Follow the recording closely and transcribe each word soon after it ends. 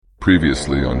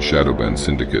Previously on Shadowban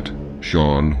Syndicate,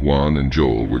 Sean, Juan, and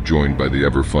Joel were joined by the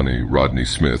ever-funny Rodney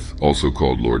Smith, also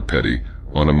called Lord Petty,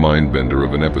 on a mind-bender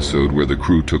of an episode where the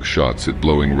crew took shots at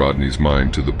blowing Rodney's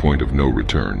mind to the point of no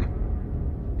return.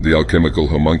 The alchemical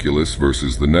homunculus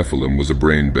versus the Nephilim was a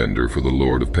brain-bender for the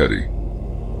Lord of Petty.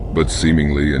 But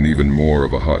seemingly and even more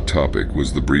of a hot topic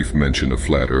was the brief mention of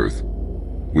Flat Earth,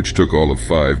 which took all of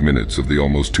 5 minutes of the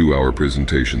almost 2-hour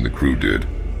presentation the crew did.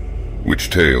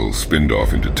 Which tales spinned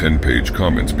off into 10-page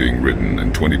comments being written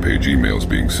and 20-page emails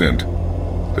being sent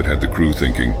that had the crew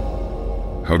thinking,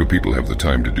 how do people have the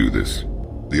time to do this?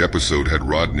 The episode had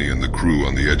Rodney and the crew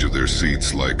on the edge of their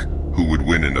seats like, who would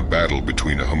win in a battle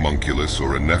between a homunculus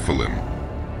or a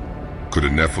Nephilim? Could a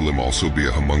Nephilim also be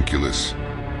a homunculus?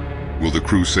 Will the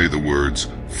crew say the words,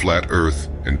 Flat Earth,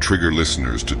 and trigger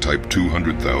listeners to type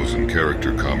 200,000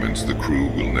 character comments the crew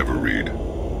will never read?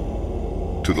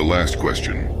 To the last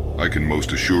question, I can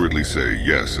most assuredly say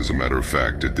yes. As a matter of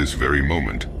fact, at this very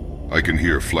moment, I can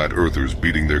hear flat earthers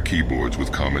beating their keyboards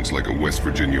with comments like a West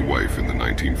Virginia wife in the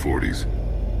 1940s.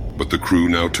 But the crew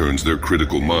now turns their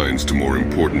critical minds to more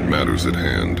important matters at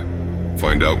hand.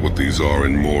 Find out what these are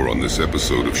and more on this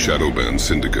episode of Shadowban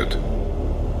Syndicate.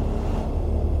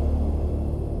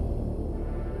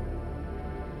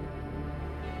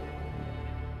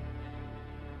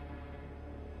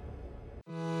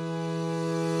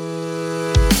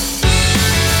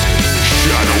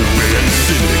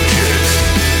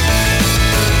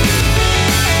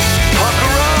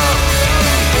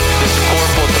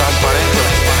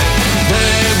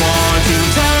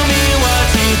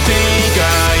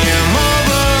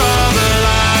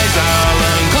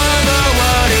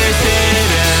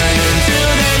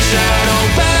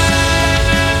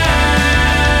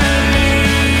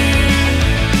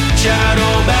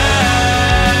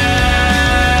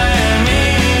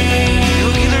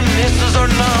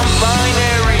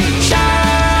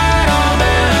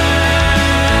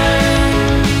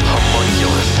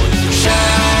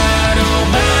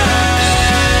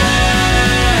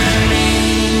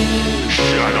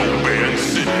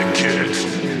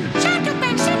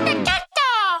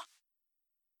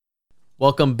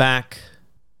 Welcome back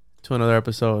to another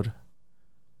episode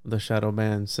of the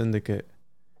Shadowban Syndicate.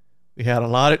 We had a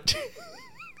lot of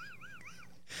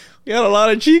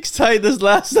cheeks tight this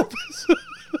last episode.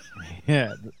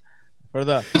 Yeah, for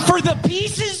the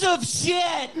pieces of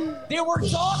shit that were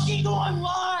talking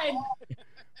online.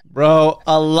 Bro,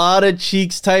 a lot of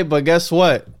cheeks tight, but guess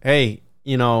what? Hey,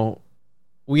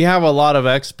 we have a lot of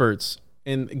experts,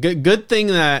 and good thing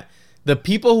that the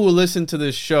people who listen to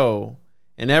this show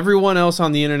and everyone else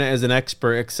on the internet is an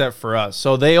expert except for us.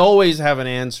 So they always have an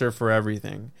answer for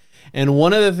everything. And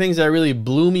one of the things that really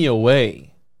blew me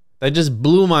away, that just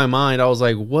blew my mind, I was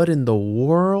like, what in the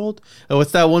world? And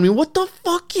what's that one? What the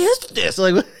fuck is this?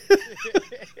 Like,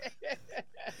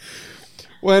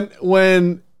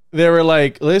 when they were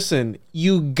like, listen,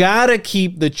 you gotta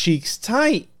keep the cheeks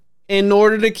tight in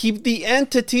order to keep the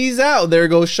entities out. There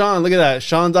goes Sean. Look at that.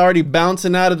 Sean's already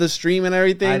bouncing out of the stream and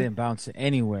everything. I didn't bounce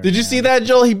anywhere. Did you see that,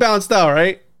 Joel? He bounced out,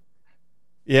 right?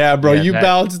 Yeah, bro, you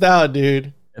bounced out,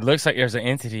 dude. It looks like there's an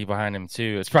entity behind him,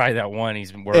 too. It's probably that one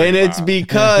he's been worried about. And it's about.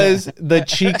 because the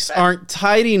cheeks aren't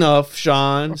tight enough,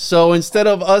 Sean. So instead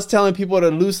of us telling people to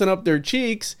loosen up their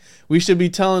cheeks, we should be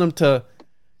telling them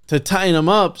to tighten them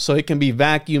up so it can be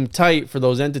vacuum tight for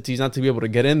those entities not to be able to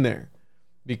get in there.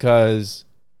 Because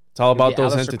it's all about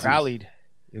those entities.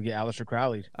 You'll get Aleister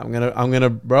Crowley'd. I'm gonna,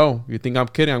 bro. You think I'm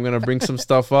kidding? I'm gonna bring some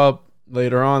stuff up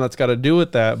later on that's got to do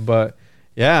with that. But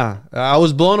yeah, I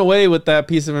was blown away with that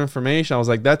piece of information. I was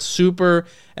like, that's super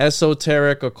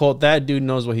esoteric, occult. That dude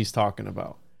knows what he's talking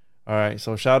about. All right,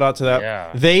 so shout out to that.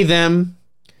 Yeah. They, them,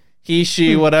 he,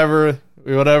 she, whatever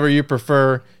you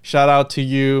prefer. Shout out to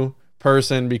you,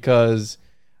 person, because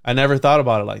I never thought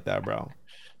about it like that, bro.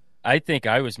 I think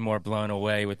I was more blown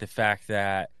away with the fact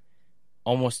that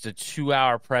almost a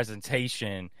 2-hour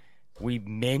presentation, we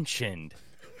mentioned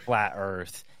Flat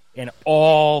Earth, and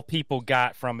all people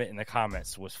got from it in the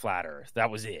comments was Flat Earth.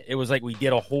 That was it. It was like we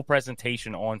did a whole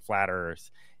presentation on Flat Earth,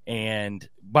 and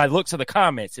by the looks of the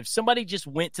comments, if somebody just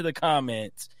went to the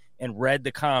comments and read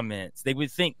the comments, they would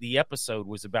think the episode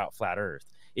was about Flat Earth.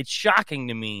 It's shocking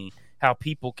to me how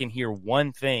people can hear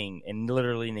one thing and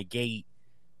literally negate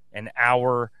an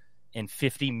hour and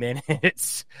 50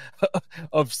 minutes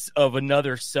of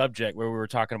another subject where we were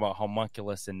talking about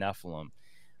homunculus and Nephilim.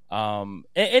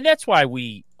 And that's why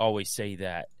we always say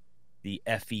that the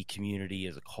FE community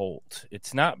is a cult.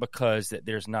 It's not because that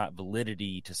there's not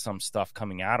validity to some stuff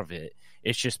coming out of it.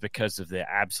 It's just because of the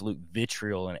absolute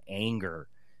vitriol and anger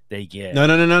they get.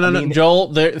 No,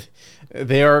 Joel.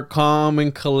 They are calm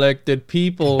and collected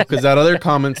people because that other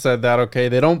comment said that. Okay,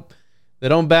 they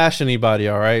don't bash anybody.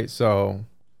 All right, so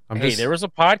there was a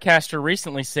podcaster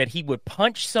recently said he would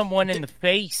punch someone in the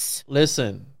face.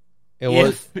 Listen,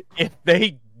 if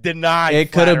they denied.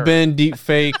 It could have been deep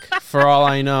fake for all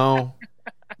I know.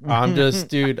 I'm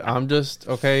just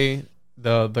okay.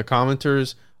 The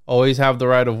commenters always have the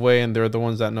right of way, and they're the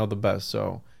ones that know the best.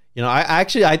 So, I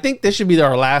think this should be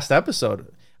our last episode.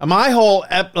 My whole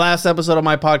last episode of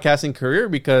my podcasting career,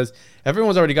 because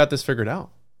everyone's already got this figured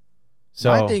out. So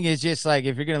my thing is just like,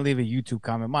 if you're gonna leave a YouTube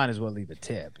comment, might as well leave a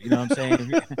tip. You know what I'm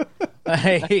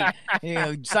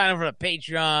saying? Sign up for a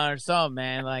Patreon or something,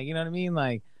 man. Like, you know what I mean?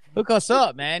 Like, hook us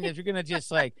up, man. If you're gonna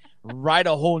just like write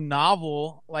a whole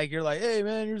novel, like you're like, hey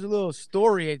man, here's a little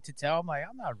story to tell. I'm like,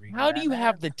 I'm not reading. How do you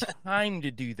have the time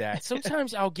to do that?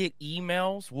 Sometimes I'll get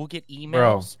emails. We'll get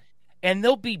emails, and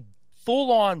they'll be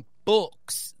full on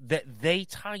books that they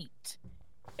typed,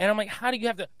 and I'm like, how do you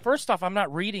have the? First off, I'm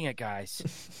not reading it,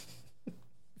 guys.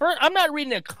 I'm not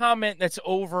reading a comment that's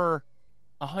over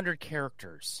 100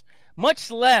 characters,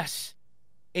 much less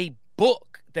a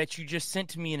book that you just sent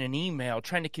to me in an email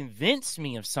trying to convince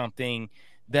me of something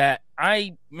that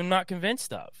I am not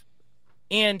convinced of.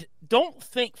 And don't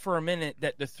think for a minute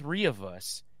that the three of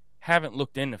us haven't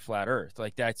looked into Flat Earth.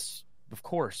 Like, that's, of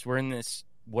course, we're in this,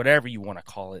 whatever you want to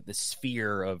call it, the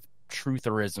sphere of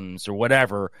trutherisms or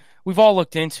whatever. We've all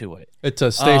looked into it. It's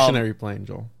a stationary plane,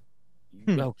 Joel.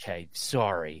 Okay,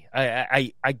 sorry.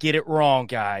 I get it wrong,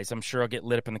 guys. I'm sure I'll get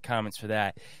lit up in the comments for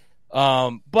that.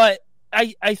 But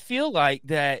I feel like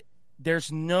that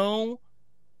there's no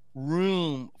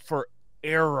room for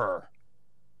error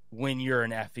when you're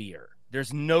an FE'er.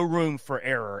 There's no room for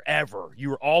error ever.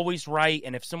 You're always right,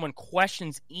 and if someone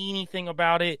questions anything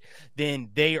about it,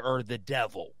 then they are the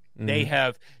devil.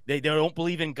 Mm. They don't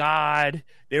believe in God.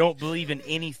 They don't believe in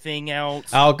anything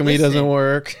else. Alchemy doesn't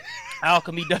work.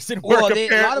 Alchemy doesn't work. Well,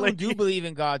 a lot of them do believe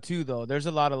in God too, though. There's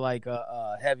a lot of like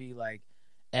heavy like.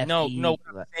 No. What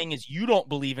I'm saying is, you don't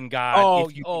believe in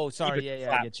God. Sorry.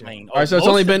 Yeah, I get you. All right, so it's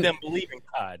only been. Them believe in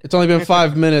God. It's only been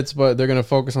 5 minutes, but they're gonna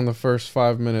focus on the first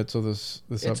 5 minutes of this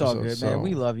episode. It's all good, man.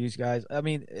 We love you guys. I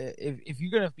mean, if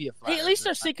you're gonna be a flat, at least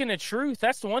they're seeking the truth.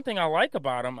 That's the one thing I like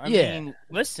about them. I mean,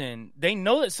 listen, they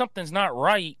know that something's not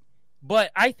right,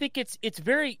 but I think it's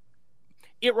very.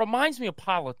 It reminds me of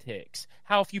politics.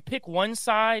 How if you pick one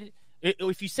side,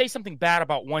 if you say something bad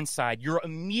about one side, you're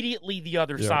immediately the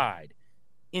other side.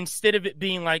 Instead of it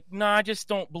being like, no, I just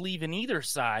don't believe in either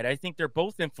side. I think they're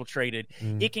both infiltrated.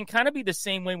 It can kind of be the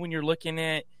same way when you're looking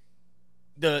at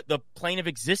the plane of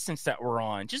existence that we're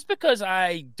on. Just because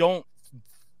I don't,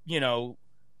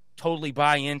 totally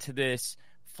buy into this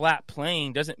flat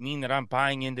plane doesn't mean that I'm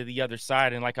buying into the other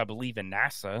side and like I believe in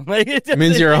NASA. Like, it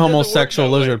means you're a homosexual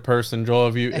lizard person, Joel,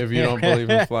 if you don't believe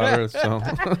in flat Earth. So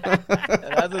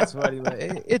that's what's funny.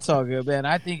 It's all good, man.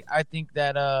 I think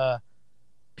that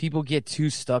people get too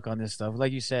stuck on this stuff.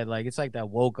 Like you said, like it's like that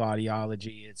woke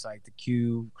ideology. It's like the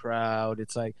Q crowd.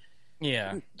 It's like,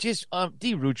 just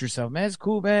de-root yourself, man. It's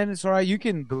cool, man. It's all right. You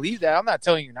can believe that. I'm not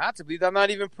telling you not to believe that. I'm not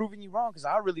even proving you wrong because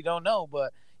I really don't know.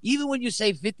 But even when you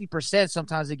say 50%,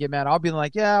 sometimes they get mad. I'll be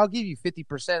like, yeah, I'll give you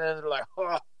 50%. And they're like,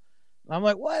 oh. I'm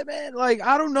like, what, man? Like,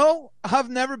 I don't know. I've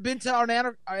never been to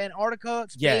Antarctica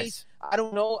space. Yes. I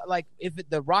don't know, like, if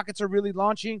the rockets are really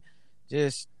launching.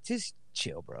 Just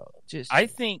chill, bro. I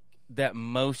think that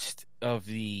most of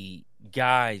the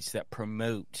guys that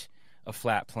promote a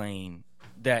flat plane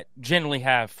that generally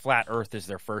have Flat Earth as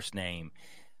their first name,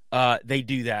 they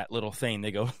do that little thing.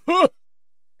 They go,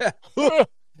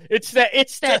 It's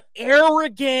that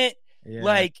arrogant,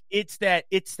 like it's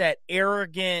that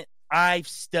arrogant. I've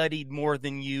studied more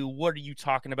than you. What are you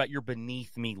talking about? You're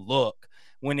beneath me. Look,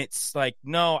 when it's like,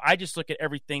 no, I just look at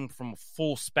everything from a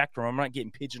full spectrum. I'm not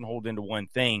getting pigeonholed into one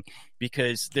thing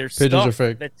because there's pigeons stuff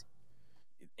are fake.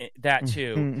 That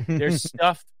too. There's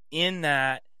stuff in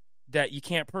that you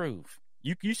can't prove.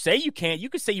 You say you can't. You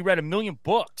could say you read 1 million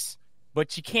books,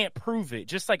 but you can't prove it.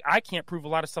 Just like I can't prove a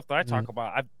lot of stuff that I talk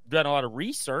about. I've done a lot of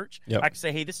research. Yep. I can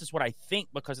say, hey, this is what I think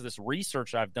because of this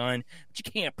research I've done, but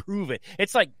you can't prove it.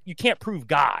 It's like you can't prove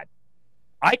God.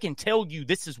 I can tell you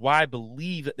this is why I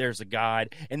believe that there's a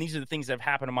God, and these are the things that have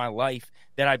happened in my life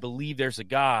that I believe there's a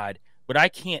God, but I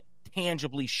can't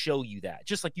tangibly show you that.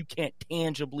 Just like you can't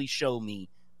tangibly show me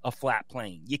a flat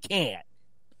plane. You can't.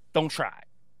 Don't try.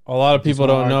 A lot of people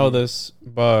don't know this,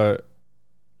 but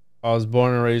I was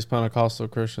born and raised Pentecostal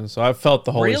Christian, so I felt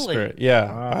the Holy Spirit. Yeah.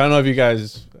 Wow. I don't know if you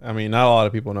guys I mean, not a lot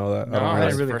of people know that. No, I don't hadn't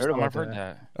that's really the first heard time about I've heard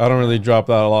that. that. I don't really drop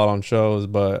that a lot on shows,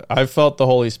 but I felt the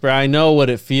Holy Spirit. I know what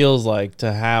it feels like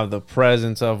to have the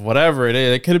presence of whatever it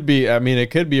is. It could be, I mean,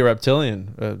 it could be a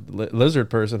reptilian, a lizard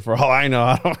person for all I know.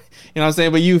 I don't, you know what I'm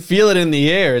saying? But you feel it in the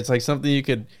air. It's like something you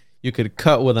could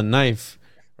cut with a knife,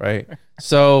 right?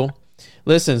 So,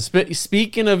 listen,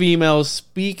 speaking of emails,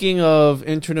 speaking of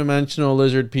interdimensional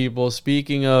lizard people,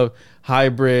 speaking of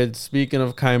hybrids, speaking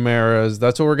of chimeras,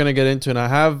 that's what we're going to get into. And I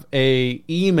have a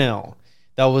email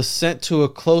that was sent to a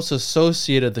close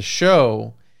associate of the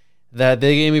show that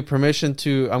they gave me permission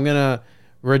to. I'm going to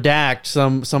redact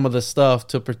some of the stuff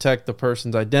to protect the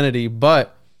person's identity,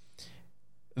 but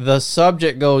the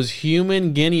subject goes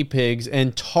human guinea pigs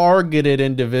and targeted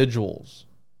individuals.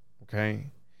 Okay.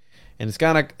 And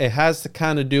it has to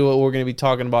kind of do what we're going to be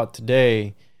talking about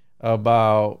today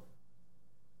about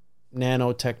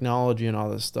nanotechnology and all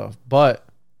this stuff. But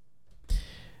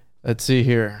let's see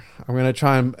here. I'm going to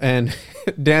try and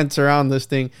dance around this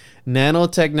thing.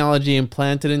 Nanotechnology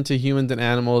implanted into humans and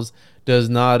animals does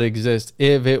not exist.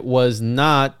 If it was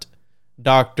not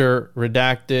Dr.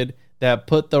 Redacted that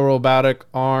put the robotic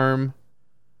arm...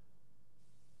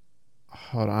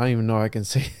 Hold on, I don't even know I can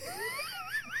say...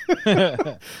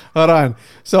 Hold on.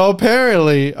 So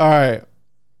apparently, all right,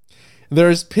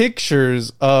 there's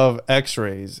pictures of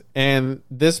x-rays, and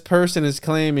this person is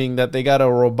claiming that they got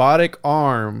a robotic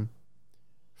arm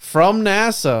from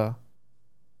NASA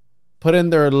put in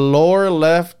their lower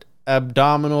left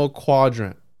abdominal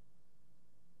quadrant.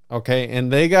 Okay,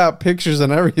 and they got pictures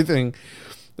and everything.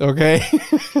 Okay.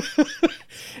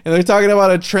 And they're talking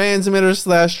about a transmitter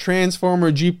 / transformer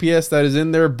GPS that is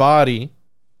in their body.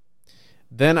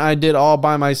 Then I did all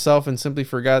by myself and simply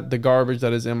forgot the garbage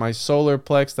that is in my solar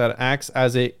plex that acts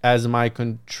as my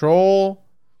control.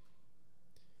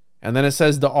 And then it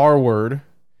says the R word.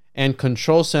 And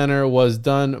control center was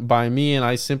done by me, and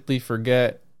I simply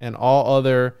forget. And all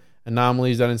other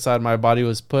anomalies that inside my body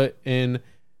was put in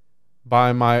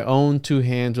by my own 2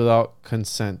 hands without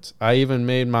consent. I even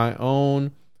made my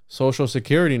own social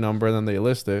security number, and then they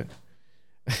list it.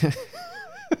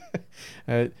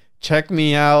 Check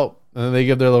me out. And then they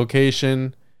give their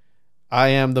location. I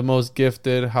am the most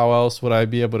gifted. How else would I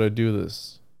be able to do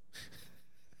this?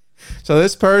 So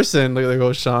this person, look, there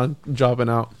goes Sean dropping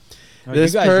out. Oh, you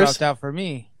guys dropped out for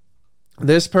me.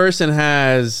 This person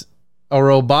has a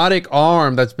robotic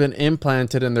arm that's been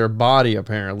implanted in their body,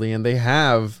 apparently, and they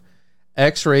have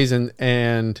X-rays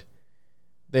and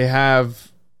they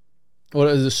have what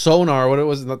is it, sonar? What it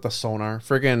was not the sonar?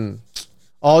 Freaking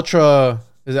ultra.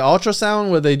 Is it ultrasound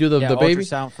where they do the baby?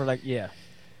 Ultrasound for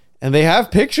And they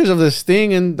have pictures of this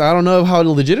thing, and I don't know how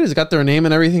legit it is. It's got their name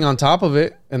and everything on top of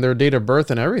it, and their date of birth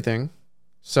and everything.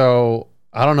 So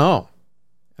I don't know.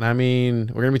 And I mean,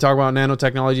 we're gonna be talking about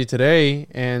nanotechnology today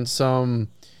and some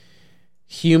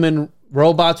human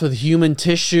robots with human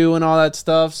tissue and all that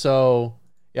stuff. So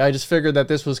yeah, I just figured that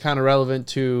this was kind of relevant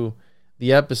to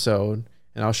the episode,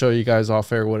 and I'll show you guys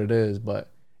off air what it is, but.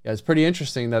 Yeah, it's pretty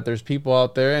interesting that there's people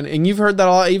out there, and you've heard that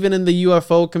a lot, even in the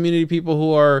UFO community, people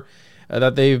who are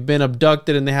that they've been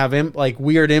abducted and they have like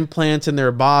weird implants in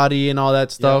their body and all that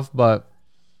stuff. Yeah. But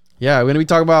yeah, we're gonna be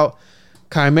talking about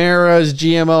chimeras,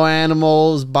 GMO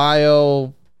animals,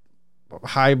 bio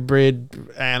hybrid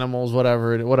animals,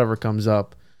 whatever comes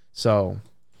up. So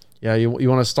yeah, you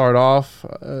want to start off,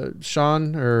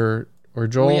 Sean or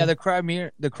Joel? Well, yeah,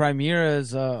 the Chimera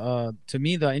is to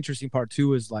me the interesting part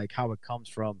too is like how it comes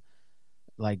from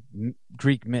like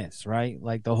Greek myths, right?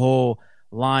 Like the whole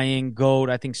lion, goat,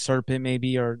 I think serpent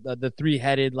maybe, or the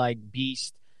 3-headed like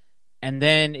beast, and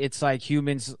then it's like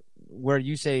humans where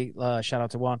you say shout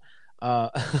out to Juan,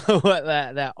 what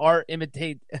that art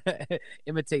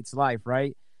imitates life,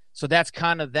 right? So that's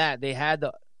kind of that they had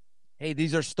hey,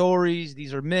 these are stories,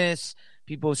 these are myths,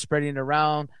 people spreading it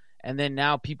around. And then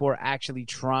now people are actually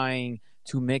trying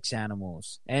to mix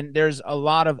animals. And there's a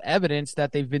lot of evidence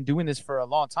that they've been doing this for a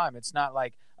long time. It's not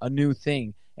like a new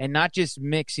thing. And not just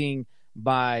mixing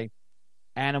by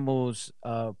animals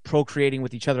procreating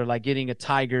with each other, like getting a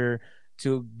tiger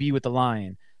to be with a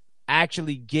lion.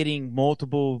 Actually getting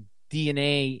multiple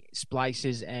DNA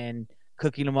splices and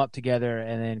cooking them up together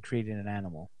and then creating an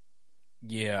animal.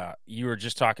 Yeah, you were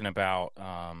just talking about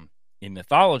in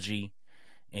mythology,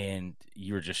 and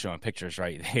you were just showing pictures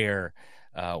right there,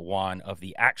 Juan, of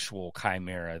the actual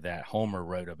chimera that Homer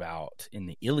wrote about in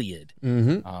the Iliad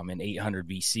in 800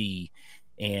 BC.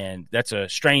 And that's a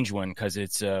strange one because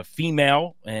it's a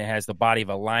female and it has the body of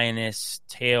a lioness,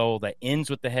 tail that ends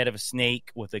with the head of a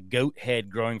snake with a goat head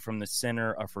growing from the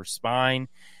center of her spine.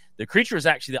 The creature is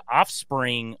actually the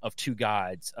offspring of 2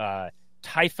 gods,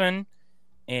 Typhon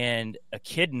and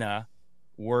Echidna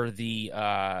were the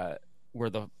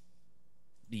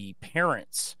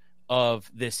parents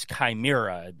of this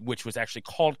Chimera, which was actually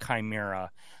called Chimera.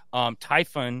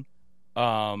 Typhon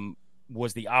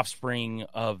was the offspring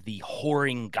of the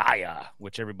whoring Gaia,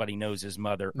 which everybody knows is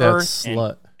Mother Earth.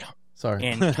 Slut. Sorry.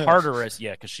 And Tartarus,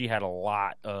 yeah, because she had a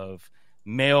lot of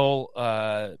males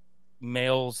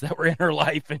that were in her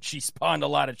life, and she spawned a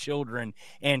lot of children.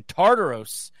 And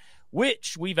Tartarus,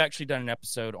 which we've actually done an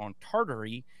episode on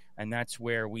Tartary, and that's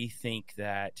where we think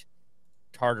that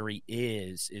Tartary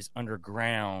is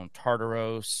underground.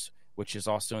 Tartaros, which is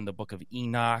also in the book of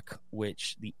Enoch,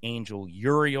 which the angel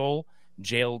Uriel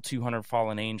jailed 200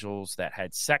 fallen angels that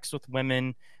had sex with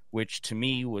women, which to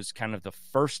me was kind of the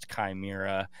first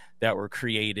Chimera that were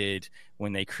created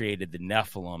when they created the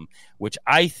Nephilim, which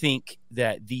I think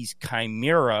that these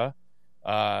Chimera,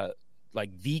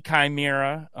 like the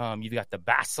Chimera, you've got the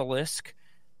Basilisk,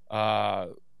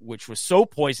 which was so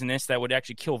poisonous that would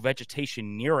actually kill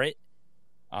vegetation near it,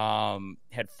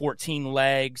 had 14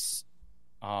 legs,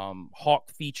 hawk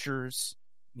features.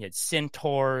 You had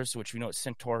centaurs, which we know what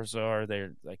centaurs are.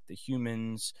 They're like the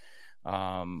humans.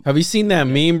 Have you seen that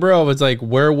meme, bro? It's like,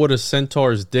 where would a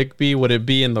centaur's dick be? Would it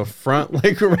be in the front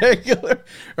like regular,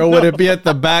 or would it be at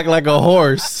the back like a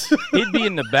horse? It'd be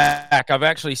in the back. I've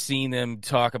actually seen them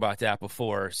talk about that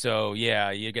before. So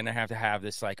yeah, you're gonna have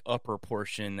this like upper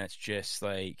portion that's just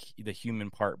like the human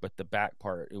part, but the back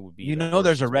part it would be.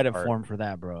 There's a Reddit form for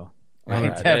that, bro.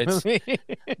 Right, definitely.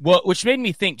 Well, which made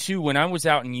me think too, when I was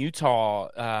out in Utah,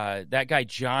 that guy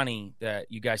Johnny that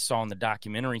you guys saw in the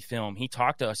documentary film, he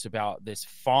talked to us about this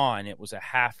fawn. It was a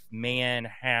half man,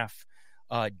 half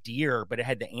deer, but it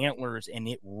had the antlers, and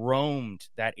it roamed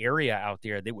that area out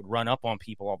there. They would run up on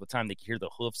people all the time. They could hear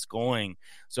the hoofs going.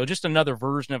 So just another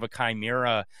version of a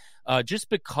chimera, just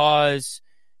because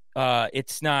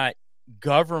it's not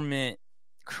government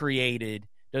created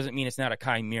doesn't mean it's not a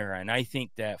chimera. And I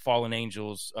think that fallen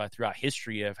angels throughout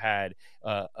history have had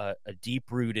a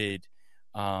deep-rooted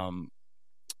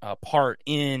part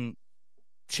in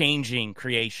changing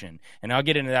creation. And I'll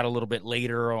get into that a little bit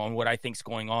later on what I think is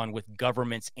going on with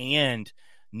governments and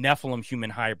Nephilim human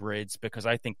hybrids, because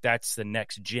I think that's the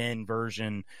next gen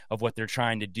version of what they're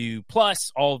trying to do, plus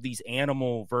all of these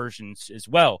animal versions as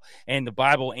well. And the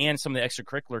Bible and some of the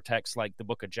extracurricular texts like the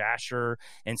book of Jasher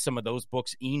and some of those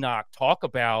books, Enoch, talk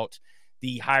about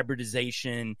the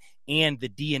hybridization and the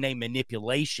DNA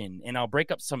manipulation. And I'll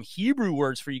break up some Hebrew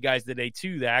words for you guys today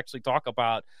too that actually talk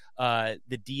about the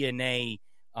DNA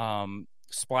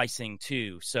splicing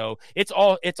too. So it's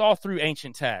all through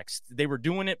ancient text. They were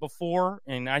doing it before,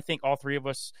 and I think all three of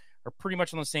us are pretty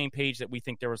much on the same page that we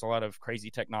think there was a lot of crazy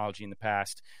technology in the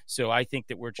past. So I think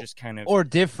that we're just kind of or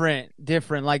different.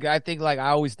 Like I think, like I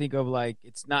always think of like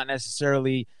it's not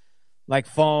necessarily like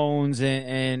phones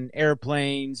and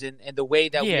airplanes and the way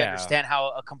that we understand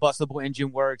how a combustible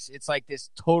engine works. It's like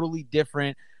this totally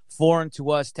different, foreign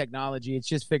to us technology. It's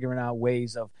just figuring out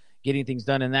ways of getting things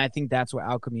done. And I think that's what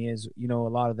alchemy is. A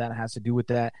lot of that has to do with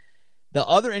that. The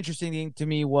other interesting thing to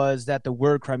me was that the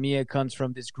word Crimea comes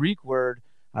from this Greek word.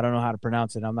 I don't know how to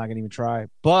pronounce it. I'm not going to even try.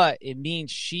 But it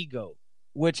means she-goat,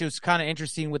 which is kind of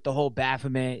interesting with the whole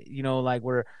Baphomet, like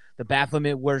where the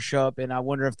Baphomet worship. And I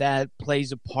wonder if that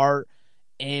plays a part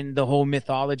in the whole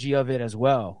mythology of it as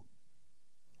well.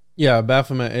 Yeah,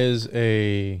 Baphomet is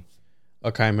a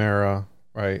chimera,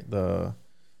 right? The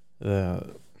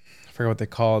I forget what they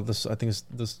call it. This, I think it's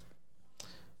this.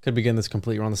 Could be getting this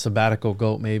completely wrong. The sabbatical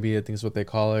goat, maybe I think is what they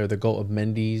call it, or the goat of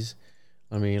Mendes.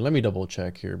 Let me double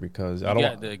check here because I don't.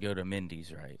 Yeah, the goat of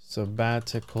Mendes, right?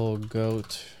 Sabbatical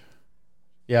goat.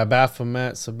 Yeah,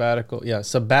 Baphomet, sabbatical. Yeah,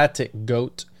 sabbatic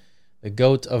goat, the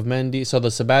goat of Mendes. So the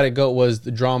sabbatic goat was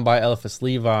drawn by Eliphas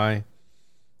Levi,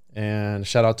 and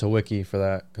shout out to Wiki for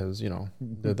that because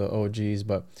they're the OGs.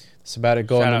 But sabbatic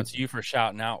goat. Shout out to you for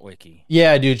shouting out Wiki.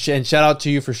 Yeah, dude, and shout out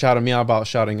to you for shouting me out about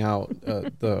shouting out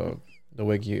the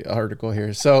Wiki article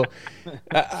here. So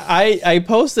I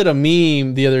posted a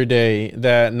meme the other day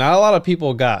that not a lot of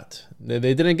people got. They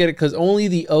didn't get it because only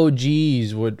the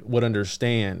OGs would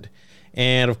understand.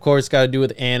 And of course, it's got to do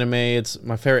with anime. It's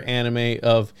my favorite anime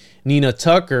of Nina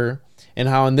Tucker, and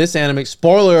how in this anime,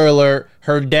 spoiler alert,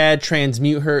 her dad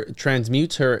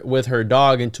transmutes her with her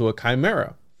dog into a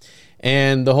chimera.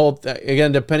 And the whole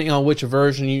again, depending on which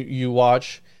version you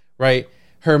watch, right?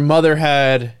 Her mother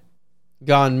had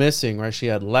gone missing, right? She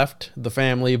had left the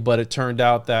family, but it turned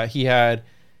out that he had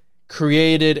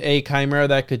created a chimera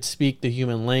that could speak the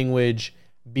human language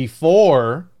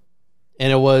before,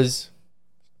 and it was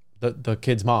the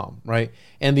kid's mom, right?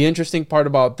 And the interesting part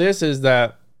about this is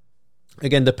that,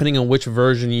 again, depending on which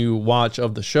version you watch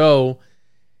of the show,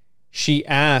 she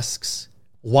asks,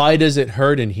 "Why does it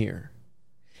hurt in here?"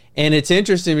 And it's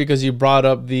interesting because you brought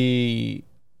up the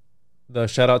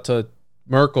shout out to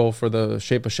Merkel for the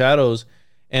Shape of Shadows,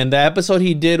 and the episode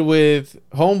he did with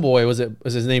Homeboy,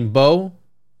 was his name Bo?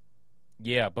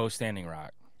 Yeah, Bo Standing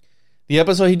Rock. The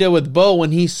episode he did with Bo,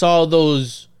 when he saw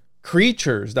those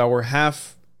creatures that were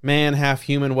half man, half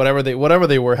human, whatever they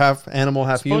were, half animal,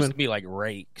 half human. Supposed to be like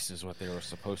rakes is what they were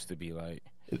supposed to be like.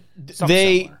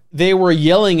 They were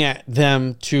yelling at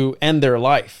them to end their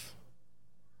life.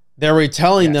 They were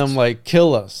telling them like,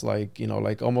 kill us, like, you know,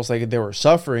 like almost like they were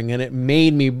suffering. And it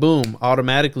made me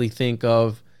automatically think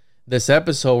of this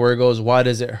episode where it goes, why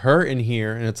does it hurt in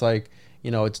here? And it's like, you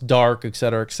know, it's dark, et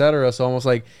cetera, et cetera. So almost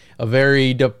like a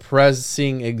very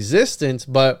depressing existence.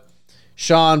 But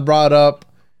Sean brought up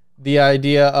the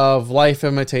idea of life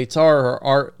imitates art, or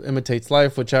art imitates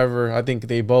life, whichever. I think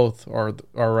they both are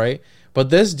right. But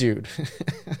this dude,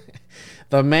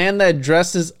 the man that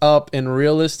dresses up in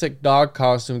realistic dog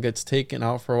costume gets taken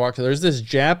out for a walk. So there's this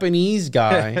Japanese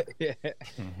guy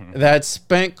that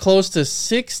spent close to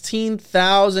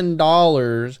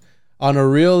 $16,000 on a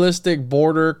realistic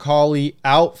border collie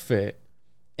outfit.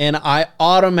 And I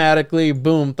automatically,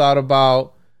 thought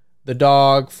about the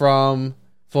dog from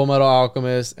Full Metal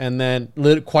Alchemist, and then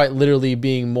quite literally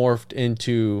being morphed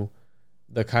into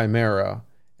the Chimera.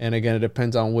 And again, it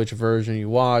depends on which version you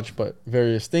watch, but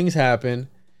various things happen.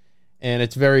 And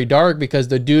it's very dark because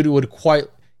the dude quite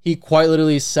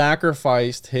literally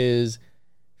sacrificed his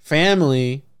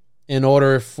family in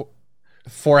order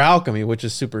for alchemy, which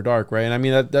is super dark, right? And I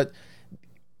mean, that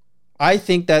I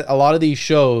think that a lot of these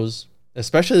shows,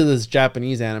 especially this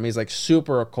Japanese anime, is like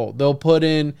super occult. They'll put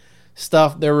in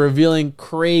stuff, they're revealing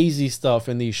crazy stuff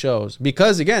in these shows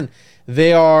because, again,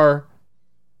 it's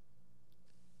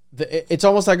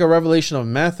almost like a revelation of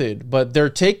method, but they're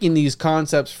taking these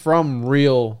concepts from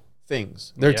real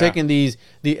things. They're taking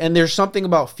and there's something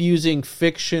about fusing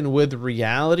fiction with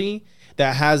reality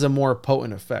that has a more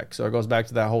potent effect. So it goes back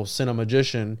to that whole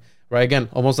Cinemagician, right? Again,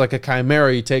 almost like a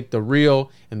chimera. You take the real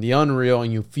and the unreal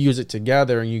and you fuse it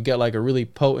together and you get like a really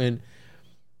potent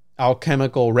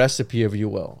alchemical recipe, if you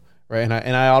will, right?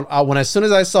 And I when as soon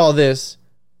as I saw this,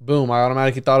 I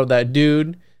automatically thought of that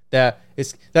dude.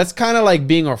 That's kind of like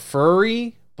being a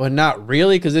furry, but not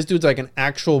really, because this dude's like an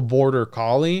actual border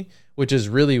collie, which is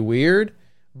really weird.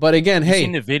 But again, you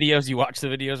seen the videos? You watch the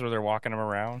videos where they're walking them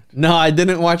around? No, I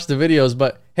didn't watch the videos,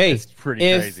 but hey, it's pretty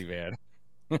crazy, man.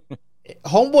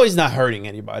 Homeboy's not hurting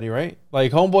anybody, right?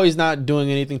 Like Homeboy's not doing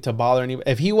anything to bother anybody.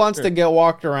 If he wants to get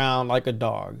walked around like a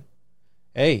dog,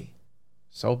 hey,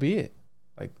 so be it.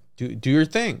 Like do your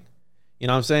thing. You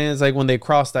know what I'm saying? It's like when they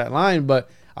cross that line, but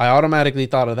I automatically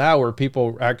thought of that where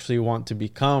people actually want to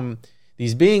become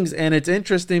these beings. And it's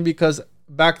interesting because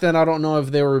back then, I don't know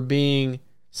if they were being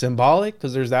symbolic,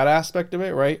 because there's that aspect of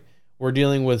it, right? We're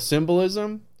dealing with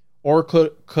symbolism, or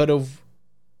could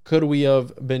we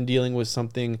have been dealing with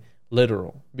something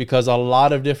literal? Because a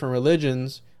lot of different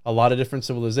religions, a lot of different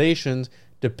civilizations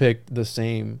depict the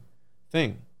same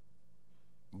thing.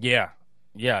 Yeah,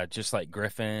 just like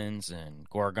griffins and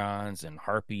gorgons and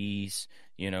harpies.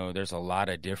 You know, there's a lot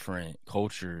of different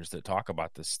cultures that talk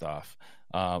about this stuff.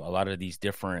 A lot of these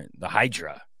the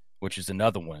Hydra, which is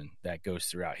another one that goes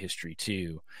throughout history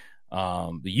too.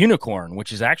 The unicorn,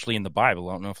 which is actually in the Bible.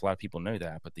 I don't know if a lot of people know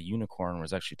that, but the unicorn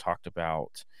was actually talked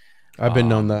about. I've been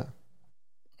known that.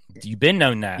 You've been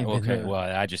known that? Okay, well,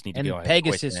 I just need to go ahead. And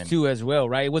Pegasus too as well,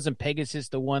 right? It wasn't Pegasus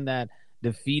the one that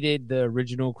defeated the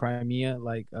original Crimea,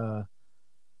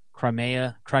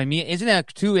 Crimea, isn't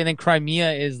that too? And then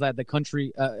Crimea is like the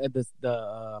country,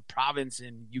 the province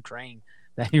in Ukraine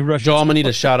that he rushed. Joe, I'm gonna need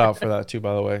a shout out for that too,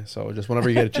 by the way. So just whenever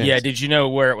you get a chance. Yeah, did you know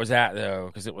where it was at though?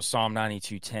 Because it was Psalm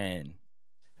 92:10.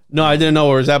 No, I didn't know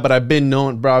where it was at, but I've been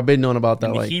known about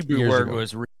that. The Hebrew word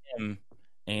was Reem,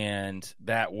 and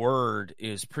that word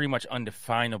is pretty much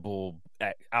undefinable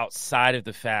outside of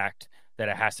the fact that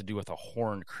it has to do with a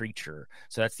horned creature.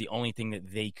 So that's the only thing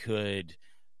that they could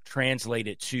translate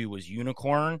it to was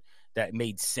unicorn. That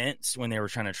made sense when they were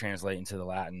trying to translate into the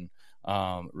Latin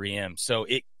Riem. So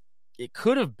it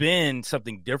could have been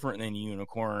something different than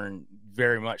unicorn,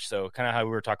 very much so. Kind of how we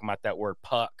were talking about that word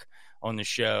puck on the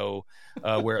show,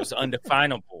 where it was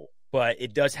undefinable, but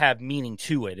it does have meaning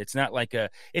to it. It's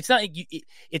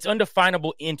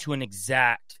undefinable into an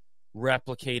exact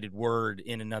replicated word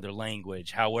in another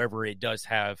language. However, it does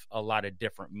have a lot of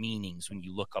different meanings when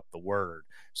you look up the word.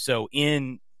 So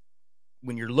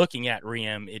when you're looking at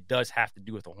Riem, it does have to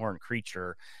do with a horned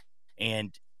creature.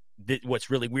 And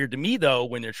what's really weird to me, though,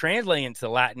 when they're translating into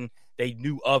Latin, they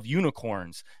knew of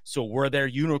unicorns. So were there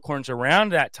unicorns around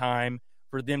that time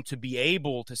for them to be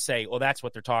able to say, well, that's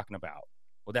what they're talking about.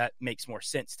 Well, that makes more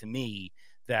sense to me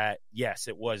that, yes,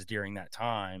 it was during that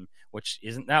time, which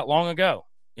isn't that long ago,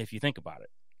 if you think about it.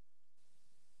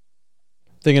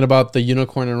 Thinking about the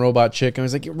unicorn and robot chick, I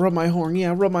was like, rub my horn.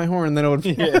 Yeah, rub my horn. And then it would...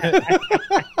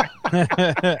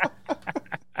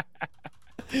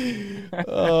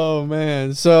 Oh,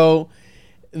 man. So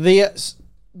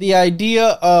the idea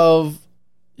of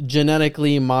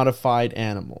genetically modified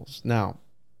animals. Now,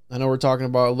 I know we're talking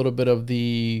about a little bit of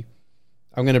the...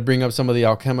 I'm going to bring up some of the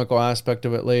alchemical aspect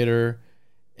of it later.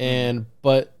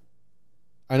 But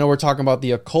I know we're talking about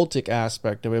the occultic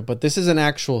aspect of it, but this is an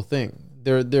actual thing.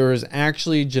 There is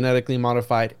actually genetically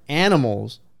modified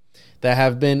animals that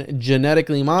have been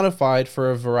genetically modified for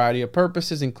a variety of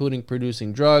purposes, including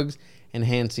producing drugs,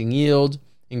 enhancing yield,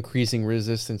 increasing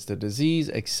resistance to disease,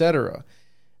 etc.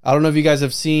 I don't know if you guys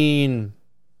have seen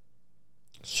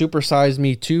Super Size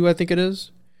Me 2, I think it is,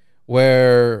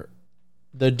 where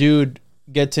the dude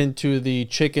gets into the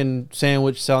chicken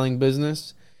sandwich selling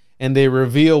business and they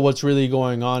reveal what's really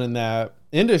going on in that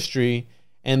industry.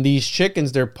 And these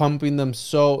chickens, they're pumping them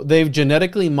so they've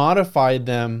genetically modified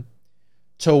them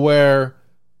to where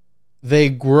they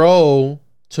grow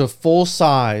to full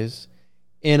size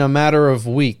in a matter of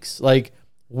weeks, like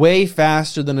way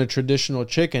faster than a traditional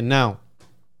chicken. Now,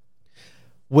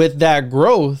 with that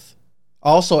growth,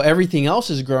 also everything else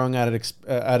is growing at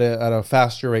a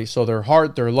faster rate. So their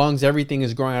heart, their lungs, everything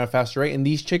is growing at a faster rate. And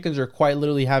these chickens are quite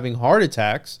literally having heart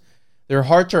attacks. Their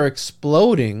hearts are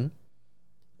exploding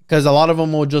because a lot of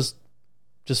them will just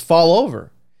fall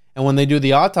over. And when they do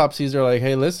the autopsies, they're like,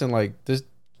 hey, listen, like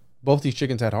both these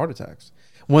chickens had heart attacks.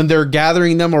 When they're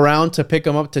gathering them around to pick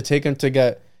them up, to take them to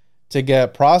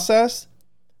get processed,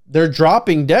 they're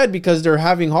dropping dead because they're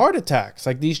having heart attacks.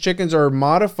 Like, these chickens are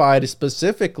modified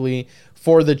specifically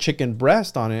for the chicken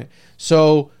breast on it.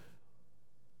 So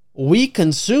we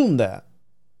consume that,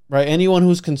 right? Anyone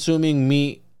who's consuming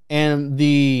meat and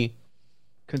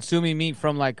consuming meat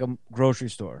from like a grocery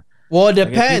store. Well, it Like,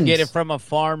 depends. if you get it from a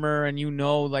farmer and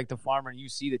like the farmer and you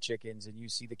see the chickens and you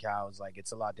see the cows, like,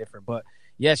 it's a lot different. But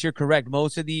yes, you're correct.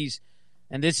 Most of these,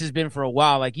 and this has been for a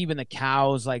while, like even the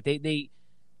cows, like they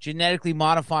genetically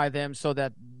modify them so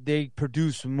that they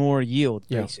produce more yield,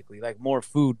 basically, like more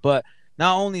food. But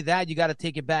not only that, you got to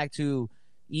take it back to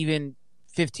even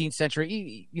 15th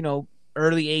century,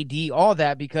 early AD, all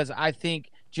that, because I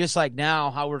think just like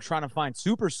now, how we're trying to find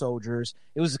super soldiers,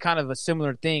 it was kind of a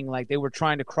similar thing. Like, they were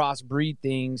trying to crossbreed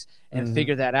things and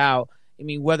figure that out. I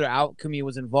mean, whether alchemy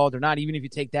was involved or not, even if you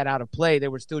take that out of play, they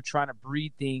were still trying to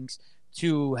breed things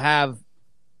to have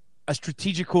a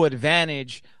strategical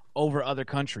advantage over other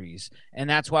countries. And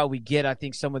that's why we get, I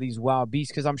think, some of these wild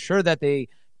beasts, because I'm sure that they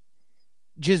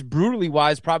just brutally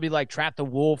wise probably like trap the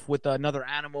wolf with another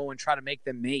animal and try to make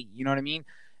them mate. You know what I mean?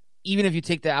 Even if you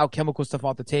take the alchemical stuff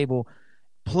off the table.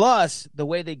 Plus, the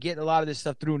way they get a lot of this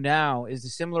stuff through now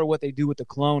is similar to what they do with the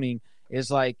cloning. Is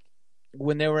like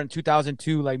when they were in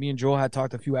 2002, like me and Joel had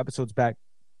talked a few episodes back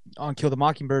on Kill the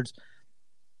Mockingbirds,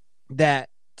 that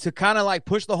to kind of like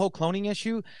push the whole cloning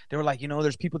issue, they were like,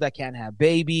 there's people that can't have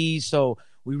babies, so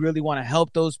we really want to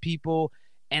help those people.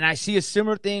 And I see a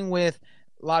similar thing with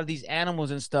a lot of these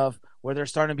animals and stuff, where they're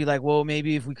starting to be like, well,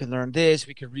 maybe if we could learn this,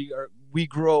 we could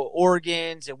regrow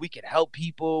organs and we could help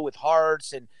people with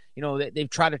hearts. And they've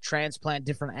tried to transplant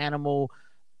different animal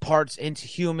parts into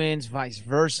humans, vice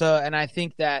versa. And I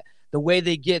think that the way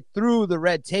they get through the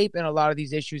red tape in a lot of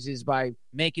these issues is by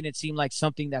making it seem like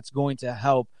something that's going to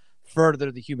help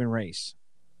further the human race.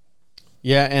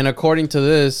 Yeah, and according to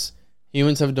this,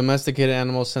 humans have domesticated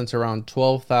animals since around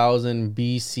 12,000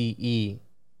 BCE.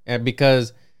 And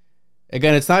because,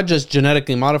 again, it's not just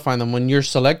genetically modifying them. When you're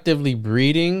selectively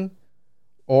breeding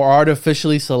or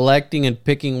artificially selecting and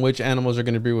picking which animals are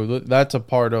going to breed with, that's a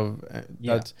part of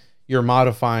you're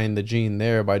modifying the gene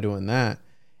there by doing that.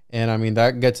 And I mean,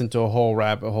 that gets into a whole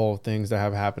rabbit hole of things that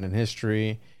have happened in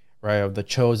history, right? Of the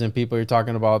chosen people. You're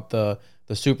talking about the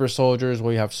super soldiers,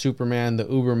 where you have Superman, the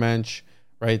Ubermensch,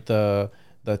 right? The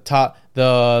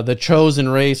chosen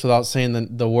race, without saying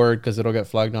the word, because it'll get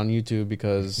flagged on YouTube,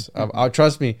 because I'll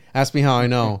trust me, ask me how I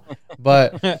know.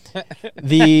 But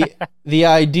the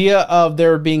idea of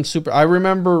there being I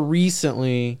remember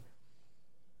recently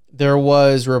there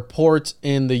was reports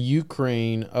in the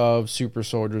Ukraine of super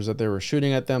soldiers that they were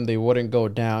shooting at them, they wouldn't go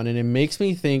down. And it makes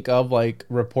me think of like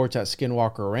reports at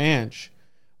Skinwalker Ranch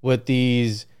with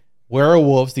these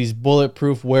werewolves, these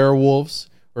bulletproof werewolves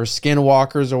or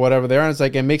skinwalkers or whatever they are. And it's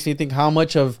like, it makes me think how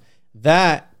much of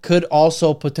that could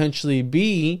also potentially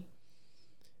be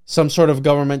some sort of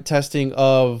government testing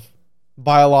of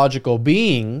biological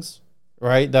beings,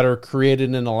 right, that are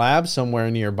created in a lab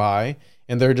somewhere nearby,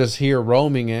 and they're just here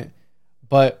roaming it.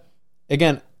 But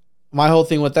again, my whole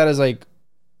thing with that is like,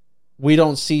 we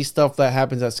don't see stuff that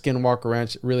happens at Skinwalker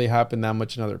Ranch really happen that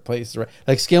much in other places, right?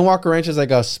 Like Skinwalker Ranch is like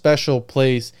a special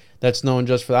place that's known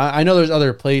just for that. I know there's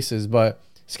other places, but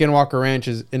Skinwalker Ranch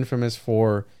is infamous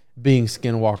for being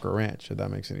Skinwalker Ranch, if that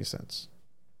makes any sense.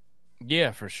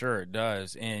 Yeah, for sure it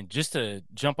does. And just to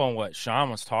jump on what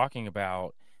Sean was talking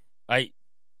about, I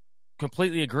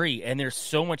completely agree. And there's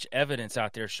so much evidence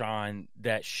out there, Sean,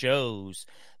 that shows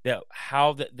that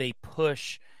how that they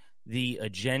push the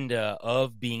agenda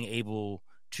of being able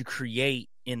to create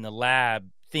in the lab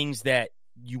things that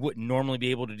you wouldn't normally be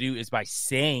able to do is by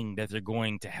saying that they're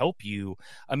going to help you.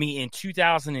 I mean, in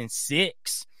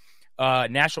 2006,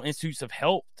 National Institutes of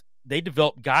Health, they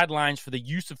developed guidelines for the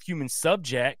use of human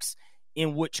subjects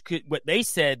in which could, what they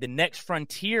said, the next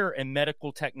frontier in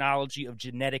medical technology of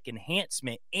genetic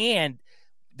enhancement. And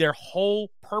their whole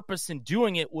purpose in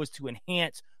doing it was to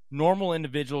enhance normal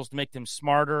individuals, to make them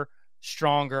smarter,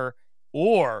 stronger,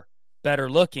 or better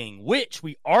looking, which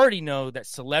we already know that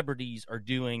celebrities are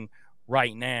doing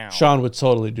right now. Sean would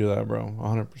totally do that, bro.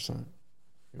 100%.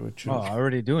 He would choose. Oh,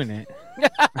 already doing it.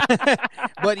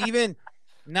 But even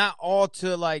not all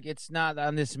to like, it's not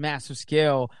on this massive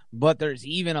scale, but there's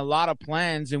even a lot of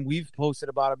plans, and we've posted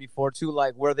about it before too,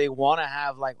 like where they want to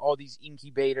have like all these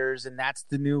incubators, and that's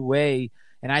the new way.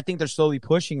 And I think they're slowly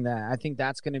pushing that. I think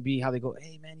that's going to be how they go,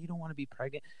 hey, man, you don't want to be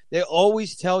pregnant. They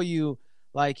always tell you,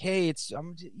 like, hey,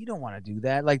 you don't want to do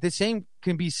that. Like, the same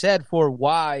can be said for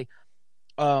why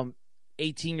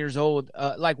 18 years old,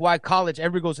 like why college,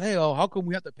 everybody goes, hey, how come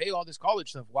we have to pay all this college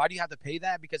stuff? Why do you have to pay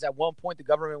that? Because at one point the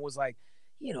government was like,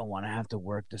 you don't want to have to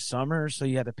work the summer, so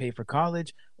you have to pay for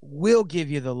college. We'll give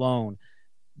you the loan.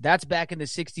 That's back in the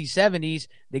 60s, 70s.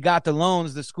 They got the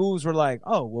loans. The schools were like,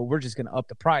 oh, well, we're just going to up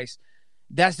the price.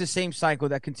 That's the same cycle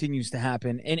that continues to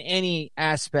happen in any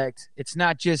aspect. It's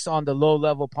not just on the low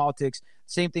level politics.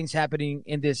 Same thing's happening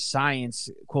in this science,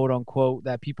 quote unquote,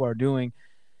 that people are doing.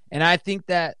 And I think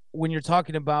that when you're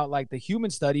talking about like the human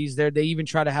studies, they even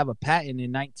try to have a patent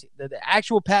in the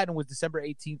actual patent was December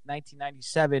 18th,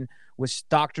 1997, with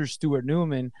Dr. Stuart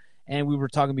Newman. And we were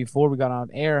talking before we got on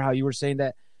air how you were saying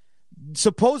that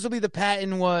supposedly the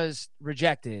patent was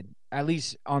rejected, at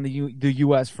least on the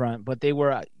U.S. front, but they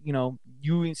were,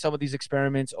 doing some of these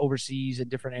experiments overseas in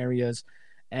different areas.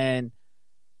 And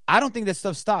I don't think that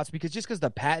stuff stops, because just because the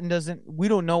patent doesn't, we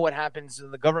don't know what happens.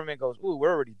 And the government goes, ooh,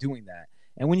 we're already doing that.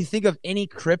 And when you think of any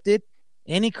cryptid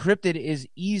is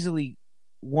easily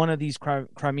one of these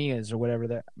Chimeras or whatever.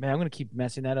 That, man, I'm going to keep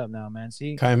messing that up now, man.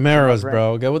 See? Chimeras,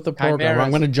 bro. Get with the program.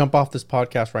 I'm going to jump off this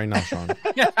podcast right now, Sean.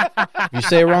 If you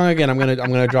say it wrong again, I'm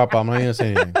gonna drop out. I'm not going to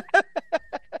say anything.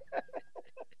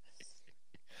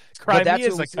 Crimea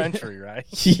is a country, right?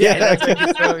 Yeah.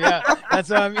 That's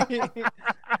what I mean.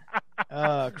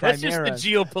 That's just the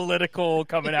geopolitical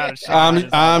coming out of Sean.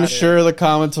 I'm sure the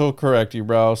comments will correct you,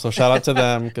 bro. So shout out to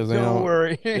them, because don't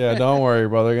worry. Yeah, don't worry,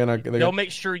 bro. They'll make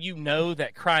sure you know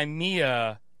that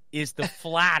Crimea is the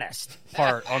flattest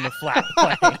part on the flat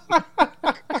plane.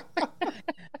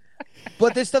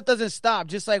 But this stuff doesn't stop.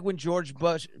 Just like when George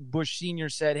Bush Sr.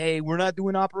 said, "Hey, we're not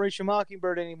doing Operation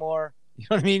Mockingbird anymore." You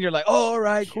know what I mean? You're like, "Oh, all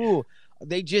right, cool."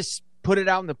 They just put it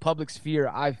out in the public sphere,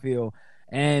 I feel.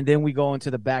 And then we go into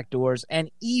the back doors.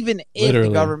 And even if the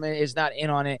government is not in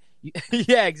on it,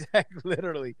 yeah, exactly,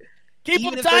 literally.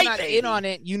 Even if they're not in on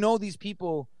it, these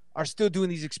people are still doing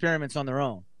these experiments on their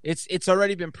own. It's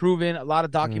already been proven, a lot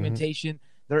of documentation.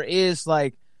 There is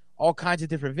like all kinds of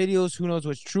different videos. Who knows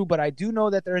what's true? But I do know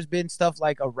that there has been stuff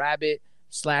like a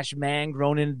rabbit/man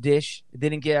grown in a dish. It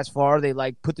didn't get as far. They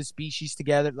like put the species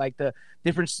together, like the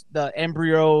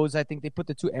embryos. I think they put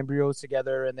the two embryos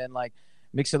together and then like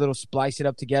mix a little, splice it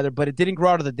up together, but it didn't grow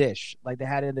out of the dish. Like they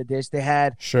had it in the dish. They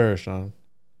had sure, Sean.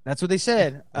 That's what they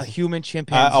said. A human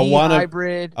chimpanzee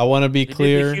hybrid. I want to be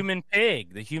clear. The human pig.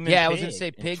 I was gonna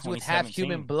say pigs with half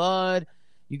human blood.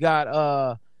 You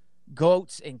got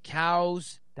goats and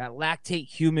cows that lactate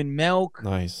human milk.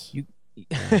 Nice.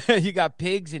 You got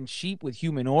pigs and sheep with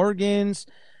human organs.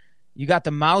 You got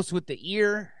the mouse with the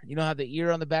ear. You know how the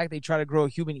ear on the back, they try to grow a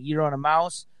human ear on a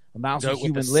mouse with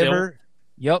human liver.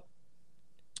 Yep.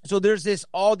 So there's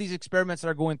all these experiments that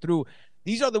are going through.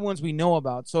 These are the ones we know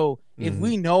about. So if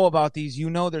we know about these,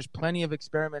 there's plenty of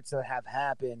experiments that have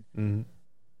happened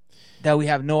that we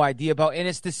have no idea about. And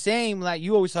it's the same, like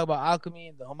you always talk about alchemy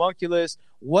and the homunculus.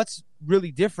 What's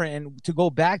really different? And to go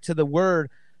back to the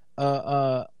word,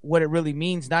 what it really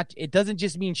means, it doesn't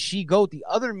just mean she-goat. The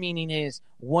other meaning is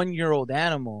 1-year-old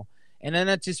animal. And then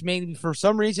that just made me, for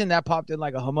some reason, that popped in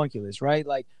like a homunculus, right?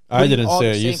 Like I didn't all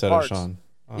say the it. You same said parts. it, Sean.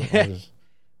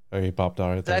 Yeah. He popped out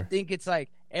right I there. think it's like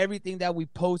everything that we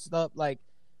post up, like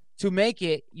to make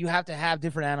it, you have to have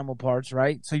different animal parts,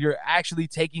 right? So you're actually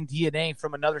taking DNA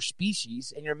from another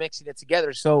species and you're mixing it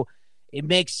together. So it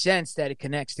makes sense that it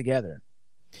connects together.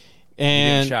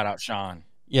 And shout out Sean.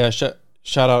 Yeah, shout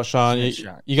out Sean.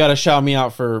 You got to shout me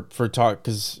out for talk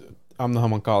because I'm the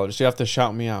homuncologist. You have to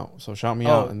shout me out. So shout me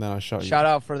out, and then I'll shout you. Shout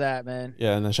out for that, man.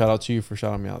 Yeah, and then shout out to you for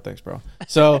shouting me out. Thanks, bro.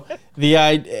 So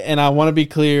I want to be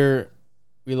clear.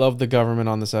 We love the government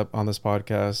on this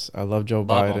podcast. I love Joe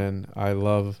Biden. I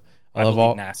love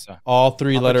NASA. All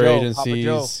three-letter agencies.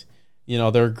 Papa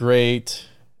Joe. They're great.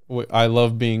 I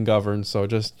love being governed. So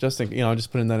just think,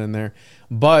 just putting that in there.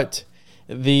 But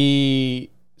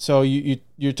so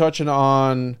you're touching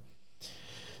on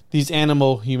these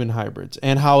animal human hybrids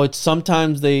and how it's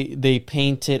sometimes they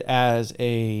paint it as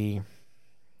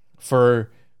for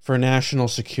national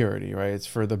security, right? It's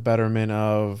for the betterment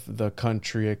of the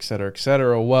country, et cetera, et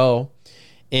cetera. Well,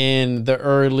 in the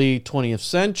early 20th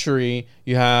century,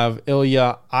 you have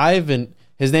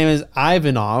his name is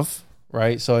Ivanov,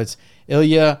 right? So it's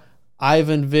Ilya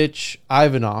Ivanovich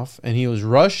Ivanov, and he was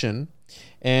Russian.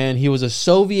 And he was a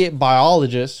Soviet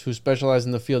biologist who specialized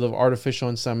in the field of artificial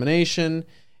insemination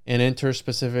and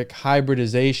interspecific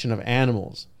hybridization of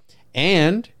animals.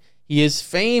 And he is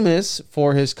famous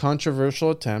for his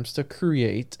controversial attempts to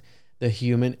create the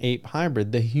human-ape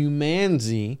hybrid, the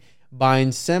humanzee, by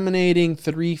inseminating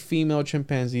 3 female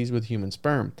chimpanzees with human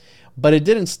sperm. But it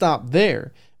didn't stop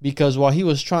there, because while he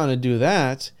was trying to do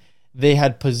that, they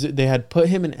had put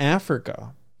him in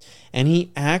Africa, and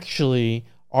he actually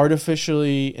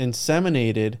artificially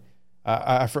inseminated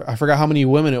I forgot how many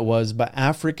women it was, but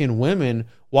African women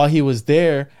while he was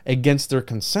there against their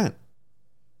consent.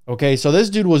 Okay, so this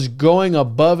dude was going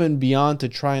above and beyond to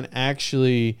try and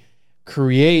actually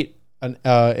create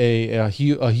a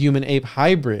human ape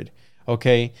hybrid.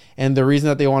 Okay, and the reason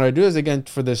that they wanted to do is, again,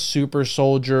 for the super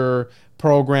soldier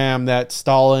program that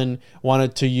Stalin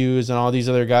wanted to use and all these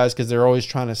other guys, because they're always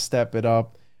trying to step it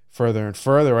up further and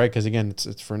further, right? Because again,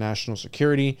 it's for national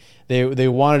security. They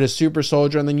wanted a super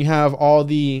soldier, and then you have all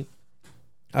the.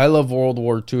 I love World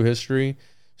War II history,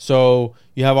 so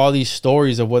you have all these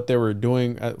stories of what they were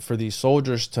doing for these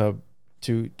soldiers to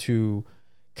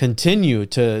continue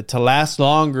to last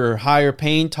longer, higher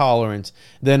pain tolerance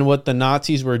than what the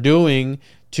Nazis were doing.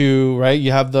 Right,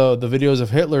 you have the videos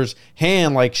of Hitler's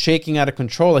hand like shaking out of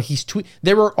control, like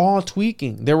they were all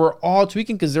tweaking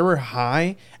because they were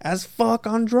high as fuck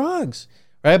on drugs,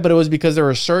 right? But it was because they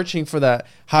were searching for that,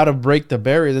 how to break the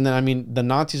barriers. And then the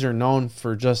Nazis are known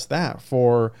for just that,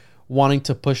 for wanting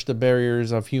to push the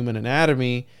barriers of human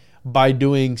anatomy by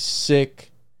doing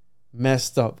sick,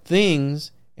 messed up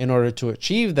things in order to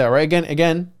achieve that, right?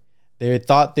 Again, they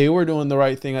thought they were doing the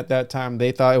right thing at that time.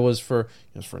 They thought it was for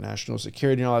national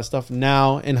security and all that stuff.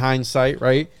 Now, in hindsight,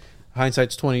 right?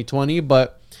 Hindsight's 2020.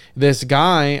 But this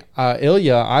guy,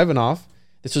 Ilya Ivanov,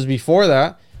 this was before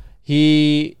that.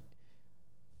 He,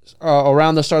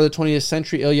 around the start of the 20th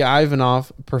century, Ilya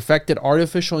Ivanov perfected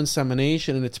artificial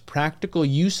insemination and its practical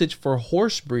usage for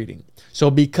horse breeding.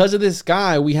 So because of this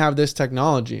guy, we have this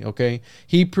technology, okay?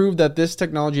 He proved that this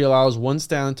technology allows one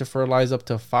stallion to fertilize up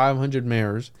to 500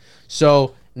 mares.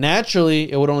 So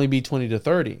naturally, it would only be 20 to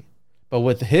 30. But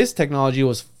with his technology, it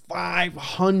was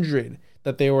 500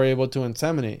 that they were able to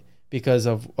inseminate because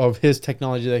of his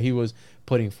technology that he was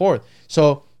putting forth.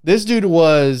 So this dude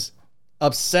was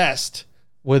obsessed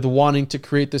with wanting to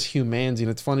create this humanity.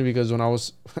 And it's funny because when I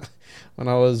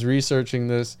was researching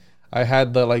this, I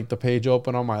had the page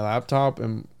open on my laptop,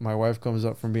 and my wife comes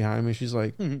up from behind me. She's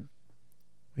like, "What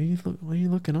are you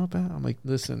looking up at?" I'm like,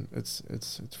 "Listen, it's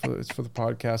for the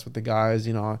podcast with the guys,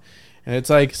 And it's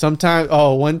like sometimes,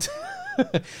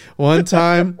 one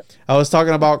time I was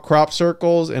talking about crop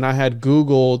circles, and I had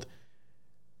Googled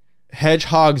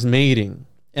hedgehogs mating,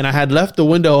 and I had left the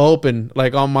window open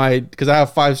because I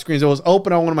have 5 screens. It was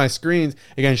open on one of my screens.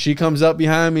 Again, she comes up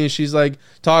behind me and she's like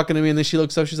talking to me, and then she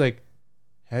looks up. She's like,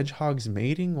 "Hedgehogs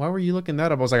mating? Why were you looking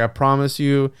that up?" I was like, "I promise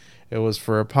you, it was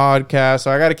for a podcast."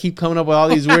 So I got to keep coming up with all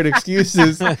these weird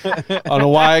excuses on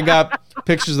why I got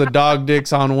pictures of dog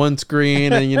dicks on one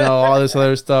screen and all this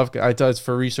other stuff. I thought it's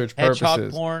for research purposes.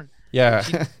 Hedgehog porn. Yeah,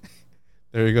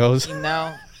 there he goes.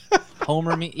 Now,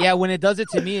 Homer me. Yeah, when it does it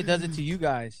to me, it does it to you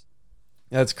guys.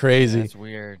 That's crazy. That's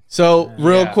weird. So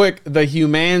real quick, the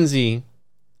humanzee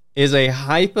is a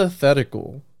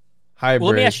hypothetical hybrid.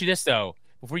 Well, let me ask you this though.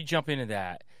 Before you jump into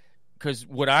that, because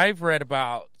what I've read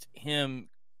about him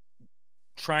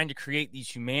trying to create these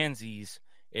humanzees,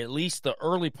 at least the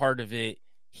early part of it,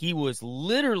 he was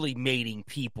literally mating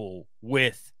people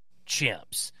with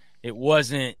chimps. It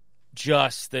wasn't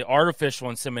just the artificial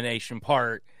insemination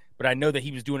part, but I know that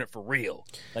he was doing it for real.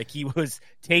 Like, he was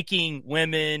taking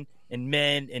women and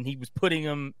men, and he was putting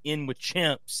them in with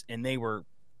chimps, and they were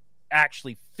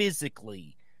actually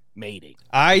physically mating.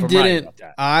 I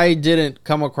didn't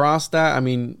come across that. I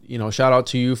mean, shout out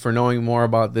to you for knowing more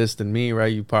about this than me,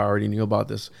 right? You probably already knew about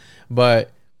this.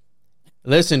 But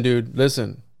listen,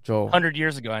 Joel. 100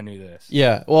 years ago, I knew this.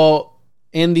 Yeah. Well,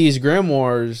 in these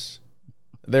grimoires,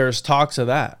 there's talks of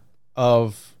that,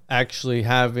 of actually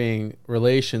having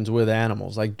relations with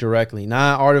animals, like directly,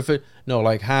 not artificial. No,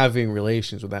 like having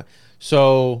relations with that.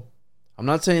 So I'm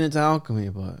not saying it's alchemy,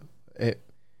 but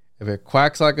if it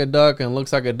quacks like a duck and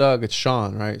looks like a duck, it's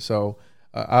Sean, right? So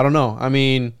I don't know. I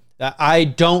mean, I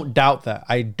don't doubt that.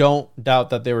 I don't doubt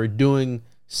that they were doing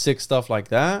sick stuff like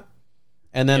that.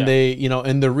 And then they,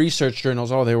 in the research journals,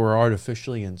 they were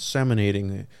artificially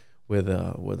inseminating with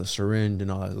a syringe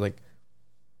and all that. Like,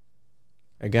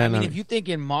 again, I mean, if you think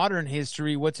in modern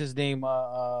history, what's his name?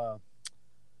 The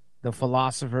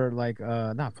philosopher,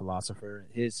 not philosopher,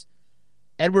 his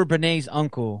Edward Benet's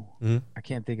uncle. Mm-hmm. I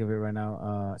can't think of it right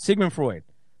now. Sigmund Freud,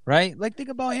 right? Like, think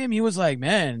about him. He was like,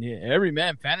 man, every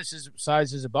man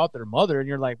fantasizes about their mother, and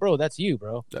you're like, bro, that's you,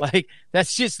 bro. Like,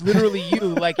 that's just literally you.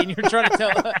 Like, and you're trying to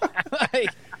tell, like,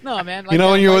 no, man. Like,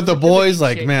 when you're with the boys,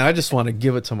 like, man, I just want to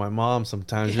give it to my mom.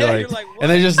 Sometimes Yeah, you're like and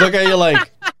they just look at you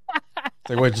like. It's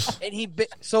like, wait, just, and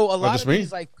so a lot of me?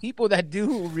 these like people that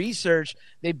do research,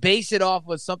 they base it off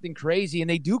of something crazy, and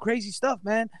they do crazy stuff,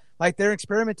 man. Like, their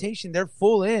experimentation, they're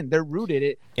full in, they're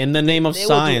rooted in the name of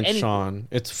science, Sean.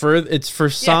 It's for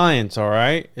science, all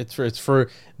right. It's for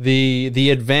the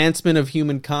advancement of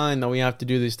humankind that we have to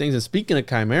do these things. And speaking of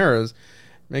chimeras,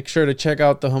 make sure to check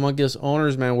out the Homunculus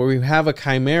Owners, man, where we have a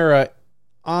chimera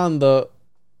on the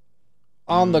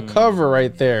cover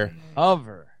right there.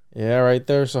 Cover. Yeah, right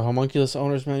there. So Homunculus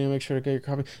Owners Manual, make sure to get your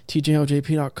copy.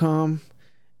 TJLJP.com,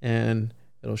 and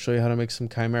it'll show you how to make some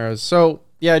chimeras. So,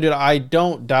 yeah, dude, I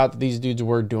don't doubt that these dudes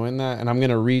were doing that, and I'm going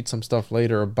to read some stuff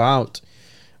later about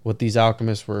what these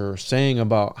alchemists were saying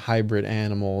about hybrid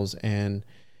animals and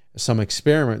some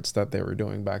experiments that they were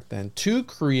doing back then to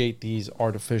create these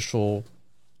artificial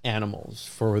animals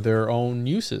for their own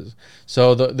uses.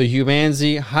 So the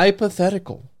humanzi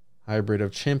hypothetical hybrid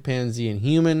of chimpanzee and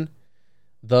human,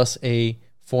 thus a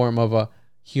form of a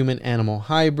human-animal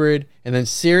hybrid, and then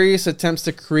serious attempts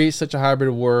to create such a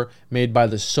hybrid were made by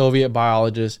the Soviet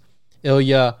biologist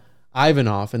Ilya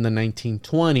Ivanov in the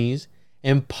 1920s,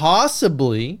 and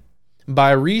possibly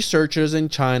by researchers in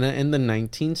China in the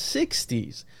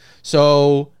 1960s.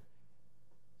 So,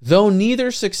 though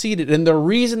neither succeeded, and the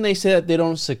reason they say that they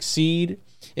don't succeed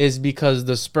is because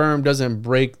the sperm doesn't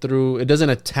break through, it doesn't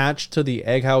attach to the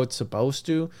egg how it's supposed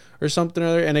to, or something or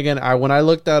other. And again, when I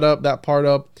looked that part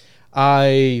up,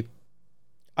 I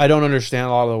don't understand a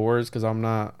lot of the words because I'm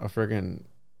not a friggin',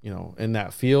 in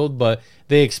that field, but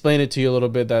they explain it to you a little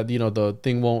bit that, the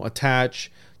thing won't attach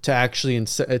to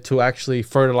actually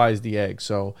fertilize the egg.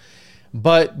 So,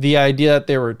 but the idea that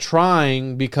they were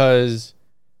trying, because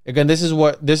again, this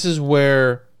is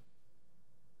where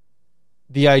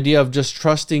the idea of just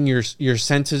trusting your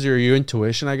senses or your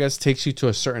intuition, I guess, takes you to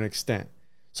a certain extent.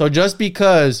 So just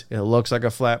because it looks like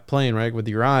a flat plane, right, with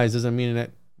your eyes, doesn't mean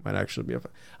it might actually be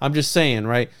I'm just saying,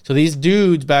 right? So these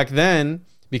dudes back then,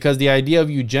 because the idea of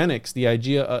eugenics, the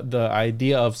idea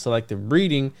of selective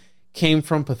breeding came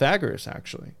from Pythagoras,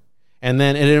 actually. And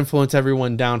then it influenced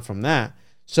everyone down from that.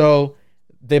 So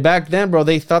they back then, bro,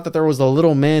 they thought that there was a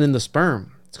little man in the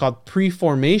sperm. It's called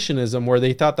preformationism, where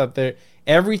they thought that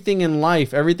everything in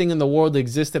life, everything in the world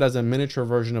existed as a miniature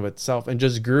version of itself and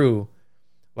just grew.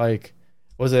 Like,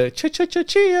 was it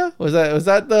chia? Was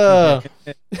that the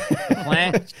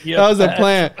plant? That was a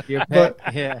plant.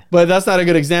 But that's not a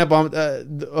good example.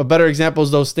 A better example is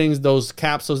those things, those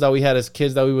capsules that we had as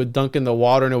kids that we would dunk in the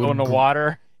water and it would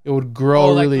water. It would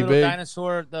grow really big.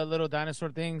 The little dinosaur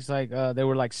things, like they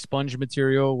were like sponge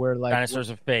material, where like dinosaurs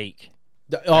are fake.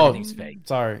 Everything's fake.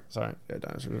 Sorry. Yeah,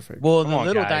 dinosaurs are fake. Well, the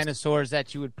little dinosaurs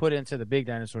that you would put into the big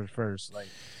dinosaurs first, like.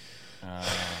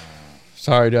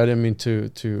 Sorry, dude, I didn't mean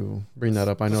to bring that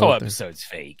up. I know this whole episode's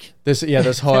fake.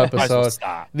 This whole episode.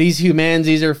 These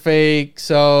humansies are fake.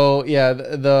 So yeah,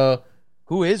 the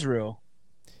who is real?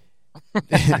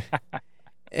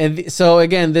 And so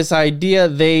again, this idea,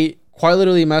 they quite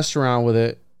literally messed around with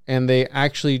it, and they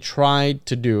actually tried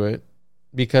to do it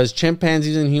because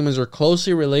chimpanzees and humans are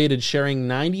closely related, sharing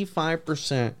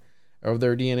 95% of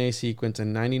their DNA sequence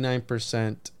and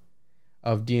 99%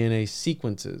 of DNA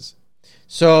sequences.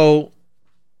 So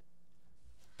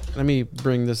let me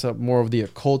bring this up more of the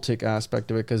occultic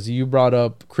aspect of it, because you brought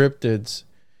up cryptids,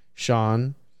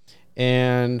 Sean,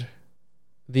 and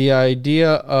the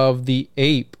idea of the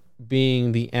ape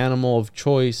being the animal of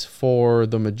choice for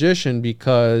the magician,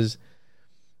 because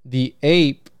the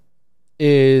ape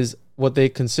is what they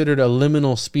considered a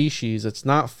liminal species. It's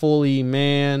not fully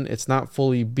man, it's not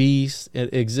fully beast.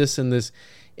 It exists in this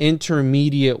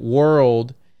intermediate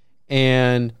world,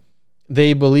 and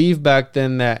they believed back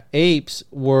then that apes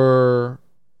were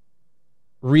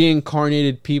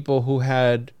reincarnated people who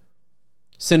had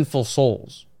sinful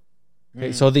souls.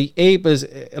 Okay, so the ape is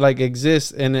like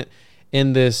exists in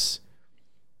this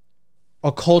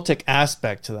occultic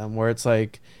aspect to them, where it's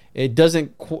like it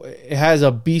has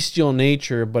a bestial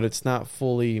nature, but it's not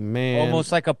fully man.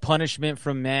 Almost like a punishment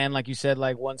from man, like you said.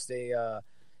 Like once they,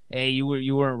 hey, you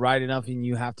weren't right enough, and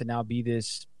you have to now be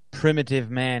this primitive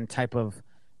man type of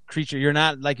creature. You're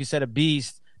not, like you said, a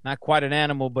beast, not quite an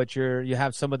animal, but you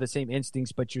have some of the same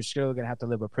instincts, but you're still gonna have to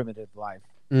live a primitive life.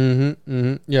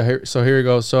 Yeah. So here we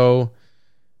go. So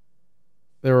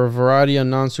there were a variety of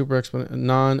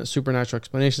non-supernatural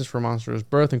explanations for monsters'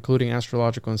 birth, including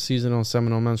astrological and seasonal and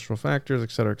seminal menstrual factors,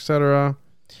 etc., etc.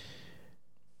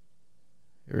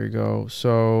 Here we go.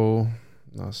 So,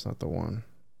 no, it's not the one.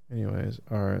 Anyways,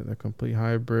 all right, the complete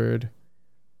hybrid.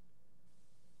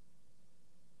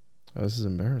 Oh, this is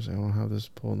embarrassing. I don't have this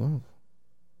pulled up.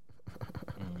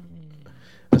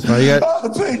 That's why you got.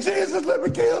 Oh, sweet Jesus, let me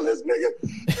kill this nigga.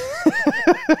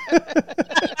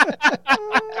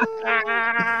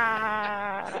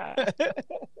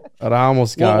 But I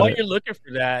almost got while it. you're looking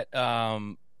for that,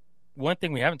 one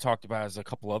thing we haven't talked about is a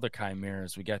couple other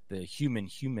chimeras. We got the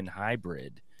human-human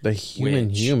hybrid. The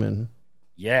human.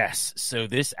 Yes. So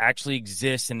this actually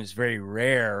exists and is very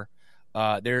rare.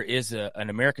 There is an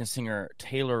American singer,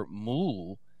 Taylor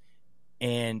Moole,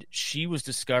 and she was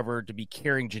discovered to be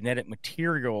carrying genetic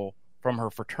material from her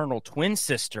fraternal twin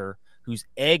sister, whose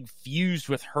egg fused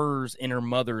with hers in her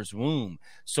mother's womb.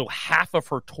 So half of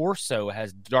her torso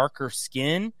has darker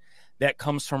skin that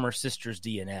comes from her sister's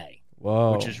DNA.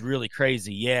 Whoa. Which is really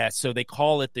crazy. Yeah, so they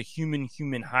call it the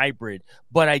human-human hybrid.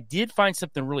 But I did find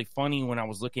something really funny when I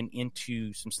was looking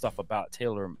into some stuff about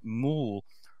Taylor Moole.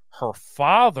 Her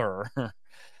father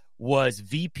was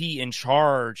VP in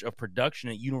charge of production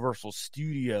at Universal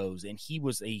Studios, and he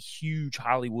was a huge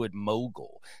Hollywood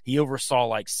mogul. He oversaw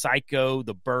like Psycho,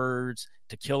 The Birds,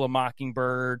 To Kill a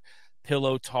Mockingbird,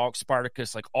 Pillow Talk,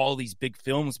 Spartacus, like all these big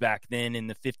films back then in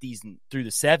the 50s and through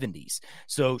the 70s.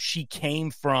 So she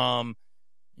came from,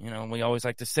 we always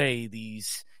like to say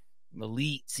these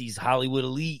elites, these Hollywood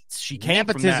elites. She came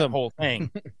from that whole thing.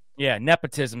 Yeah,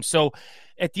 nepotism. So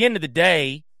at the end of the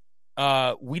day,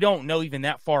 we don't know even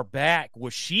that far back.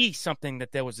 Was she something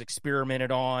that was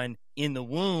experimented on in the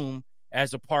womb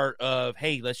as a part of,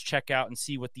 hey, let's check out and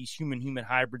see what these human-human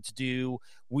hybrids do?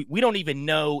 We don't even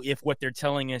know if what they're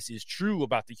telling us is true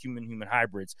about the human-human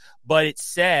hybrids, but it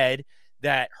said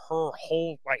that her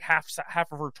whole, like half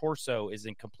of her torso is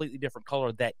in completely different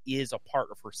color that is a part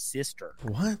of her sister.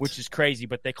 What? Which is crazy,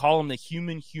 but they call them the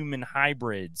human-human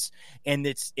hybrids, and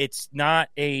it's not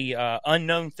a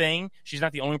unknown thing. She's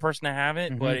not the only person to have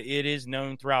it, but it is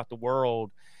known throughout the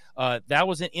world. That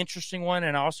was an interesting one,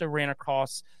 and I also ran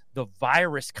across the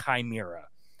virus chimera.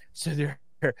 So they're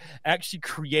actually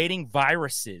creating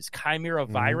viruses, chimera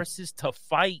viruses, to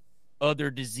fight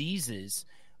other diseases.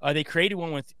 They created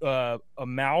one with a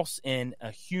mouse and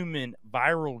a human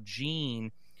viral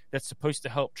gene that's supposed to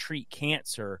help treat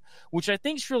cancer, which I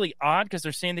think is really odd because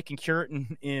they're saying they can cure it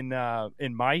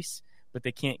in mice, but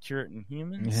they can't cure it in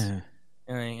humans. Yeah.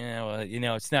 And,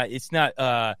 it's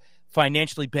not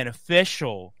financially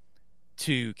beneficial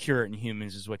to cure it in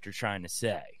humans, is what you're trying to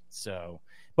say. So,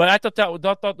 but I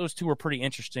thought those two were pretty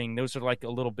interesting. Those are like a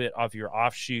little bit of your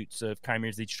offshoots of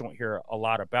chimeras that you don't hear a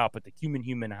lot about. But the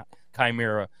human-human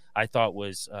chimera, I thought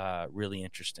was really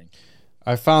interesting.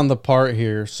 I found the part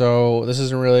here. So this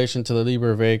is in relation to the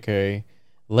Liber Vacay.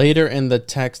 Later in the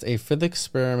text, a fifth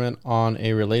experiment on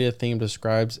a related theme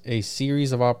describes a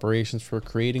series of operations for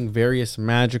creating various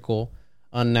magical,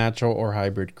 unnatural, or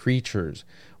hybrid creatures,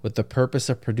 with the purpose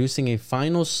of producing a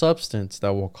final substance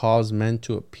that will cause men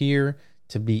to appear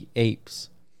to be apes.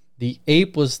 The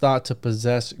ape was thought to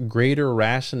possess greater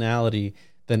rationality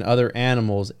than other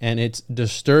animals, and its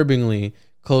disturbingly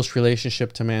close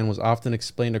relationship to man was often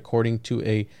explained according to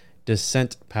a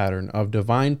descent pattern of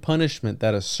divine punishment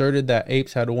that asserted that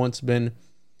apes had once been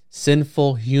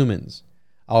sinful humans.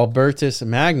 Albertus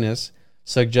Magnus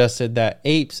suggested that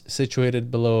apes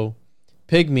situated below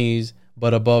pygmies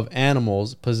but above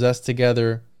animals possessed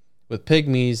together with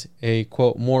pygmies a,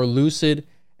 quote, more lucid,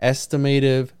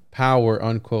 estimative, power,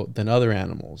 unquote, than other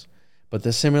animals. But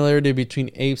the similarity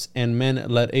between apes and men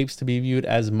led apes to be viewed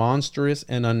as monstrous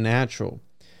and unnatural.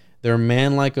 Their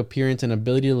man-like appearance and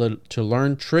ability to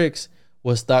learn tricks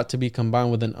was thought to be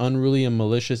combined with an unruly and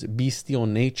malicious bestial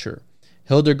nature.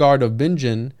 Hildegard of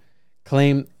Bingen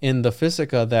claimed in the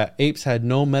Physica that apes had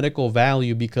no medical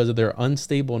value because of their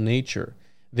unstable nature.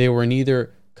 They were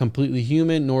neither completely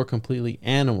human nor completely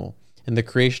animal. In the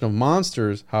creation of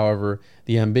monsters, however,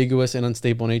 the ambiguous and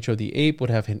unstable nature of the ape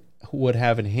would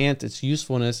have enhanced its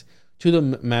usefulness to the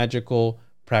magical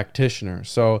practitioner.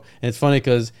 So, and it's funny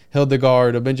because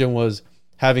Hildegard of Bingen was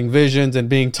having visions and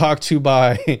being talked to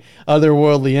by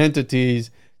otherworldly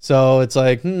entities. So it's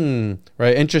like,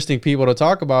 right, interesting people to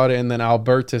talk about it. And then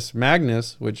Albertus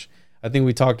Magnus, which I think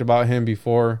we talked about him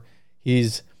before.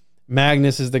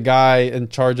 Magnus is the guy in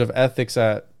charge of ethics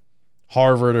at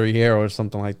Harvard or Yale or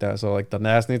something like that. So like the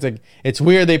nasty, it's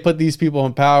weird they put these people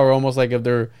in power almost like if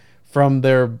they're from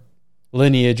their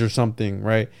lineage or something,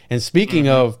 right? And speaking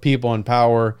of people in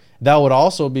power, that would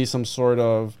also be some sort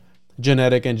of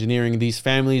genetic engineering. These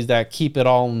families that keep it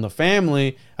all in the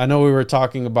family. I know we were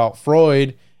talking about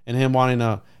Freud and him wanting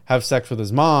to have sex with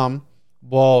his mom.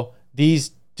 Well,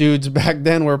 these dudes back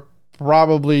then were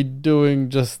probably doing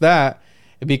just that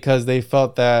because they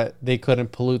felt that they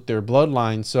couldn't pollute their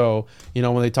bloodline. So,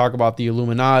 when they talk about the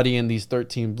Illuminati and these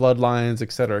 13 bloodlines,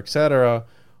 et cetera,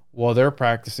 well, they're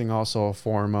practicing also a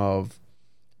form of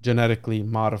genetically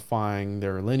modifying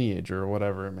their lineage or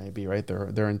whatever it may be, right?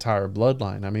 Their entire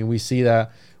bloodline. I mean, we see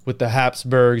that with the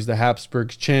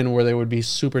Habsburgs' chin, where they would be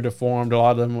super deformed. A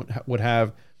lot of them would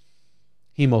have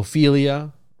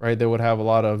hemophilia, right? They would have a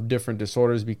lot of different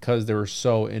disorders because they were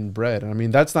so inbred. I mean,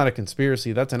 that's not a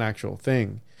conspiracy. That's an actual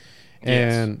thing.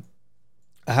 Yes. And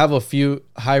I have a few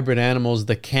hybrid animals.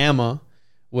 The Kama,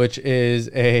 which is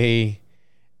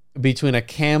between a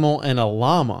camel and a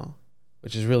llama,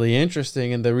 which is really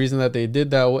interesting. And the reason that they did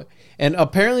that, and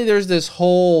apparently there's this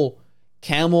whole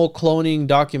camel cloning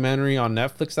documentary on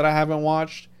Netflix that I haven't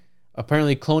watched.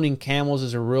 Apparently cloning camels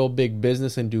is a real big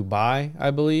business in Dubai, I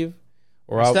believe.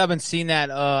 I still haven't seen that.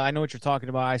 I know what you're talking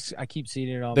about. I keep seeing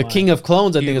it on the King of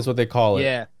Clones, I think is what they call it.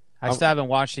 Yeah. I still haven't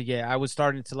watched it yet. I was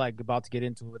starting to about to get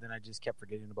into it, but then I just kept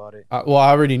forgetting about it. Well, I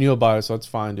already knew about it, so it's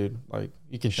fine, dude. Like,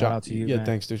 you can shout out to you. Yeah, man.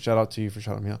 Thanks, dude. Shout out to you for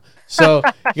shouting me out. So,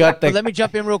 let me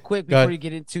jump in real quick before you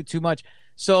get into too much.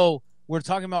 So, we're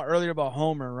talking about earlier about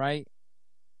Homer, right?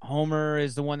 Homer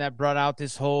is the one that brought out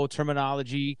this whole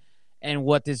terminology and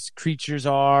what these creatures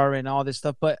are and all this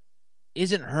stuff. But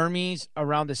isn't Hermes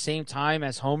around the same time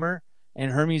as Homer?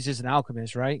 And Hermes is an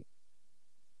alchemist, right?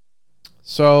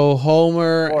 So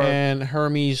Homer and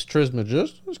Hermes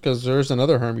Trismegistus, because there's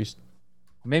another Hermes.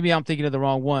 Maybe I'm thinking of the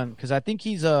wrong one, because I think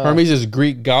he's Hermes is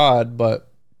Greek god,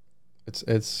 but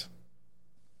it's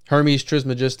Hermes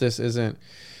Trismegistus isn't.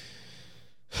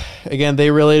 Again,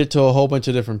 they relate it to a whole bunch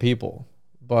of different people,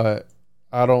 but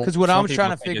I don't. Because what I'm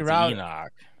trying to figure out,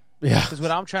 because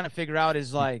what I'm trying to figure out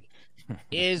is like,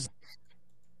 is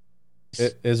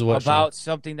what about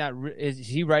something that is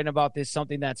he writing about this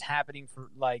something that's happening for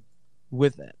like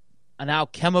with an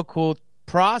alchemical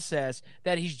process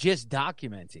that he's just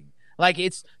documenting. Like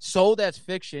it's sold as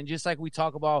fiction, just like we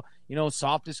talk about,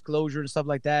 soft disclosure and stuff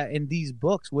like that. In these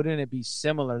books, wouldn't it be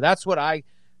similar? That's what I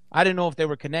didn't know if they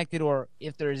were connected or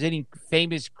if there's any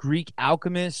famous Greek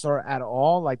alchemists or at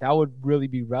all. Like that would really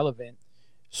be relevant.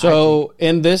 So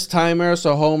in this time era,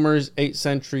 so Homer's 8th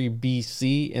century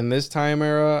BC. In this time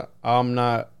era,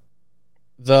 the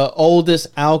oldest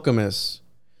alchemist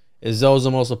is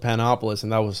Zosimus of Panopolis,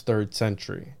 and that was 3rd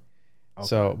century. Okay.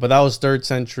 So, but that was 3rd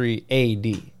century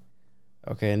AD.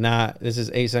 Okay, this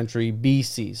is 8th century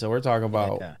BC. So we're talking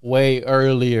about way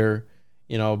earlier,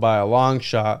 by a long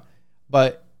shot.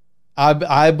 But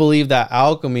I believe that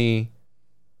alchemy,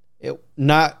 it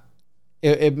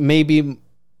maybe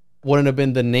wouldn't have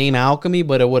been the name alchemy,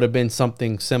 but it would have been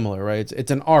something similar, right?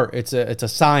 It's an art, it's a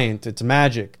science, it's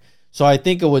magic. So I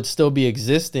think it would still be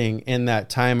existing in that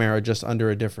time era, just under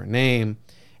a different name.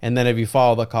 And then if you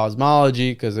follow the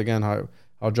cosmology, because again, how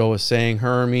Joe was saying,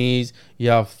 Hermes,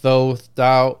 you have Thoth,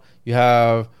 Doubt, you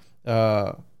have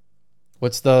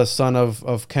what's the son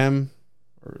of Chem?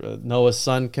 Noah's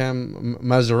son Chem,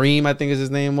 Mazarim, I think is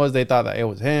his name was. They thought that it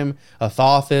was him,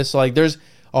 Thothis. So like there's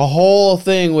a whole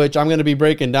thing which I'm going to be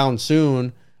breaking down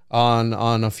soon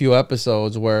on a few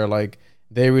episodes where like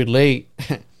they relate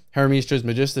Hermes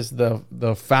Trismegistus,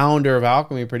 the founder of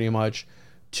alchemy, pretty much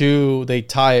they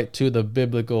tie it to the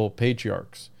biblical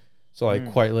patriarchs. So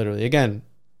like quite literally, again,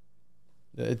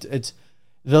 it's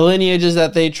the lineages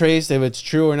that they trace. If it's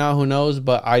true or not, who knows?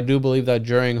 But I do believe that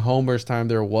during Homer's time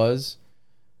there was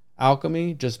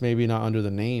alchemy, just maybe not under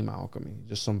the name alchemy,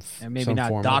 just and maybe some not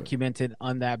form documented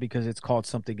on that because it's called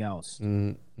something else.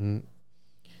 Mm-hmm.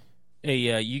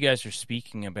 Hey, you guys are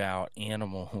speaking about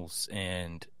animals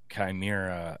and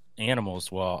chimera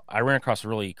animals. Well, I ran across a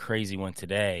really crazy one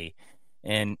today,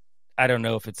 and I don't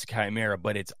know if it's a chimera,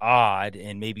 but it's odd,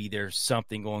 and maybe there's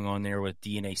something going on there with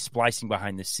DNA splicing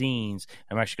behind the scenes.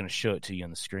 I'm actually going to show it to you on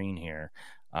the screen here.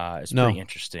 It's pretty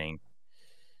interesting.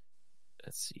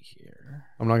 Let's see here.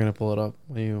 I'm not going to pull it up.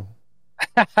 You.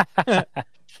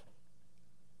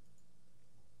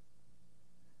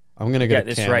 I'm going to get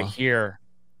this camera. right here.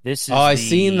 This is I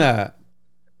seen that.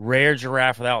 Rare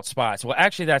giraffe without spots. Well,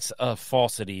 actually, that's a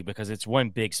falsity because it's one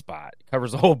big spot. It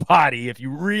covers the whole body. If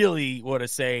you really want to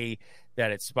say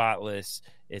that it's spotless,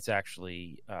 it's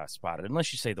actually spotted.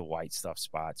 Unless you say the white stuff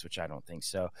spots, which I don't think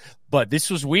so. But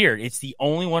this was weird. It's the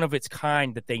only one of its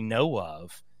kind that they know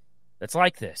of that's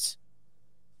like this.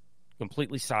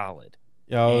 Completely solid.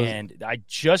 And I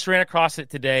just ran across it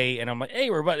today, and I'm like, hey,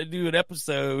 we're about to do an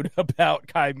episode about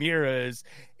chimeras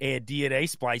and DNA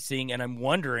splicing, and I'm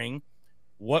wondering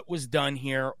what was done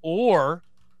here or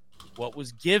what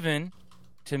was given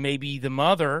to maybe the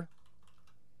mother,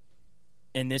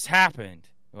 and this happened.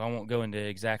 Well, I won't go into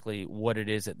exactly what it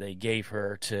is that they gave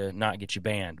her to not get you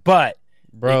banned, but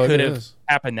it could have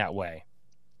happened that way.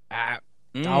 I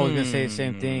was going to say the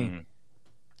same thing.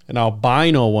 An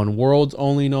albino one, world's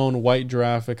only known white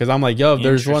giraffe. Because I'm like, yo, if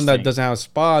there's one that doesn't have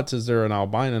spots, is there an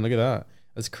albino? Look at that.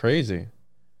 That's crazy.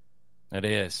 It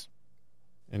is.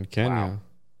 In Kenya.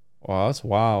 Wow, that's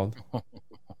wild.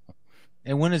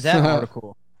 And when is that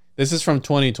article? This is from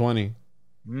 2020.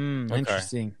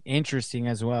 Interesting. Interesting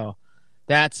as well.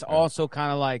 That's also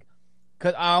kind of like,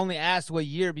 because I only asked what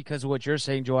year because of what you're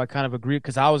saying, Joe. I kind of agree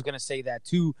because I was going to say that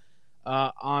too.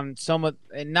 On some of,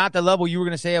 and not the level you were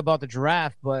going to say about the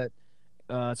giraffe, but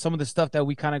some of the stuff that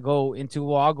we kind of go into.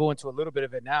 Well, I'll go into a little bit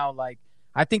of it now. Like,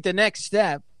 I think the next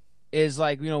step is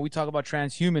like, we talk about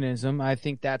transhumanism. I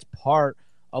think that's part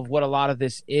of what a lot of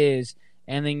this is.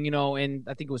 And then, and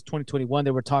I think it was 2021, they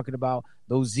were talking about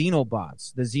those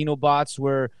xenobots. The xenobots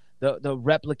were the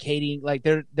replicating, like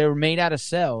they're made out of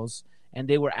cells, and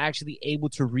they were actually able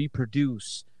to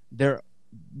reproduce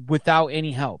without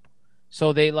any help.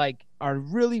 So they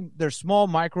they're small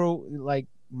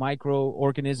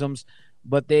microorganisms,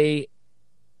 but they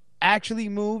actually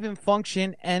move and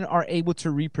function and are able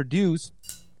to reproduce.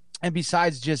 And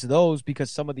besides just those, because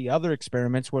some of the other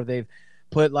experiments where they've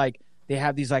put they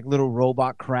have these little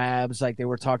robot crabs, like they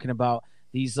were talking about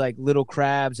these little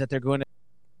crabs that they're going to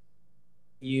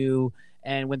you,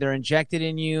 and when they're injected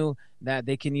in you, that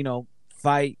they can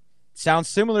fight. Sounds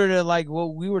similar to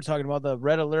what we were talking about, the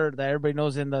red alert that everybody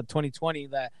knows in the 2020,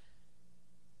 that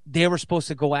they were supposed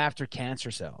to go after cancer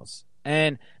cells.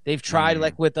 And they've tried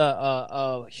with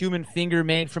a human finger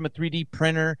made from a 3D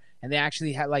printer, and they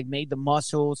actually had made the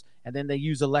muscles, and then they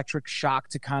use electric shock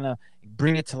to kind of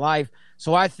bring it to life.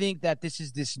 So I think that this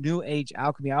is this new age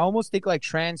alchemy. I almost think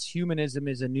transhumanism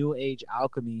is a new age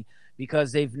alchemy,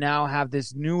 because they've now have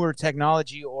this newer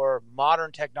technology or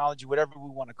modern technology, whatever we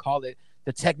want to call it,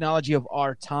 the technology of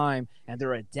our time, and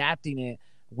they're adapting it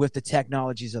with the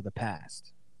technologies of the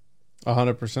past.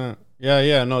 100%.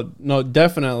 Yeah, no,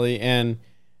 definitely. And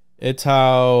it's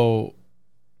how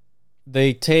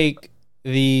they take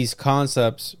these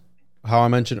concepts, how I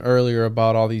mentioned earlier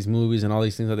about all these movies and all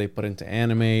these things that they put into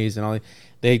animes and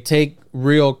they take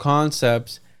real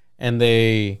concepts and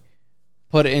they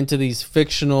put it into these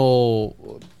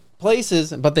fictional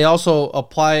places, but they also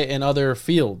apply it in other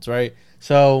fields, right?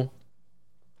 So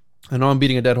I know I'm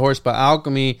beating a dead horse, but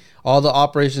alchemy, all the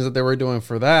operations that they were doing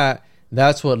for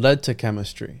that's what led to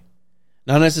chemistry.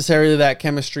 Not necessarily that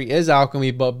chemistry is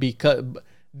alchemy, but because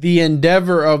the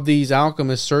endeavor of these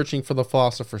alchemists searching for the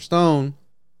Philosopher's Stone,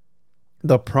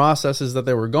 the processes that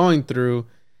they were going through,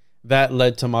 that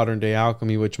led to modern day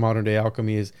alchemy, which modern day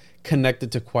alchemy is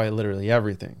connected to quite literally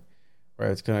everything,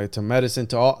 right? It's connected to medicine,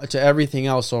 to everything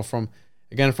else. So from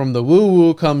the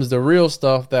woo-woo comes the real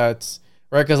stuff that's,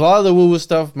 right? Because a lot of the woo-woo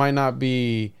stuff might not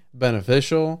be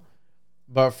beneficial,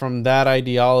 but from that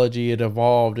ideology, it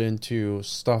evolved into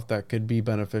stuff that could be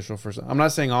beneficial for some. I'm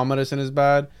not saying all medicine is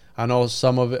bad. I know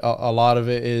some of it, a lot of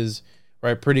it is,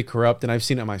 right, pretty corrupt. And I've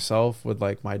seen it myself with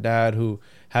my dad who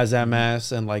has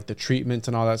MS and the treatments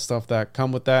and all that stuff that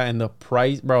come with that. And the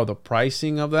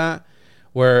pricing of that,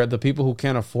 where the people who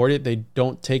can't afford it, they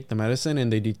don't take the medicine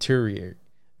and they deteriorate.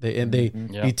 They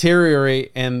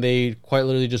deteriorate and they quite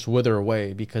literally just wither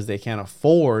away because they can't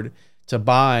afford to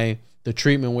buy the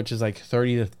treatment, which is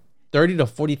 $30,000 to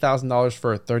 $40,000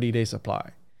 for a 30-day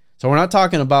supply. So we're not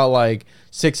talking about $600,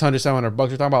 $700. We're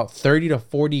talking about $30,000 to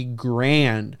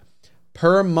 $40,000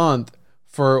 per month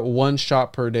for 1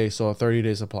 shot per day, so a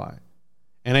 30-day supply.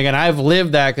 And again, I've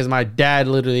lived that because my dad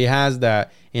literally has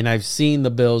that, and I've seen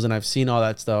the bills and I've seen all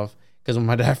that stuff. Because when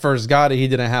my dad first got it, he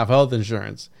didn't have health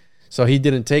insurance, so he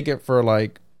didn't take it for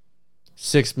like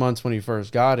 6 months when he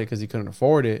first got it because he couldn't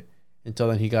afford it. Until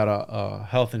then, he got a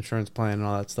health insurance plan and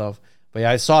all that stuff. But yeah,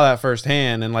 I saw that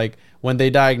firsthand. And like when they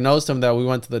diagnosed him, that we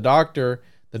went to the doctor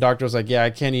was like, "Yeah,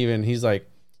 I can't even." He's like,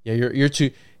 "Yeah, you're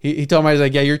too." He told me, he's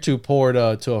like, "Yeah, you're too poor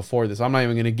to afford this. I'm not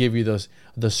even gonna give you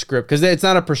the script because it's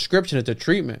not a prescription; it's a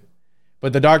treatment."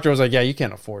 But the doctor was like, "Yeah, you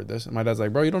can't afford this." And my dad's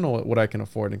like, "Bro, you don't know what I can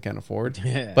afford and can't afford."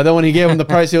 Yeah. But then when he gave him the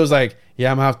price, he was like,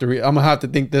 "Yeah, I'm gonna have to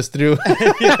think this through."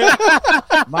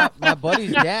 My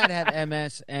buddy's dad had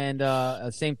MS,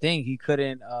 and same thing. He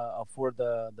couldn't afford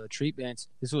the treatments.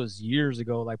 This was years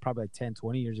ago, like probably like 10,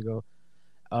 20 years ago,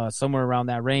 somewhere around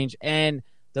that range. And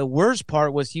the worst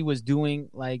part was he was doing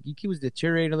like he was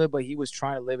deteriorating a little, but he was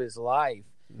trying to live his life.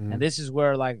 Mm-hmm. And this is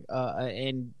where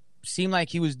and seemed like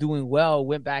he was doing well.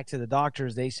 Went back to the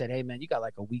doctors. They said, "Hey man, you got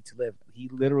like a week to live." He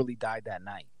literally died that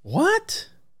night. What?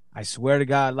 I swear to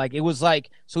God, like it was like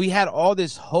so he had all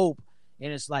this hope,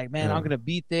 and it's like, man, I'm gonna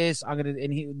beat this.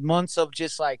 And he months of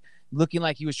just like looking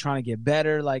like he was trying to get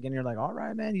better, like, and you're like, all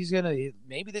right, man,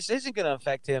 maybe this isn't gonna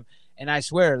affect him. And I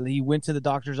swear, he went to the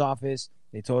doctor's office.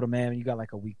 They told him, man, you got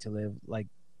like a week to live. Like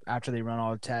after they run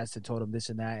all the tests, they told him this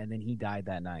and that, and then he died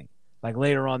that night. Like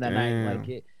later on that night, like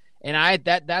it. And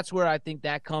that's where I think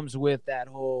that comes with that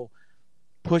whole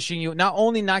pushing you, not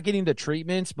only not getting the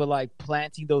treatments, but like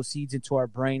planting those seeds into our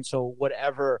brain. So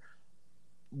whatever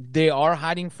they are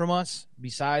hiding from us,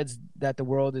 besides that the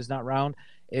world is not round,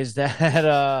 is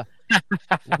that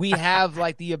we have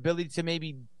like the ability to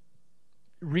maybe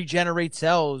regenerate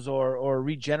cells or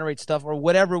regenerate stuff or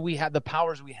whatever we have, the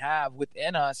powers we have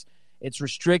within us. It's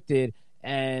restricted.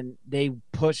 And they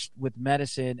pushed with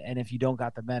medicine, and if you don't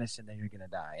got the medicine, then you're gonna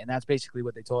die. And that's basically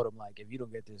what they told him. Like, if you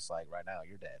don't get this, like right now,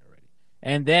 you're dead already.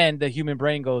 And then the human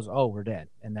brain goes, "Oh, we're dead,"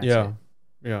 and that's it.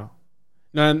 Yeah.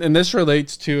 Now, and this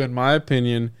relates to, in my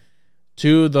opinion,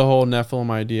 to the whole Nephilim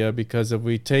idea, because if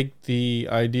we take the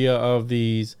idea of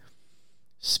these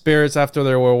spirits after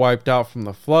they were wiped out from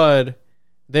the flood,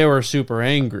 they were super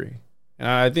angry. And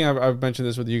I think I've mentioned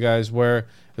this with you guys, where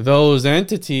those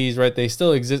entities, right, they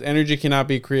still exist. Energy cannot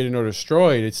be created nor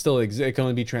destroyed. It still exists. It can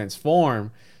only be transformed.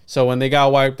 So when they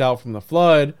got wiped out from the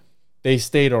flood, they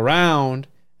stayed around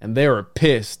and they were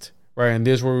pissed, right? And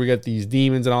this is where we get these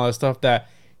demons and all that stuff that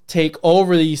take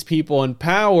over these people in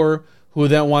power, who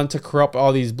then want to corrupt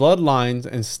all these bloodlines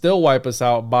and still wipe us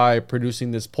out by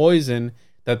producing this poison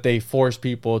that they force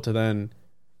people to then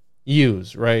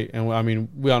use, right? And I mean,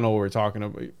 we all know what we're talking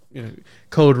about. You know,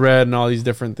 Code Red and all these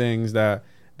different things that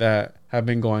have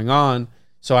been going on.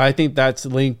 So I think that's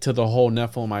linked to the whole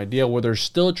Nephilim idea, where they're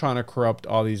still trying to corrupt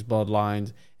all these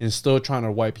bloodlines and still trying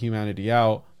to wipe humanity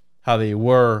out how they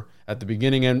were at the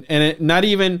beginning. And it, not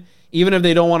even if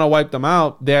they don't want to wipe them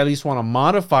out, they at least want to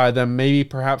modify them, maybe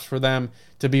perhaps for them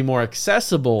to be more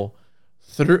accessible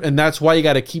through. And that's why you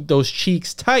got to keep those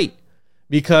cheeks tight,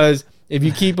 because if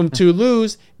you keep them too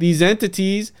loose, these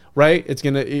entities, right? It's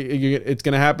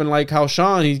gonna happen like how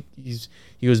Sean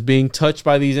he was being touched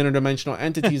by these interdimensional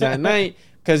entities at night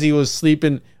because he was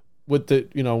sleeping with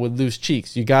with loose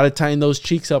cheeks. You got to tighten those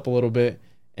cheeks up a little bit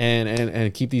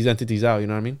and keep these entities out. You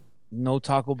know what I mean? No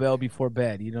Taco Bell before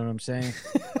bed. You know what I'm saying?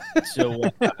 So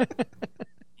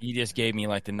you just gave me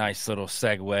like the nice little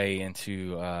segue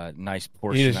into a nice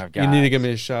portion I've got. You need to give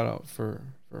me a shout out for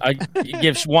I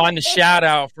give Juan the shout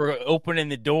out for opening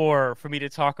the door for me to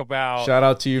talk about. Shout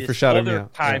out to you for shouting me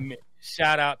out.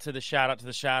 Shout out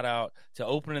to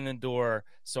opening the door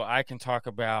so I can talk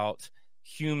about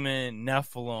human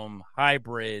Nephilim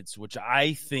hybrids, which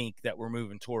I think that we're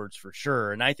moving towards for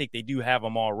sure. And I think they do have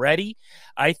them already.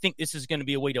 I think this is going to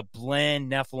be a way to blend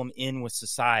Nephilim in with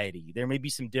society. There may be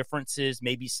some differences,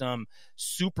 maybe some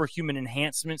superhuman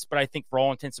enhancements, but I think for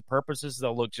all intents and purposes,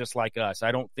 they'll look just like us.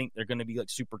 I don't think they're going to be like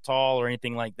super tall or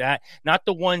anything like that. Not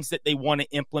the ones that they want to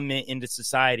implement into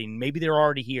society. And maybe they're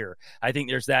already here. I think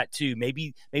there's that too.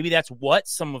 Maybe that's what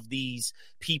some of these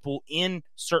people in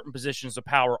certain positions of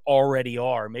power already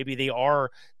are. Maybe they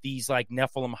are these like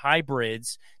Nephilim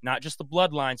hybrids, not just the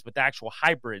bloodlines, but the actual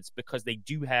hybrids, because they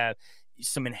do have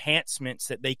some enhancements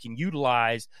that they can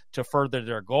utilize to further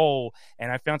their goal.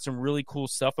 And I found some really cool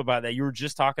stuff about that. You were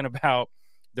just talking about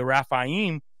the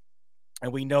Raphaim,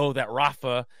 and we know that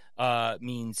Rapha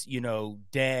means,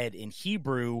 dead in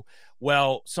Hebrew.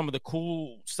 Well, some of the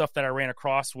cool stuff that I ran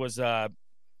across was,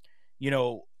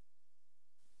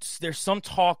 there's some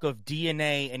talk of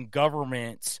DNA and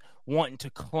governments wanting to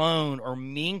clone or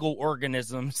mingle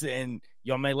organisms. And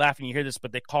y'all may laugh when you hear this,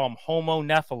 but they call them Homo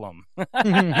Nephilim.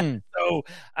 So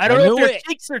I don't know if their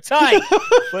cheeks are tight,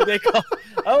 but I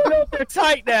don't know if they're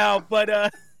tight now,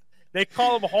 but they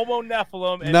call them Homo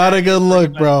Nephilim. And not a good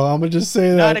look, bro. I'm gonna just say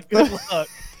that. Not a good look,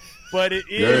 but it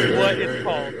is what it's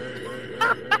called.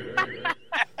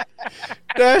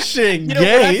 That shit you know,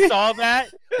 gay.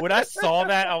 when I saw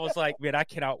that, I was like, man, I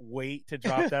cannot wait to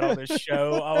drop that on this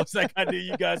show. I was like, I knew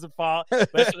you guys would follow.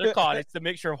 But that's what they're called. It's a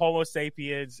mixture of Homo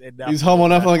sapiens and these Homo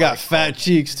Nephilim got fat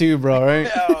cheeks too, bro. Right?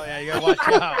 Oh yeah, you gotta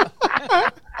watch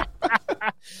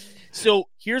out. So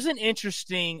here's an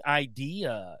interesting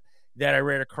idea that I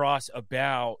read across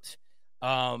about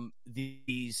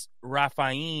these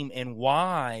Raphaim and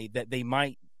why that they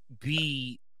might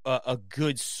be a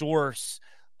good source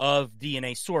of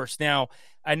DNA source. Now,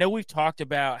 I know we've talked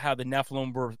about how the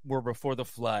Nephilim were before the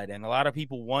flood, and a lot of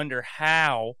people wonder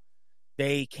how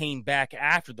they came back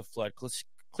after the flood.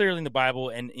 Clearly in the Bible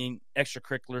and in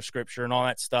extracurricular scripture and all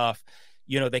that stuff,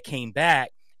 you know, they came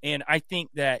back. And I think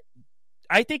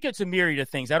it's a myriad of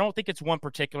things. I don't think it's one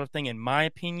particular thing in my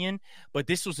opinion, but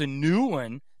this was a new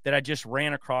one that I just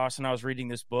ran across, and I was reading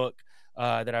this book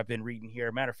that I've been reading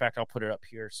here. Matter of fact, I'll put it up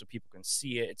here so people can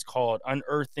see it. It's called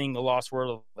Unearthing the Lost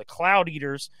World of the Cloud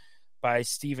Eaters by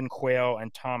Stephen Quayle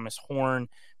and Thomas Horn,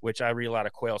 which I read a lot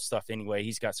of Quayle stuff anyway.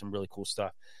 He's got some really cool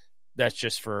stuff. That's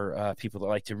just for people that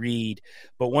like to read.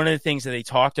 But one of the things that they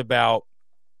talked about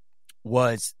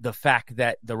was the fact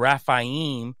that the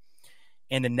Raphaim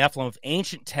and the Nephilim of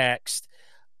ancient text,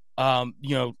 you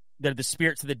know, they're the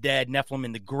spirits of the dead, Nephilim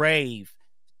in the grave.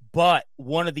 But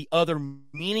one of the other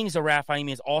meanings of Raphaim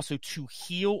is also to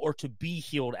heal or to be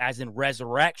healed, as in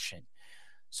resurrection.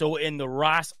 So in the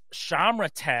Ras Shamra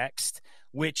text,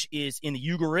 which is in the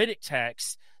Ugaritic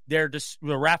text, the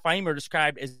Raphaim are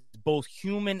described as both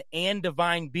human and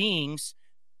divine beings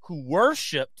who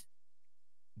worshipped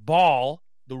Baal,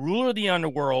 the ruler of the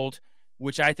underworld,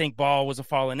 which I think Baal was a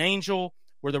fallen angel,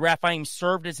 where the Raphaim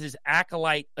served as his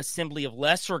acolyte assembly of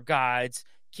lesser gods,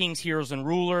 kings, heroes, and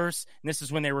rulers. And this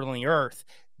is when they were on the earth.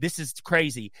 This is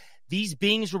crazy. These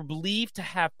beings were believed to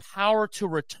have power to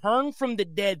return from the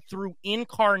dead through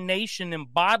incarnation in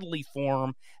bodily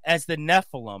form as the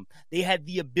Nephilim. They had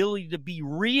the ability to be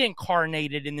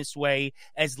reincarnated in this way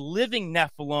as living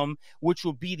Nephilim, which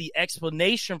would be the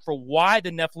explanation for why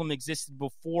the Nephilim existed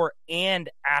before and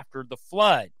after the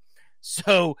flood.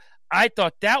 So I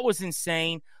thought that was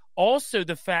insane. Also,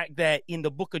 the fact that in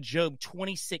the book of Job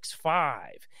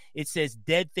 26:5, it says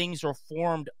dead things are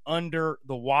formed under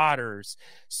the waters.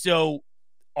 So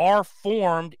are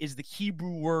formed is the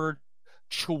Hebrew word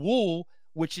chawul,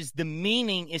 which is the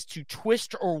meaning is to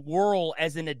twist or whirl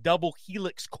as in a double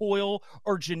helix coil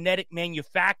or genetic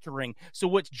manufacturing. So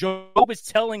what Job is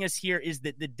telling us here is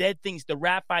that the dead things, the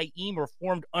Raphaim, are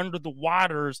formed under the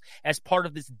waters as part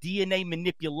of this DNA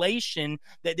manipulation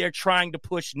that they're trying to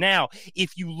push now.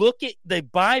 If you look at the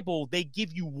Bible, they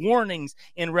give you warnings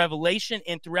in Revelation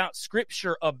and throughout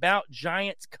Scripture about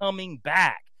giants coming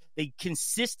back. They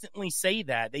consistently say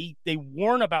that. They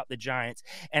warn about the giants.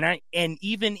 And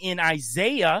even in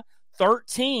Isaiah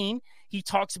 13, he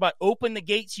talks about open the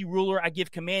gates, you ruler, I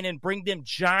give command, and bring them.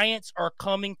 Giants are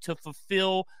coming to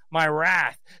fulfill my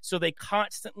wrath. So they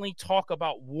constantly talk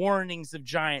about warnings of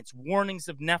giants, warnings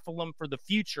of Nephilim for the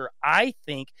future. I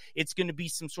think it's going to be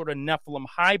some sort of Nephilim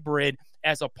hybrid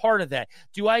as a part of that.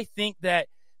 Do I think that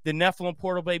the Nephilim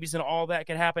portal babies and all that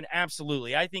could happen?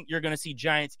 Absolutely. I think you're going to see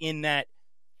giants in that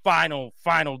final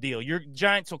deal. Your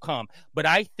giants will come, but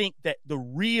I think that the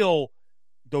real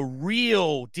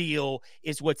deal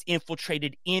is what's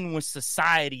infiltrated in with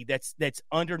society, that's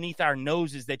underneath our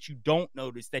noses, that you don't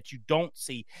notice, that you don't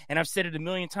see. And I've said it a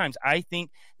million times. I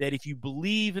think that if you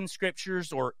believe in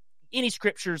scriptures or any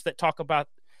scriptures that talk about,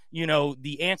 you know,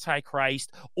 the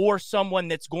Antichrist or someone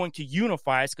that's going to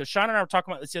unify us, because Sean and I were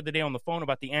talking about this the other day on the phone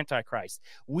about the Antichrist.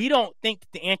 We don't think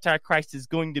the Antichrist is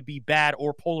going to be bad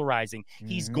or polarizing. Mm-hmm.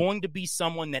 He's going to be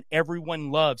someone that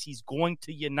everyone loves. He's going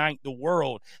to unite the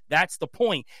world. That's the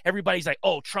point. Everybody's like,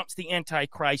 oh, Trump's the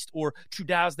Antichrist, or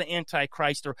Trudeau's the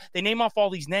Antichrist, or they name off all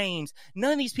these names.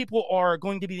 None of these people are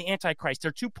going to be the Antichrist.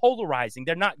 They're too polarizing.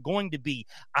 They're not going to be.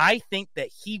 I think that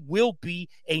he will be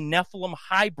a Nephilim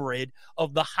hybrid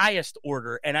of the highest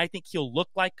order, and I think he'll look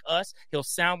like us, he'll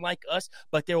sound like us,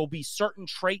 but there will be certain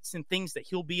traits and things that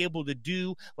he'll be able to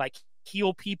do, like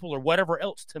heal people or whatever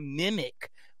else, to mimic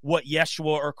what Yeshua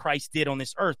or Christ did on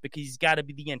this earth, because he's got to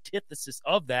be the antithesis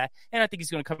of that. And I think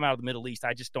he's going to come out of the Middle East.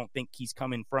 I just don't think he's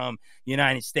coming from the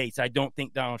United States. I don't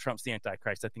think Donald Trump's the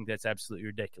Antichrist. I think that's absolutely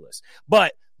ridiculous.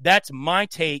 But that's my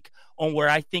take on where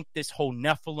I think this whole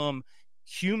Nephilim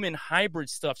human hybrid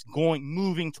stuff's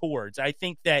moving towards. I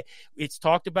think that it's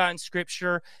talked about in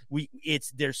scripture.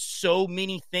 There's so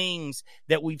many things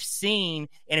that we've seen,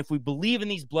 and if we believe in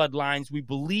these bloodlines, we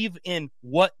believe in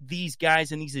what these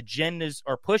guys and these agendas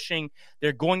are pushing,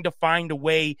 they're going to find a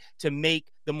way to make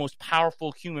the most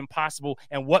powerful human possible.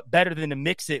 And what better than to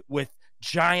mix it with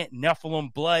giant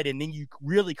Nephilim blood, and then you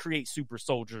really create super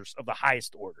soldiers of the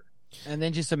highest order. And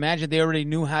then just imagine they already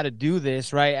knew how to do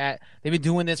this, right? They've been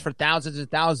doing this for thousands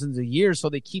and thousands of years, so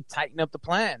they keep tightening up the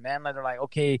plan, man. They're like,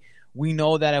 okay, we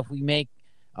know that if we make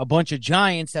a bunch of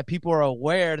giants, that people are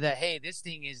aware that, hey, this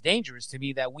thing is dangerous to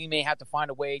me, that we may have to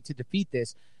find a way to defeat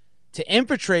this, to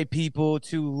infiltrate people,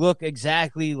 to look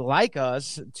exactly like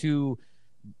us, to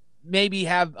maybe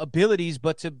have abilities,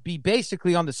 but to be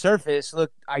basically on the surface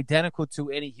look identical to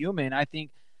any human. I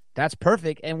think that's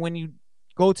perfect. And when you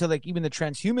go to like even the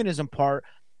transhumanism part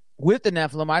with the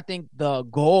Nephilim, I think the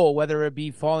goal, whether it be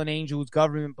fallen angels,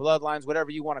 government, bloodlines, whatever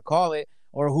you want to call it,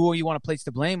 or who you want to place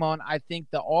the blame on, I think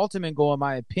the ultimate goal, in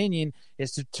my opinion,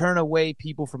 is to turn away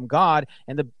people from God.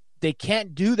 And they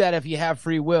can't do that if you have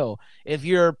free will. If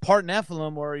you're part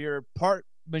Nephilim or you're part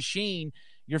machine,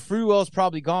 your free will is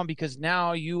probably gone, because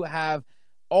now you have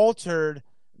altered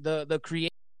the creation.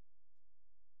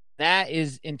 That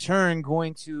is in turn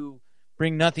going to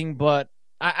bring nothing but,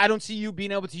 I don't see you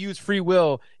being able to use free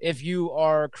will if you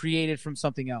are created from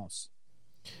something else.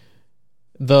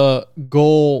 The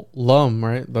golem,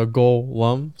 right? The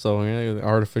golem. So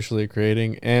artificially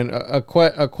creating. And a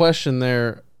question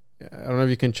there. I don't know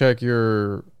if you can check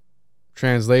your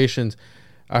translations.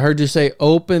 I heard you say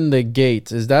open the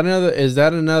gates. Is that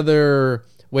another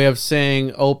way of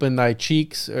saying open thy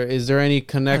cheeks? Or is there any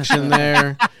connection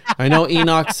there? I know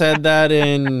Enoch said that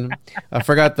in, I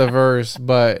forgot the verse,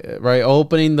 but right,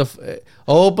 opening the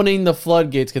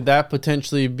floodgates, could that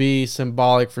potentially be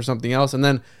symbolic for something else? And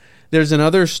then there's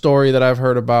another story that I've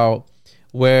heard about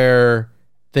where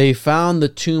they found the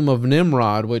tomb of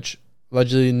Nimrod, which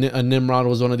allegedly Nimrod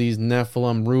was one of these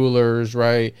Nephilim rulers,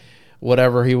 right?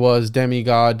 Whatever he was,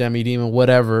 demigod, demidemon,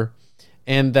 whatever,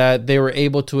 and that they were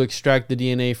able to extract the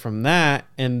DNA from that,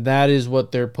 and that is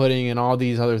what they're putting in all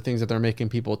these other things that they're making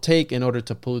people take in order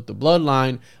to pollute the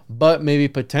bloodline. But maybe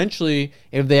potentially,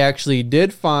 if they actually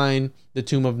did find the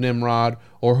tomb of Nimrod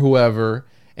or whoever,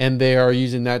 and they are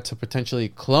using that to potentially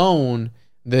clone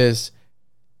this,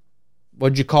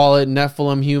 what'd you call it,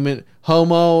 Nephilim human,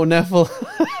 Homo Nephilim.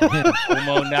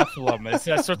 Homo Nephilim.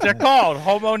 That's what they're called.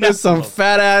 Homo Nephilim. There's some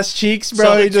fat ass cheeks, bro.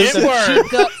 So He just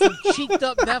Some cheeked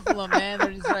up Nephilim, man.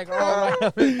 They're just like, all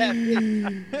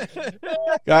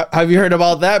right. Have you heard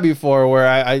about that before? Where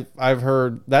I've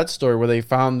heard that story where they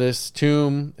found this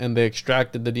tomb and they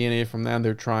extracted the DNA from that, and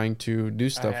they're trying to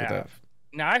do stuff with that.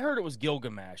 Now I heard it was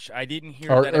Gilgamesh. I didn't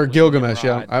hear Or that it was Gilgamesh.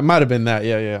 Nimrod. Yeah, I might have been that.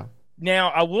 Yeah. Now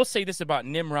I will say this about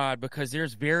Nimrod, because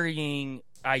there's varying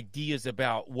ideas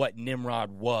about what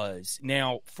Nimrod was.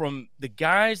 Now, from the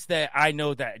guys that I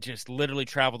know that just literally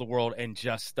travel the world and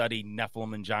just study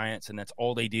Nephilim and giants, and that's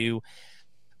all they do,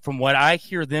 from what I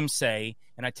hear them say,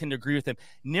 and I tend to agree with them,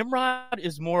 Nimrod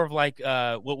is more of like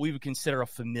what we would consider a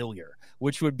familiar,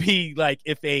 which would be like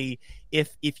if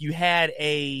you had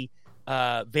a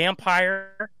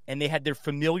vampire and they had their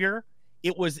familiar,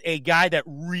 it was a guy that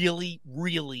really,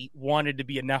 really wanted to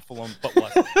be a Nephilim, but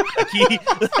wasn't.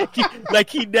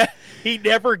 He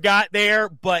never got there,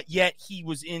 but yet he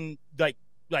was in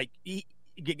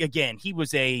he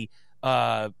was a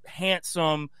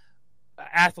handsome,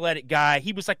 athletic guy.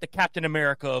 He was like the Captain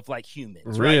America of like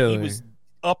humans, right? Really? He was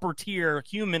upper tier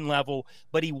human level,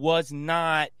 but he was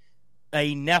not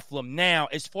a Nephilim. Now,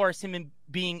 as far as him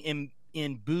being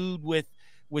imbued with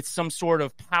some sort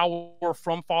of power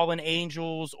from fallen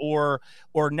angels or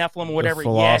Nephilim or whatever, the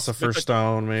Philosopher's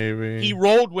Stone, maybe. He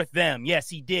rolled with them. Yes,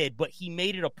 he did. But he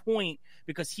made it a point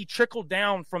because he trickled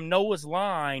down from Noah's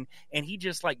line and he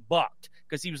just like bucked.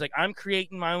 Because he was like, I'm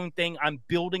creating my own thing. I'm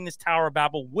building this Tower of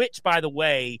Babel, which, by the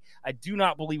way, I do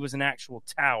not believe was an actual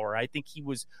tower. I think he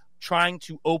was trying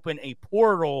to open a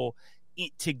portal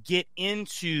to get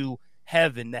into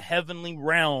heaven, the heavenly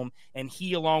realm, and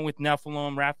he, along with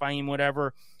Nephilim, Raphaim,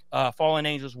 whatever, fallen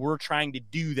angels, were trying to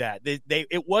do that.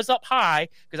 It was up high,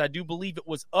 because I do believe it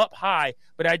was up high,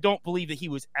 but I don't believe that he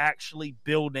was actually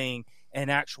building an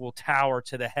actual tower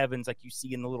to the heavens like you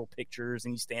see in the little pictures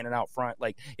and he's standing out front.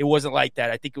 Like, it wasn't like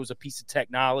that. I think it was a piece of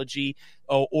technology,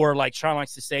 or like Sean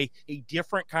likes to say, a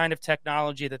different kind of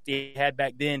technology that they had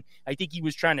back then. I think he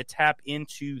was trying to tap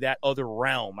into that other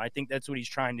realm. I think that's what he's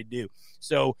trying to do.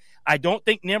 So I don't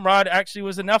think Nimrod actually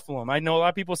was a Nephilim. I know a lot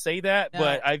of people say that,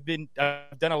 but I've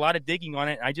done a lot of digging on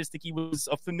it. I just think he was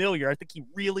a familiar. I think he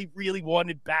really, really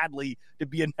wanted badly to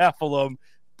be a Nephilim,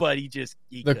 but he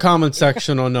the comment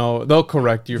section will know. They'll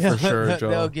correct you for sure, Joe.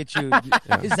 They'll get you.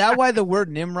 Yeah. Is that why the word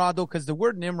Nimrod, though? Because the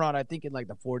word Nimrod, I think in like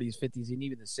the 40s, 50s, and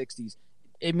even the 60s,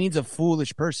 it means a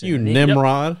foolish person. You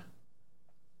Nimrod?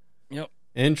 Yep.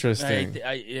 Interesting.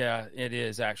 Yeah, it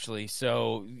is actually.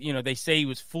 So, they say he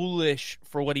was foolish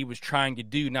for what he was trying to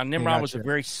do. Now, Nimrod was a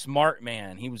very smart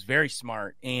man. He was very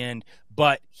smart,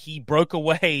 but he broke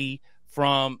away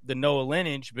from the Noah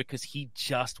lineage because he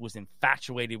just was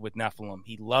infatuated with Nephilim.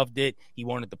 He loved it. He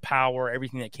wanted the power,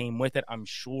 everything that came with it. I'm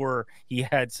sure he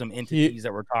had some entities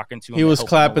that were talking to him. He was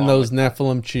clapping those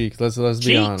Nephilim cheeks. Let's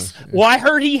be honest. Well, I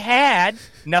heard he had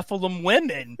Nephilim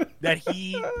women that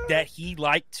he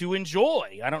liked to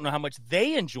enjoy. I don't know how much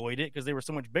they enjoyed it because they were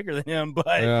so much bigger than him, but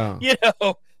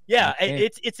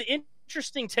it's an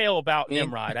interesting tale about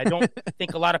Nimrod. I don't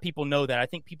think a lot of people know that. I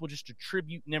think people just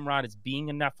attribute Nimrod as being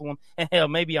a Nephilim. And hell,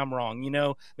 maybe I'm wrong.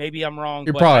 Maybe I'm wrong.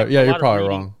 You're probably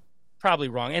wrong. Probably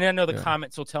wrong. And I know the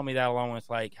comments will tell me that, along with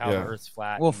like how the Earth's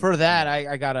flat. Well, for that,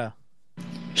 I gotta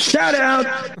shout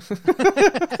out.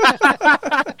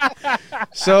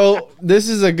 So this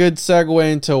is a good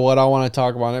segue into what I want to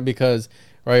talk about it because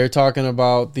you're talking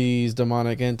about these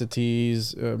demonic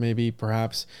entities, maybe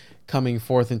perhaps coming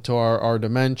forth into our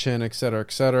dimension, et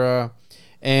cetera,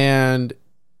 and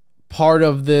part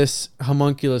of this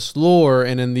homunculus lore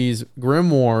and in these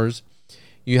grimoires,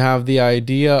 you have the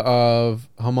idea of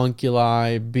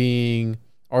homunculi being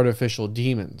artificial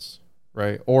demons,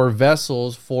 right, or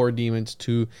vessels for demons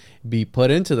to be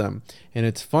put into them. And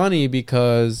it's funny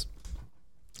because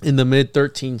in the mid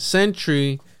 13th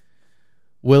century,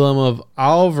 Willem of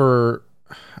Alver,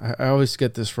 I always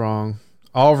get this wrong,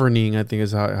 Alverning, I think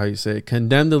is how you say it,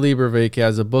 condemned the Liber Vaecae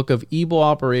as a book of evil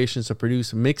operations to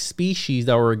produce mixed species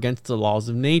that were against the laws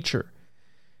of nature.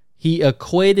 He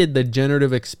equated the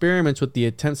generative experiments with the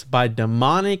attempts by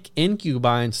demonic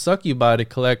incubi and succubi to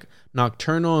collect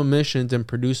nocturnal emissions and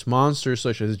produce monsters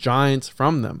such as giants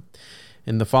from them.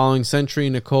 In the following century,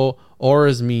 Nicole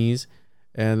Oresmes,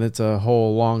 and it's a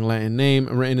whole long Latin name,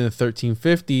 written in the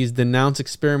 1350s, denounced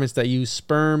experiments that use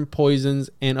sperm, poisons,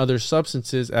 and other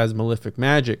substances as malefic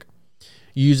magic.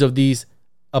 Use of these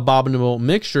abominable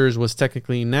mixtures was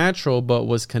technically natural, but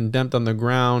was condemned on the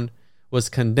ground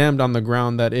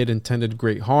that it intended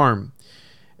great harm.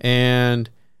 And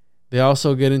they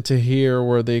also get into here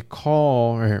where they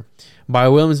call, by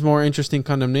William's more interesting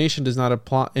condemnation does not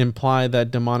imply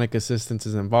that demonic assistance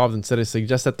is involved. Instead, it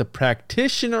suggests that the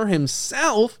practitioner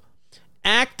himself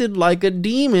acted like a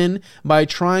demon by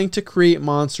trying to create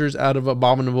monsters out of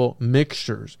abominable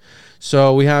mixtures.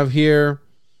 So we have here,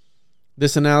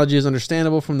 this analogy is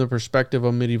understandable from the perspective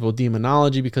of medieval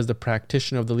demonology because the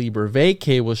practitioner of the Liber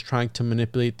Vaecae was trying to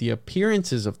manipulate the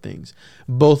appearances of things,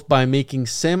 both by making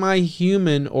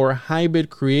semi-human or hybrid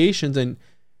creations and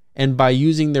by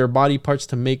using their body parts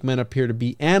to make men appear to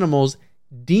be animals.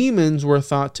 Demons were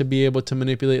thought to be able to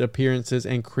manipulate appearances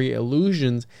and create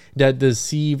illusions that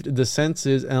deceived the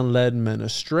senses and led men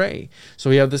astray. So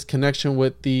we have this connection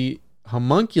with the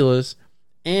homunculus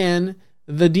and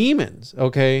the demons,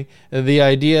 okay? The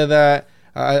idea that,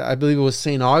 I believe it was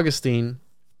St. Augustine,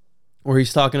 where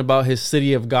he's talking about his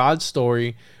City of God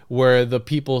story, where the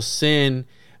people's sin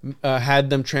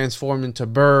had them transformed into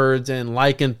birds and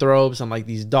lycanthropes and like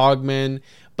these dogmen,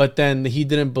 but then he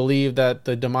didn't believe that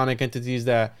the demonic entities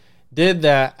that did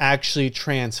that actually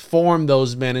transformed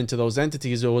those men into those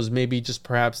entities. It was maybe just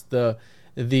perhaps the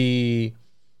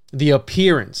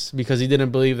appearance, because he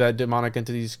didn't believe that demonic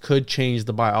entities could change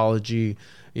the biology,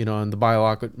 and the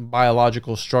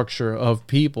biological structure of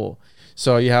people.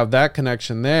 So you have that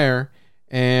connection there.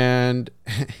 And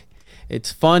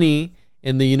it's funny,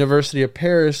 in the University of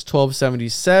Paris,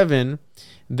 1277,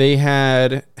 they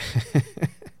had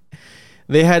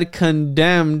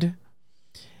condemned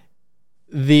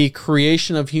the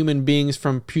creation of human beings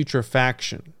from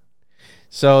putrefaction.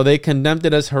 So they condemned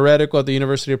it as heretical at the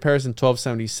University of Paris in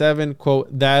 1277,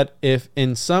 quote, that if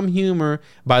in some humor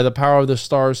by the power of the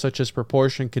stars such as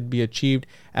proportion could be achieved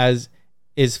as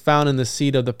is found in the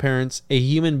seed of the parents, a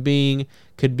human being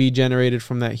could be generated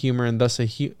from that humor, and thus a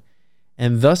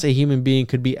human being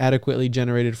could be adequately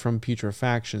generated from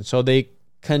putrefaction. So they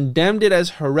condemned it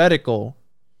as heretical,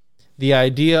 the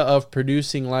idea of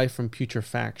producing life from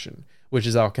putrefaction, which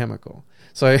is alchemical.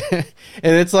 So, and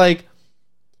it's like,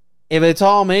 if it's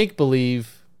all make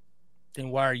believe, then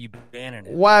why are you banning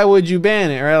it? why would you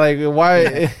ban it? Right? Like,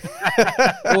 why?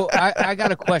 Well, I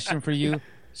got a question for you.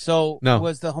 So, No.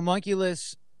 was the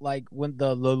homunculus, like, when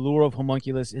the lure of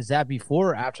homunculus, is that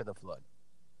before or after the flood?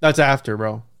 That's after,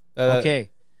 bro. Okay.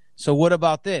 So what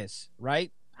about this,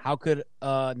 right? How could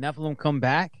Nephilim come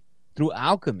back? Through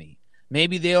alchemy.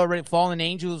 Maybe they already fallen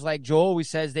angels, like Joel always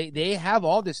says. They have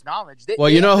all this knowledge. Well,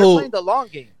 you know they're who- playing the long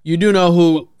game. You do know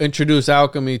who introduced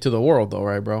alchemy to the world, though,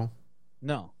 right, bro?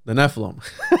 No. The Nephilim.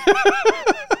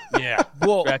 Yeah,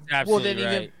 Well, that's absolutely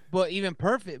then right. even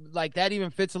perfect, like that even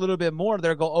fits a little bit more.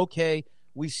 They're go, okay,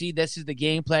 we see this is the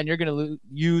game plan. You're gonna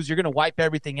you're gonna wipe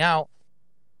everything out.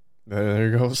 There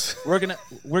it goes. We're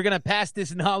gonna pass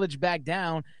this knowledge back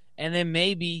down, and then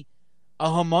maybe a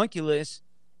homunculus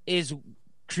is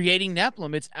creating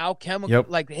Nephilim. It's alchemical. Yep.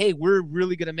 Like, hey, we're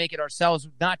really gonna make it ourselves,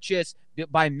 not just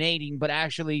by mating, but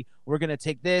actually we're gonna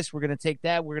take this, we're gonna take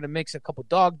that, we're gonna mix a couple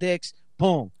dog dicks.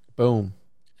 Boom. Boom.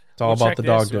 It's all Well, about check the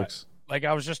dog this, dicks. Like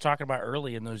I was just talking about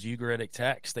early in those Ugaritic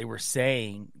texts, they were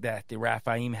saying that the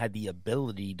Raphaim had the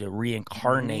ability to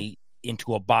reincarnate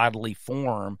into a bodily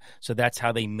form. So that's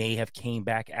how they may have came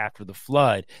back after the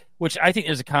flood, which I think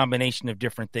there's a combination of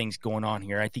different things going on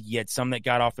here. I think you had some that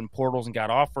got off in portals and got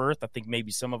off Earth. I think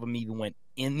maybe some of them even went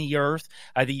in the Earth.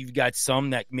 I think you've got some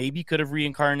that maybe could have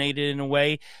reincarnated in a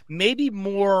way, maybe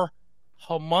more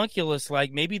homunculus,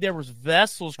 like maybe there was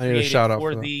vessels I need a created shout out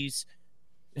for for that. these.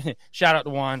 Shout out to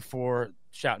Juan for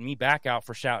shouting me back out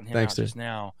for shouting him Thanks, out dude. just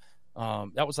now.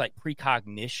 That was like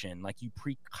precognition, like you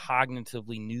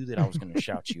precognitively knew that I was going to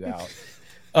shout you out.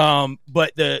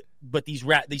 But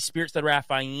these spirits that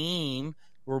Raphaim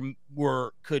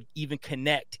could even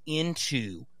connect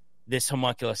into this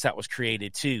homunculus that was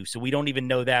created too. So we don't even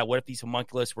know that. What if these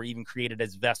homunculus were even created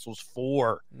as vessels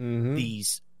for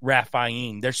these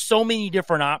Raphaim? There's so many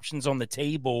different options on the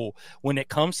table when it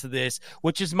comes to this,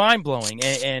 which is mind blowing,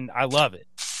 and I love it.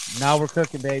 Now we're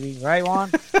cooking, baby. Right,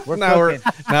 Juan? We're now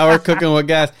cooking. we're cooking with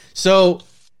gas. So,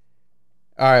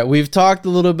 all right, we've talked a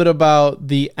little bit about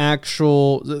the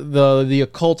actual the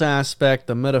occult aspect,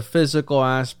 the metaphysical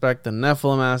aspect, the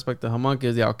Nephilim aspect, the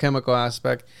homunculus, the alchemical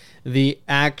aspect, the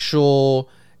actual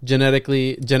genetic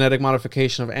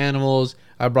modification of animals.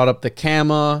 I brought up the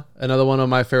Kama. Another one of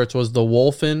my favorites was the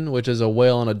Wolfen, which is a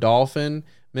whale and a dolphin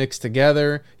mixed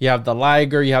together. You have the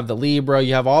Liger, you have the Libra,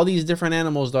 you have all these different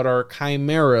animals that are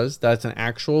chimeras. That's an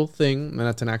actual thing, and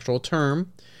that's an actual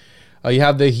term. You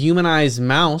have the humanized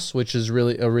mouse, which is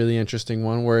really a really interesting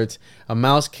one, where it's a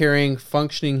mouse carrying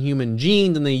functioning human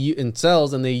genes and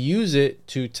cells, and they use it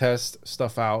to test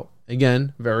stuff out.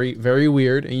 Again, very, very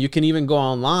weird. And you can even go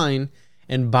online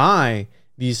and buy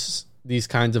these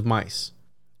kinds of mice,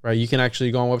 right? You can actually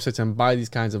go on websites and buy these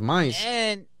kinds of mice.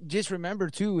 And just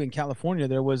remember, too, in California,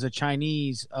 there was a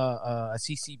Chinese a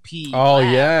CCP Oh,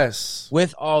 lab yes.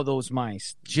 with all those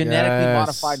mice, genetically Yes.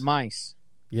 modified mice.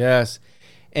 Yes.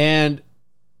 And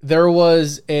there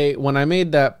was when I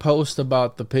made that post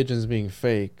about the pigeons being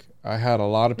fake, I had a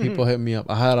lot of people hit me up.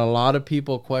 I had a lot of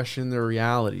people question their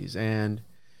realities. And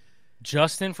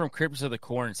Justin from Crippers of the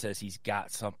Corn says he's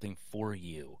got something for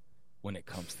you when it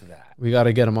comes to that. we got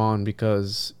to get him on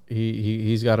because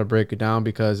he's got to break it down,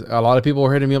 because a lot of people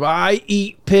were hitting me up. I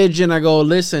eat pigeon. I go,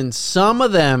 listen, some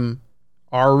of them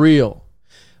are real.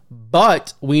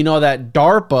 But we know that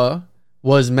DARPA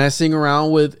was messing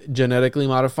around with genetically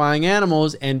modifying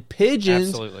animals, and pigeons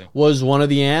Absolutely. was one of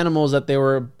the animals that they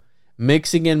were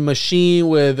mixing in machine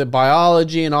with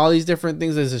biology and all these different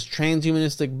things as this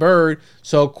transhumanistic bird.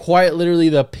 So quite literally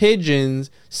the pigeons,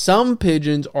 some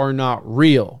pigeons are not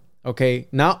real. Okay,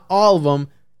 not all of them,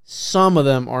 some of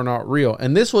them are not real.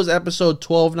 And this was episode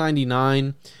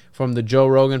 1299 from the Joe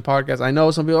Rogan podcast. I know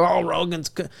some people, oh,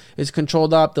 Rogan's is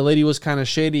controlled up. The lady was kind of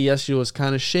shady. Yes, she was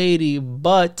kind of shady,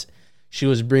 but she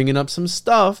was bringing up some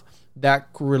stuff that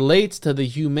relates to the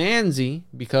humanity,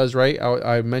 because, right,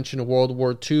 I mentioned World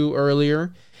War II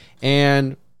earlier,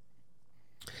 and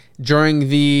during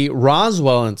the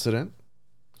Roswell incident,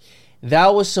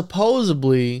 that was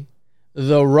supposedly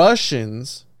the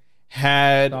Russians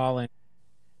had Stalin.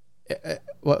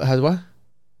 what has what?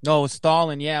 No, it was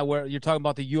Stalin. Yeah, where you're talking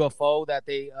about the UFO that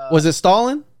they Was it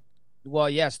Stalin? Well,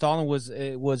 yeah, Stalin was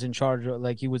in charge of,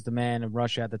 like, he was the man of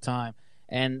Russia at the time,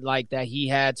 and like that he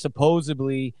had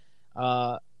supposedly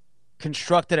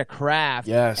constructed a craft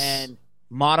and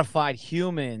modified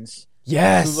humans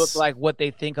to look like what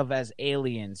they think of as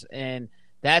aliens. And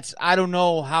that's, I don't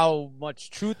know how much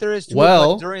truth there is to it,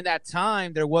 but during that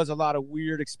time there was a lot of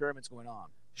weird experiments going on.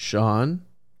 Sean,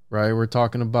 right? We're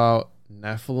talking about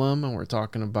Nephilim, and we're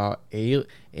talking about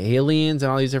aliens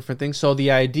and all these different things. So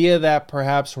the idea that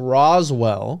perhaps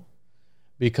Roswell,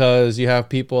 because you have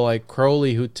people like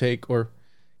Crowley or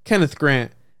Kenneth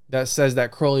Grant that says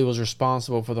that Crowley was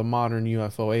responsible for the modern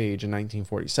UFO age in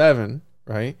 1947,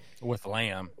 right? With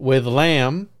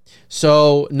Lamb.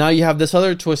 So now you have this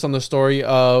other twist on the story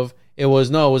of it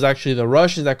was actually the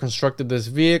Russians that constructed this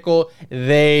vehicle.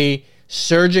 They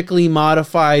surgically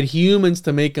modified humans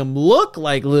to make them look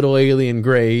like little alien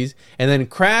grays and then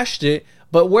crashed it.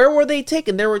 But where were they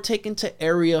taken? They were taken to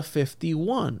Area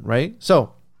 51, right?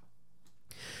 So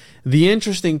the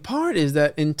interesting part is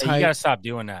that you gotta stop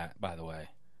doing that, by the way.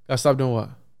 Gotta stop doing what?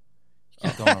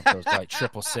 Keep going up those like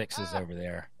 666s over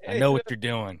there. I know what you're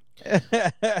doing.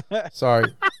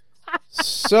 Sorry.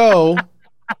 So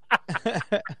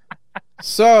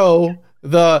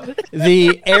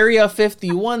the Area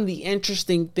 51, the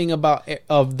interesting thing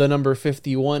of the number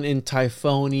 51 in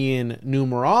Typhonian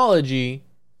numerology,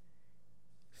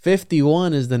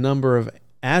 51 is the number of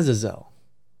Azazel.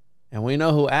 And we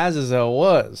know who Azazel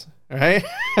was, right?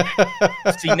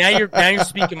 See, now you're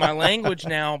speaking my language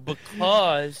now,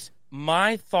 because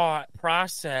my thought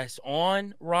process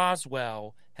on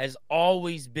Roswell has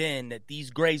always been that these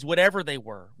grays, whatever they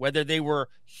were, whether they were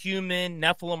human,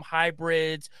 Nephilim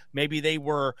hybrids, maybe they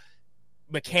were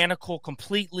mechanical,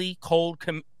 completely cold,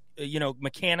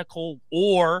 mechanical,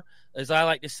 or, as I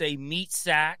like to say, meat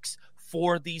sacks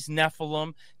for these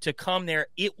Nephilim to come there.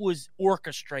 It was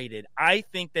orchestrated. I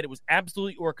think that it was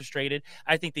absolutely orchestrated.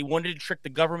 I think they wanted to trick the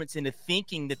governments into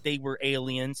thinking that they were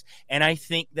aliens, and I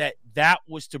think that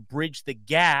was to bridge the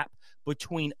gap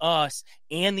between us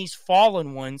and these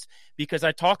fallen ones, because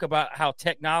I talk about how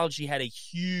technology had a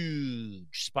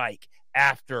huge spike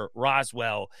after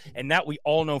Roswell, and that we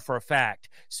all know for a fact.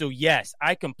 So yes,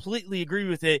 I completely agree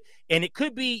with it, and it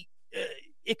could be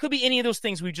any of those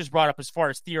things we just brought up as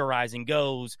far as theorizing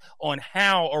goes on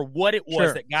how or what it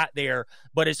was that got there.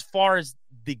 But as far as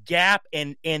the gap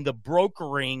and the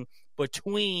brokering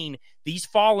between these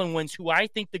fallen ones, who I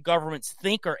think the governments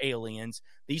think are aliens,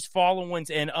 these fallen ones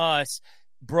and us,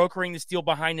 brokering this deal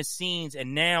behind the scenes,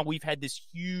 and now we've had this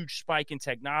huge spike in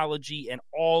technology and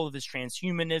all of this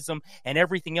transhumanism and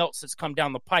everything else that's come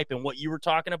down the pipe. And what you were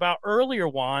talking about earlier,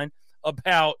 Juan,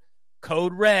 about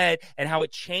Code Red and how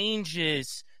it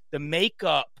changes the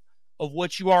makeup of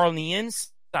what you are on the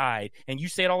inside. And you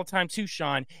say it all the time too,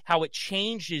 Sean, how it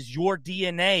changes your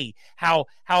DNA, how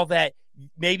that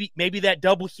maybe that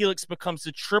double helix becomes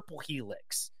a triple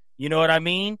helix. You know what I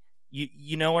mean?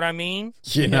 You know what I mean?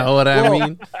 You know what I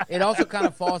mean? It also kind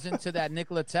of falls into that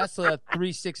Nikola Tesla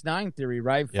 369 theory,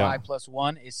 right? Yeah. 5 +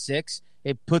 1 is 6.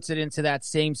 It puts it into that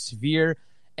same sphere.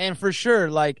 And for sure,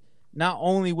 like, not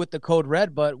only with the Code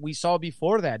Red, but we saw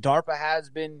before that, DARPA has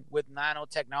been with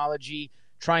nanotechnology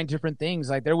trying different things.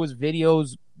 Like, there was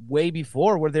videos way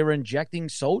before where they were injecting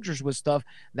soldiers with stuff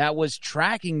that was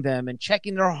tracking them and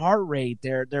checking their heart rate,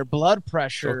 their blood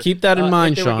pressure. So keep that in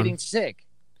mind, if they Sean. were getting sick.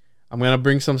 I'm going to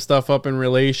bring some stuff up in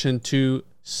relation to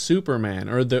Superman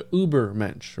or the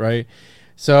Ubermensch, right?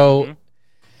 So,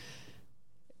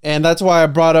 and that's why I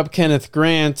brought up Kenneth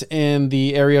Grant and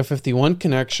the Area 51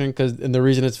 connection, and the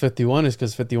reason it's 51 is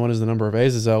because 51 is the number of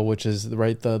Azazel, which is,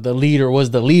 right, the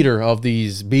leader of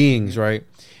these beings, right?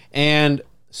 And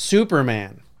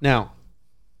Superman. Now,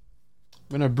 I'm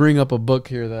going to bring up a book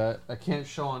here that I can't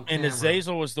show on camera. And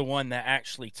Azazel was the one that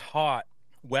actually taught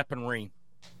weaponry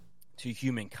to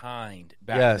humankind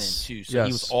back then too. So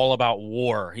he was all about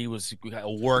war. He was a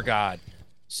war god.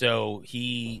 So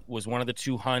he was one of the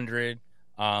 200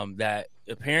 that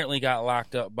apparently got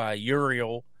locked up by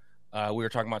Uriel. We were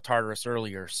talking about Tartarus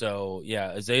earlier. So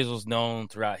yeah, Azazel's known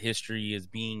throughout history as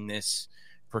being this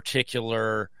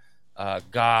particular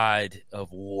god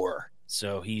of war.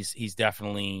 So he's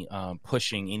definitely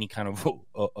pushing any kind of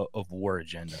war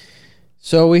agenda.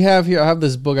 So we have here, I have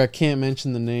this book. I can't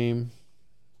mention the name,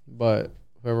 but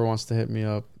whoever wants to hit me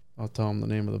up, I'll tell them the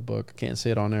name of the book. I can't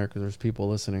say it on air because there's people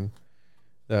listening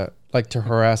that like to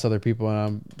harass other people,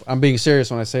 and I'm being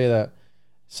serious when I say that.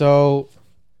 So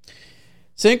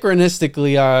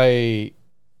synchronistically,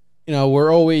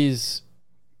 we're always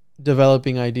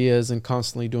developing ideas and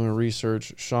constantly doing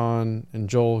research. Sean and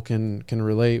Joel can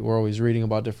relate. We're always reading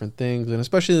about different things, and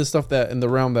especially the stuff that in the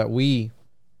realm that we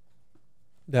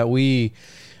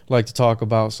like to talk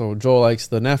about. So Joel likes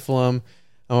the Nephilim.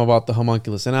 I'm about the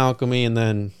homunculus and alchemy, and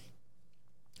then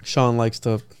Sean likes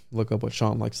to look up what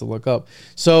Sean likes to look up.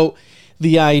 So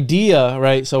the idea,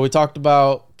 right? So we talked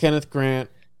about Kenneth Grant,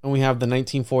 and we have the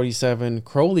 1947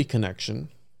 Crowley connection.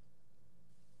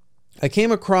 I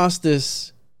came across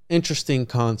this interesting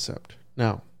concept.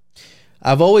 Now,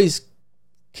 I've always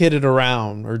kidded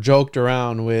around or joked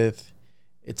around with,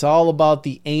 it's all about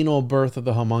the anal birth of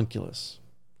the homunculus.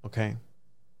 Okay.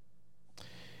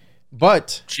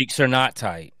 But cheeks are not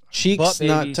tight. Cheeks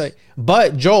not tight.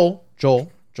 But Joel,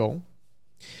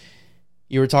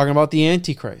 you were talking about the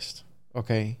Antichrist.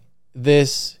 Okay.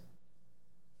 This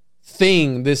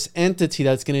thing, this entity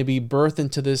that's going to be birthed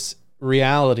into this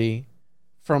reality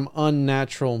from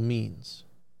unnatural means.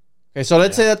 Okay, so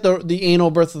let's say that the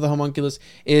anal birth of the homunculus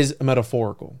is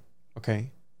metaphorical.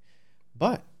 Okay.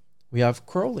 But we have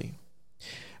Crowley.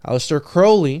 Aleister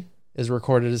Crowley is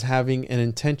recorded as having an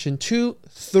intention to,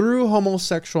 through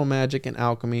homosexual magic and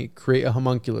alchemy, create a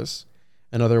homunculus,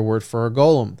 another word for a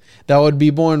golem, that would be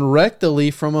born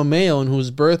rectally from a male and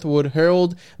whose birth would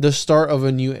herald the start of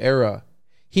a new era.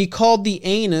 He called the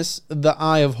anus the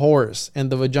eye of Horus and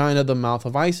the vagina the mouth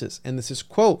of Isis. And this is a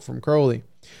quote from Crowley.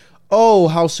 Oh,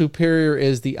 how superior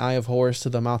is the eye of Horus to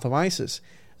the mouth of Isis.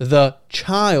 The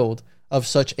child of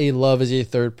such a love is a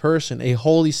third person, a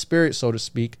Holy Spirit, so to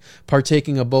speak,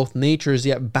 partaking of both natures,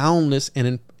 yet boundless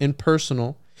and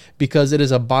impersonal, because it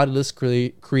is a bodiless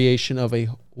creation of a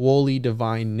wholly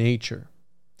divine nature.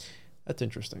 That's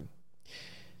interesting.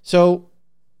 So,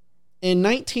 in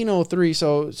 1903,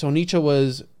 so Nietzsche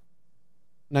was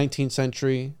 19th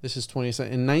century, this is 20th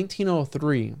century. In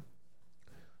 1903,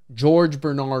 George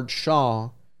Bernard Shaw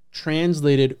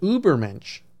translated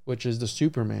Übermensch, which is the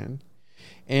Superman,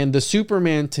 and the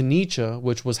Superman to Nietzsche,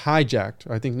 which was hijacked.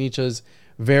 I think Nietzsche's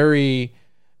very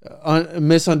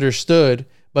misunderstood,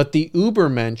 but the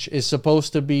Übermensch is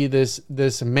supposed to be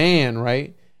this man,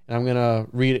 right? And I'm gonna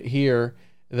read it here.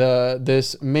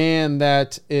 This man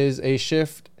that is a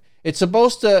shift. He's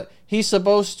supposed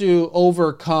to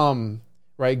overcome,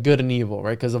 right, good and evil,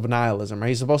 right, because of nihilism, right?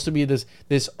 He's supposed to be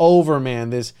this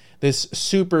overman, this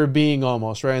super being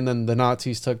almost, right? And then the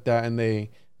Nazis took that and they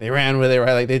ran with it,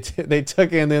 right? Like they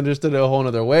took it and they understood it a whole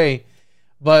other way.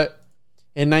 But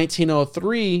in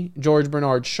 1903, George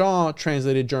Bernard Shaw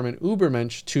translated German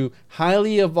Übermensch to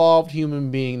highly evolved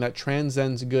human being that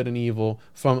transcends good and evil,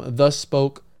 from thus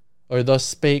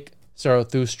spake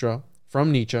Zarathustra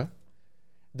from Nietzsche.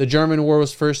 The German word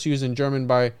was first used in German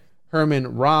by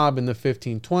Hermann Raab in the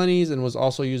 1520s and was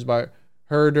also used by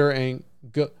Herder and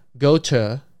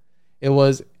Goethe. It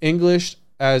was Englished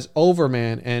as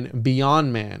Overman and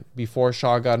Beyond Man before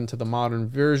Shaw got into the modern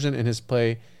version in his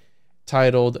play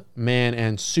titled Man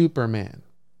and Superman.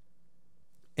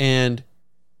 And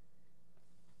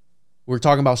we're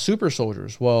talking about super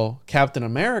soldiers. Well, Captain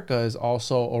America is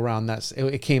also around that.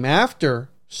 It came after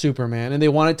Superman, and they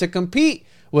wanted to compete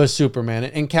with Superman.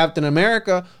 And Captain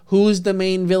America, who's the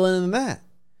main villain in that?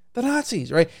 The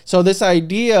Nazis, right? So this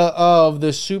idea of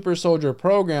the super soldier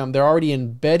program, they're already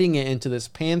embedding it into this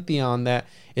pantheon that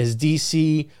is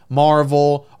DC,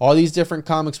 Marvel, all these different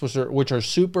comics which are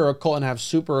super occult and have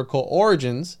super occult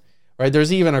origins, right?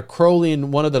 There's even a Crowley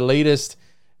in one of the latest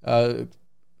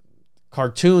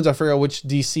cartoons. I forget which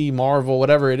DC, Marvel,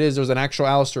 whatever it is. There was an actual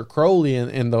Aleister Crowley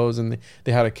in those, and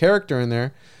they had a character in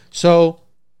there. So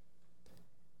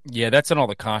yeah, that's in all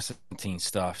the Constantine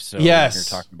stuff. So yes,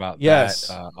 you're talking about yes.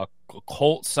 that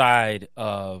occult side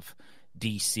of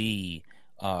DC.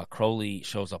 Crowley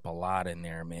shows up a lot in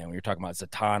there, man. When you're talking about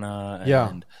Zatanna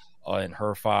and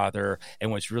her father, and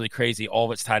what's really crazy, all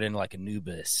of it's tied into like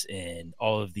Anubis and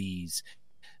all of these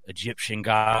Egyptian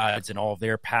gods and all of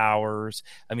their powers.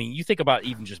 I mean, you think about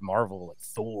even just Marvel, like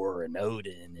Thor and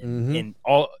Odin, and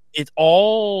all. It's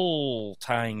all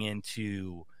tying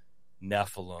into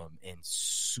Nephilim and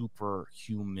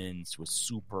superhumans with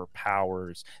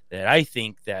superpowers that I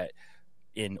think that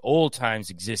in old times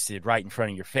existed right in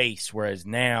front of your face, whereas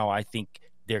now I think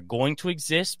they're going to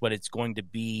exist, but it's going to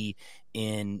be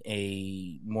in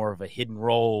a more of a hidden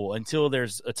role until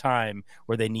there's a time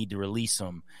where they need to release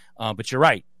them. But you're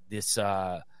right, this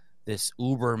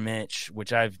Übermensch,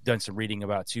 which I've done some reading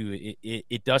about too,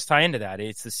 it does tie into that.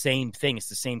 It's the same thing. It's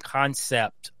the same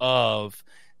concept of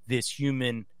this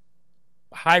human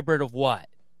hybrid of what,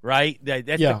 right?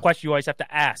 That's the question you always have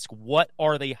to ask. What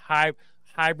are they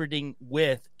hybriding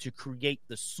with to create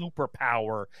the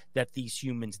superpower that these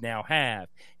humans now have?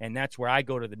 And that's where I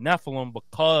go to the Nephilim,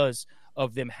 because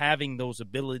of them having those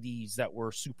abilities that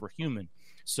were superhuman.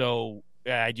 So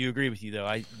I do agree with you,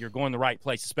 though. You're going the right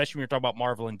place, especially when you're talking about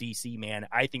Marvel and DC, man.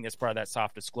 I think that's part of that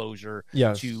soft disclosure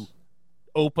to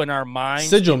open our minds.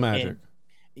 Sigil magic.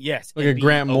 Yes. Look at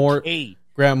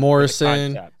Grant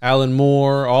Morrison, Alan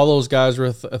Moore, all those guys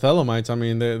were Thelemites. I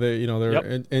mean,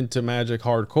 they're into magic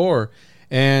hardcore.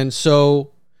 And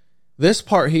so this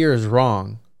part here is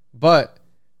wrong. But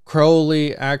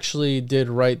Crowley actually did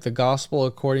write the Gospel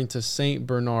according to Saint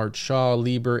Bernard Shaw,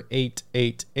 Liber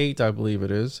 888, I believe it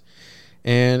is.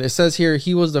 And it says here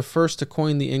he was the first to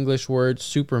coin the English word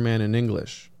Superman in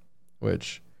English,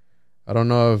 which I don't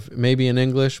know if maybe in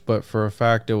English, but for a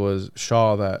fact it was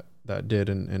Shaw that did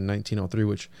in 1903,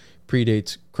 which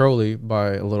predates Crowley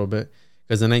by a little bit,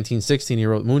 because in 1916 he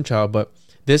wrote Moonchild. But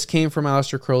this came from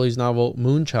Aleister Crowley's novel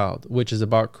Moonchild, which is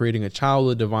about creating a child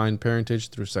with divine parentage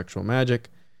through sexual magic.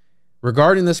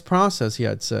 Regarding this process, he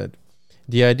had said,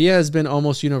 the idea has been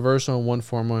almost universal in one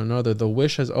form or another. The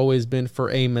wish has always been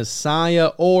for a Messiah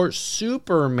or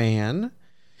Superman,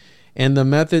 and the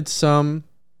method some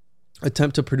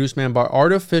attempt to produce man by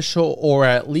artificial or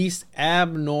at least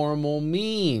abnormal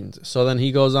means. So then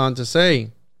he goes on to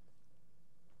say,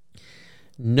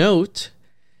 note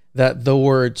that the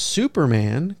word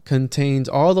Superman contains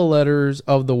all the letters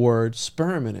of the word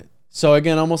sperm in it. So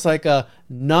again, almost like a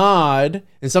nod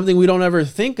and something we don't ever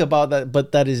think about, that,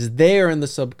 but that is there in the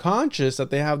subconscious, that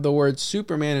they have the word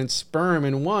Superman and sperm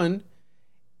in one.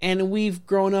 And we've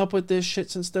grown up with this shit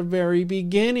since the very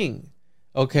beginning.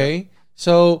 Okay?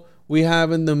 So we have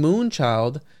in the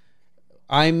Moonchild,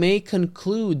 I may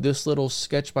conclude this little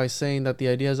sketch by saying that the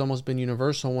idea has almost been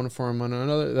universal in one form or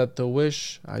another, that the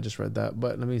wish, I just read that,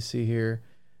 but let me see here.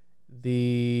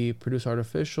 The produce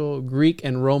artificial Greek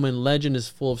and Roman legend is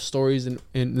full of stories, and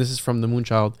this is from the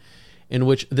Moonchild, in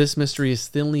which this mystery is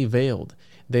thinly veiled.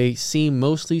 They seem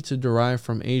mostly to derive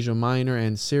from Asia Minor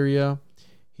and Syria.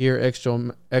 Here,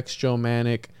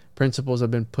 extra-Germanic principles have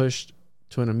been pushed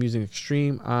to an amusing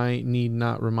extreme. I need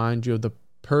not remind you of the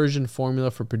Persian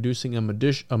formula for producing a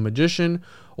magician,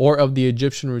 or of the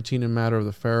Egyptian routine in matter of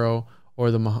the pharaoh, or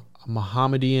the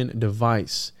Mohammedan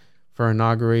device for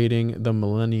inaugurating the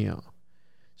millennium.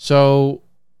 So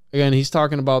again, he's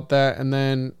talking about that. And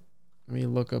then let me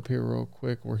look up here real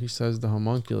quick where he says the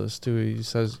homunculus too.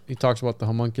 He talks about the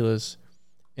homunculus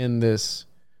in this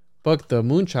book, The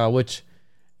Moonchild, which,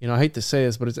 you know, I hate to say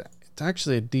this, but it's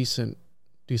actually a decent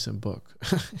book.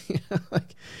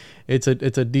 Like it's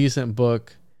a decent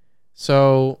book.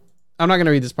 So I'm not going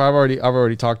to read this part. I've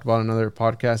already talked about it in another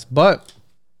podcast, but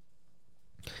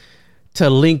to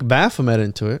link Baphomet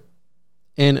into it,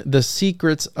 in The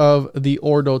Secrets of the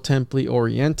Ordo Templi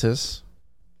Orientis,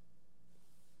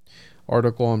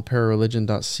 article on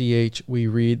parareligion.ch, we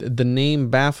read, the name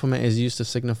Baphomet is used to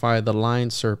signify the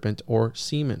lion serpent or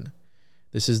semen.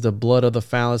 This is the blood of the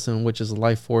phallus in which his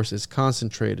life force is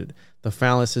concentrated. The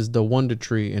phallus is the wonder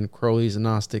tree in Crowley's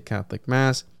Gnostic Catholic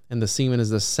Mass, and the semen is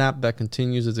the sap that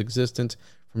continues its existence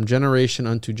from generation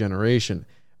unto generation.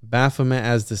 Baphomet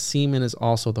as the semen is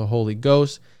also the Holy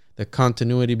Ghost, the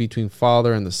continuity between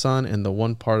Father and the Son, and the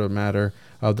one part of matter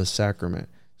of the sacrament.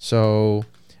 So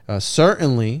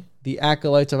certainly the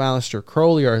acolytes of Aleister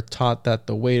Crowley are taught that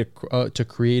the way to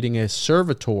creating a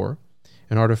servitor,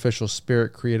 an artificial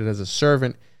spirit created as a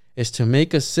servant, is to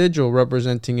make a sigil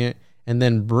representing it and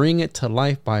then bring it to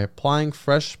life by applying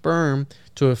fresh sperm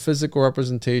to a physical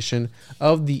representation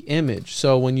of the image.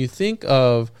 So when you think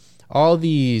of all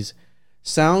these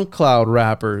SoundCloud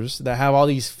rappers that have all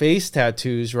these face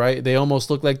tattoos, right? They almost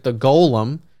look like the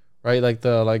golem, right? Like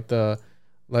the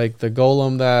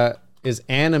golem that is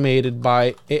animated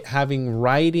by it having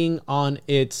writing on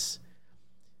its.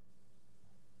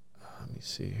 Let me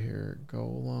see here,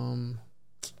 golem.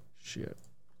 Shit.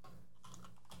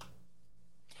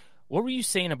 What were you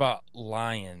saying about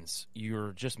lions? You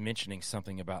were just mentioning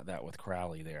something about that with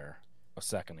Crowley there a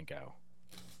second ago.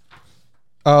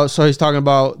 So he's talking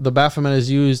about the Baphomet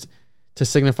is used to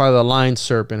signify the lion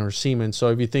serpent or semen. So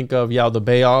if you think of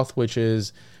Yaldabaoth, which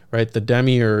is right the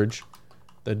demiurge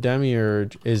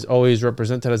is always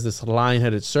represented as this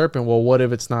lion-headed serpent. Well, what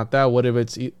if it's not that? What if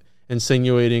it's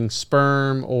insinuating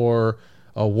sperm or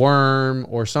a worm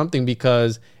or something?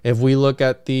 Because if we look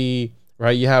at you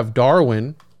have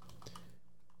Darwin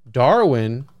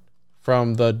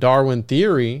from the Darwin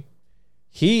theory,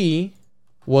 he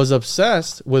was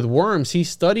obsessed with worms. He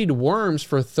studied worms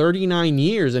for 39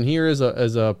 years. And here is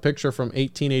a picture from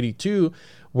 1882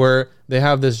 where they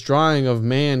have this drawing of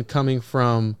man coming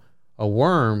from a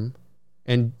worm.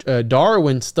 And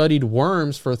Darwin studied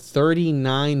worms for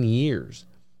 39 years.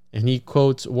 And he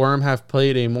quotes, "Worms have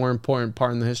played a more important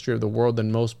part in the history of the world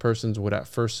than most persons would at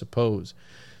first suppose."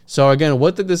 So again,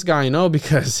 what did this guy know?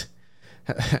 Because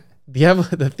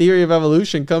the theory of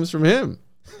evolution comes from him.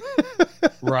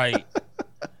 Right.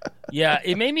 Yeah,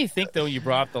 it made me think, though, you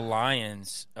brought up the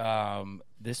lions.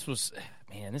 This is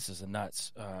a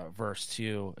nuts verse,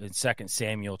 too, in 2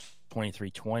 Samuel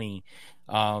 23:20.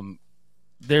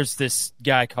 there's this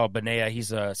guy called Benaiah.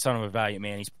 He's a son of a valiant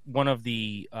man. He's one of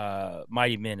the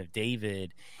mighty men of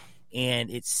David. And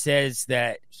it says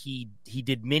that he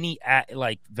did many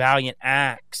valiant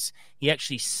acts. He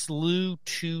actually slew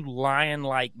 2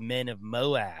 lion-like men of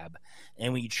Moab.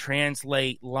 And when you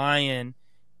translate lion,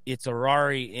 it's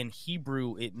Arari. In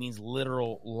Hebrew, it means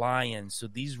literal lion. So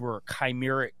these were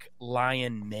chimeric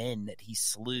lion men that he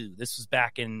slew. This was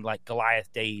back in like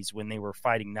Goliath days when they were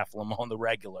fighting Nephilim on the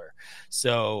regular.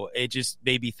 So it just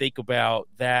made me think about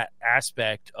that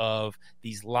aspect of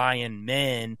these lion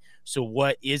men. So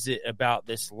what is it about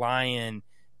this lion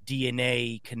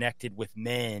DNA connected with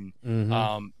men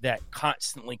that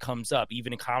constantly comes up?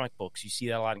 Even in comic books, you see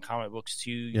that a lot in comic books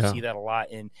too. You see that a lot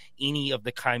in any of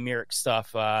the chimeric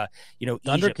stuff.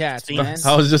 Thundercats, Egypt, man.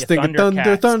 I was just thinking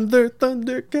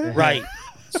Thundercats. Right.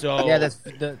 So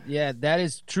that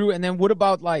is true. And then what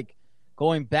about like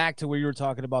going back to where you were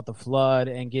talking about the flood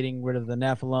and getting rid of the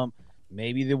Nephilim?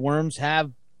 Maybe the worms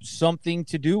have something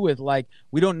to do with, like,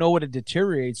 we don't know what it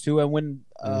deteriorates to, and when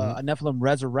a Nephilim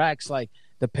resurrects, like,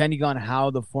 depending on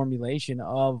how the formulation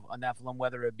of a Nephilim,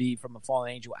 whether it be from a fallen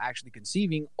angel actually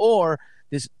conceiving or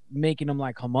this making them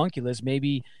like homunculus,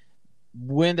 maybe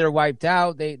when they're wiped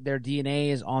out, their DNA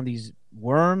is on these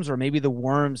worms, or maybe the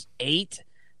worms ate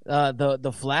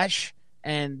the flesh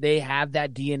and they have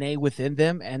that DNA within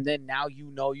them, and then now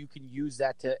you can use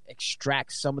that to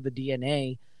extract some of the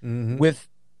DNA with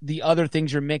the other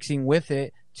things you're mixing with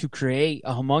it to create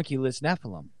a homunculus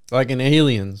Nephilim. Like in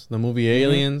Aliens, the movie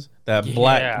Aliens, the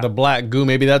black goo.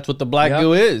 Maybe that's what the black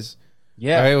goo is.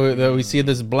 Yeah, right? We see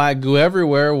this black goo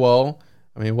everywhere. Well,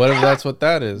 I mean, what if that's what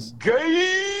that is?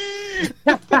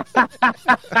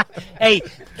 Hey,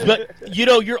 but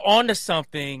you're onto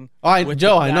something. All right,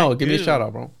 Joe, I know. Give me a shout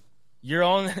out, bro. You're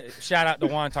on. Shout out to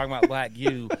Juan talking about black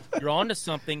goo. You're onto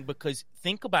something, because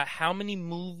think about how many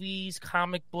movies,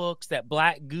 comic books that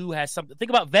black goo has something.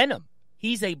 Think about Venom.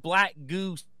 He's a black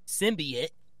goo symbiote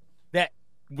that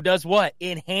does what?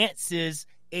 Enhances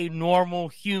a normal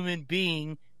human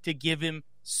being to give him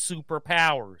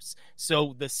superpowers.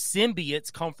 So the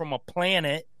symbiotes come from a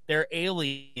planet. They're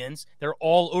aliens. They're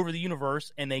all over the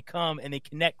universe, and they come and they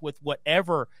connect with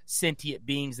whatever sentient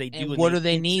beings they do. And what do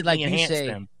they need? Like you say,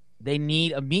 them. They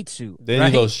need a meat suit. They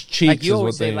need those cheeks. Like you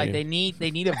always is what say, they like need.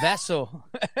 they need a vessel.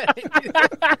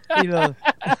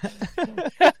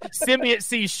 Symbiote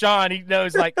sees Sean, he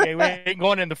knows, like, hey, we ain't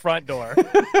going in the front door.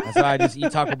 That's why I just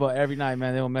eat Taco Bell every night,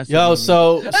 man. They don't mess with me.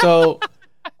 So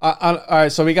all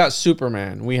right, so we got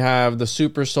Superman. We have the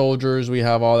super soldiers. We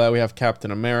have all that. We have Captain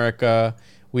America.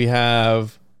 We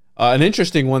have an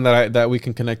interesting one that we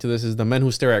can connect to this is the men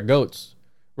who stare at goats,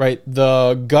 right?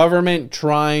 The government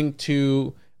trying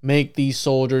to make these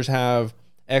soldiers have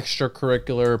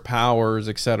extracurricular powers,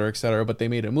 et cetera, but they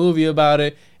made a movie about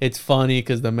it. It's funny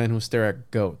because the men who stare at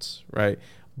goats, right?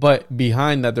 But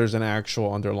behind that, there's an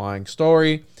actual underlying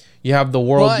story. You have the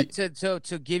world. But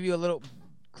to give you a little,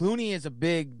 Clooney is a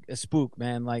spook,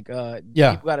 man. Like,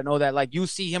 people got to know that. Like, you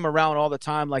see him around all the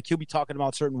time. Like, he'll be talking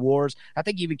about certain wars. I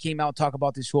think he even came out and talk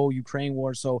about this whole Ukraine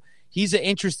war. So he's an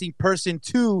interesting person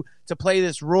too to play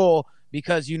this role,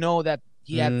 because you know that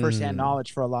he had firsthand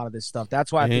knowledge for a lot of this stuff.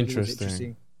 That's why I think it was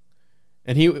interesting.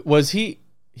 And he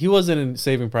wasn't in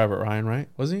Saving Private Ryan, right?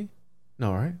 Was he?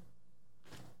 No, right?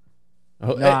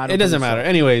 Oh, no, it doesn't matter.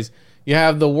 Anyways, you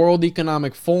have the World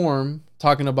Economic Forum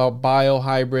talking about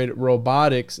biohybrid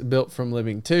robotics built from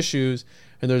living tissues,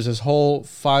 and there's this whole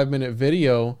 5-minute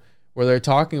video where they're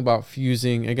talking about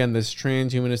fusing, again, this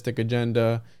transhumanistic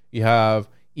agenda. You have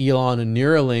Elon and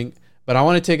Neuralink, but I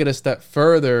want to take it a step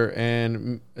further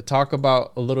and talk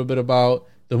about a little bit about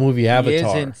the movie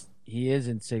Avatar. He is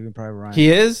in Saving Private Ryan. He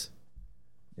is?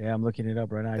 Yeah, I'm looking it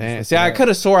up right now. Damn. See, I could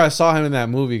have swore I saw him in that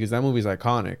movie because that movie's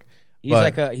iconic.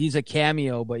 He's a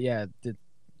cameo, but yeah.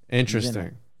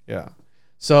 Interesting. Yeah.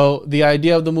 So the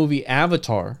idea of the movie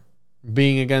Avatar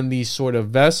being, again, these sort of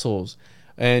vessels,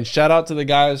 and shout out to the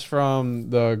guys from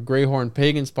the Greyhorn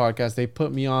Pagans podcast. They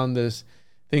put me on this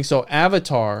thing. So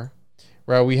Avatar,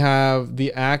 right, we have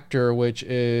the actor, which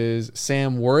is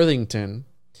Sam Worthington.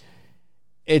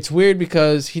 It's weird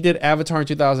because he did Avatar in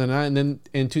 2009, and then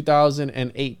in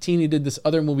 2018 he did this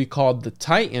other movie called The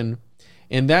Titan,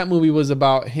 and that movie was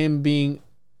about him being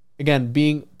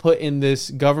put in this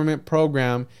government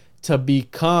program to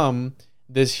become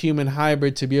this human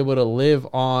hybrid to be able to live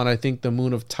on, I think, the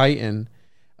moon of Titan,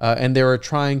 and they were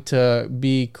trying to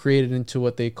be created into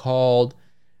what they called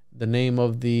the name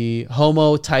of the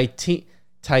Homo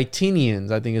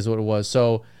Titanians, I think is what it was.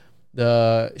 So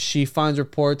she finds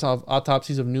reports of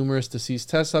autopsies of numerous deceased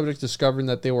test subjects, discovering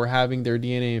that they were having their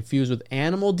DNA infused with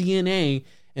animal DNA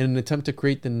in an attempt to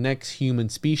create the next human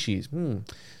species.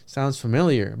 Sounds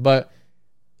familiar. But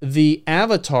the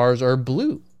avatars are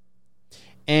blue.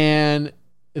 And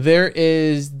there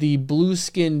is the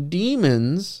blue-skinned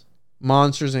demons,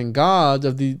 monsters and gods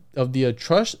of the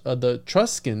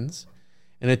Etruscans,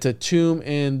 and it's a tomb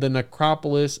in the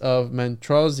necropolis of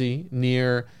Montrozzi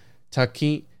near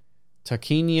Tacchina,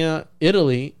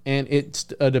 Italy, and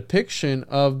it's a depiction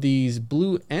of these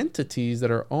blue entities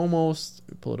that are almost,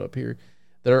 pull it up here,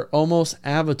 that are almost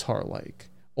Avatar-like,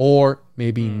 or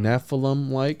maybe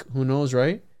Nephilim-like. Who knows,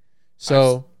 right?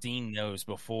 So I've seen those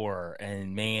before,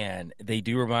 and man, they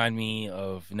do remind me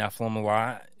of Nephilim a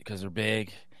lot because they're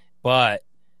big, but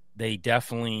they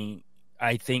definitely,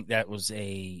 I think that was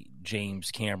a James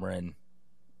Cameron,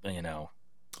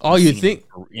 oh, you think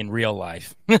in real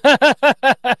life?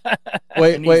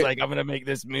 wait, and he's like, I'm gonna make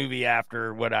this movie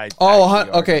after what I.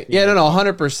 Oh, okay, yeah, no,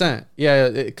 100%, yeah,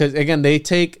 because again, they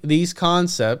take these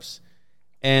concepts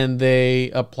and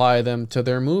they apply them to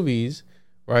their movies,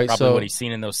 right? Probably what he's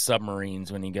seen in those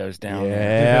submarines when he goes down.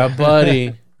 Yeah,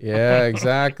 buddy. Yeah,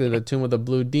 exactly. The Tomb of the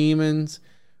Blue Demons,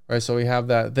 right? So we have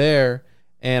that there,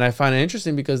 and I find it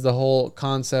interesting because the whole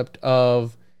concept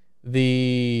of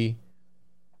the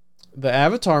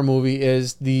Avatar movie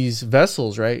is these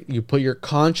vessels, right? You put your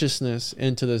consciousness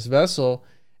into this vessel,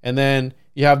 and then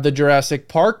you have the Jurassic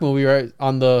Park movie, right?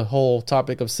 On the whole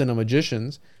topic of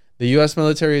cinemagicians, the U.S.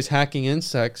 military is hacking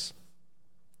insects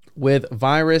with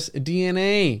virus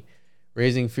DNA,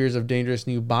 raising fears of dangerous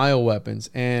new bioweapons.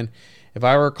 And if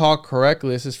I recall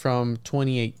correctly, this is from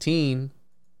 2018,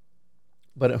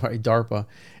 but right, DARPA.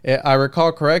 I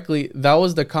recall correctly, that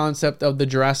was the concept of the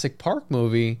Jurassic Park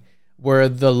movie, where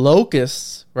the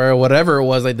locusts, or whatever it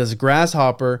was, like this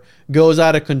grasshopper, goes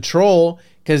out of control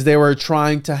because they were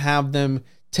trying to have them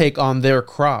take on their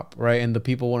crop, right? And the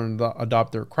people wanted to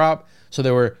adopt their crop.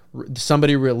 So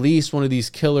somebody released one of these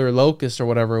killer locusts or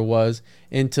whatever it was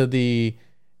into the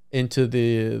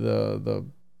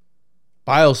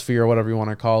biosphere or whatever you want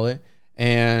to call it.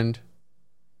 And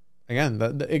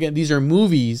again, these are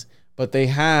movies, but they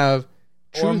have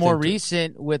or more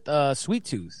recent with Sweet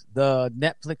Tooth, the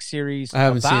Netflix series I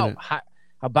haven't seen it.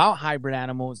 About hybrid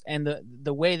animals, and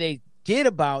the way they get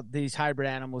about these hybrid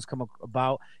animals come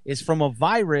about is from a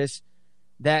virus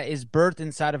that is birthed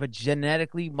inside of a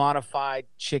genetically modified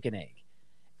chicken egg.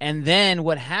 And then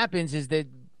what happens is that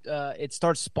it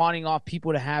starts spawning off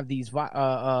people to have these,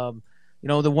 the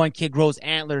one kid grows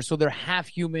antlers, so they're half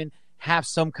human, half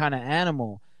some kind of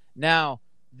animal. Now,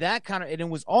 and it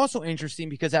was also interesting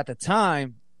because at the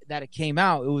time that it came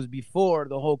out, it was before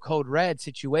the whole Code Red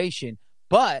situation,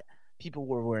 but people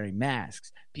were wearing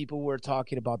masks. People were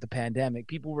talking about the pandemic.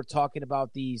 People were talking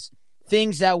about these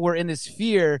things that were in the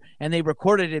sphere, and they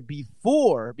recorded it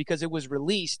before because it was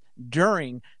released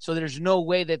during. So there's no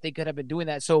way that they could have been doing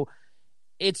that. So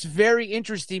it's very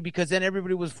interesting because then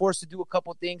everybody was forced to do a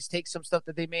couple things, take some stuff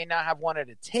that they may not have wanted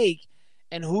to take,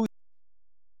 and who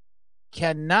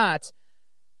cannot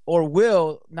or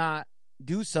will not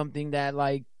do something that,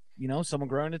 like, someone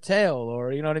growing a tail,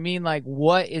 or, you know what I mean? Like,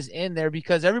 what is in there?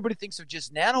 Because everybody thinks of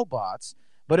just nanobots,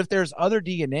 but if there's other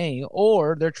DNA,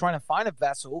 or they're trying to find a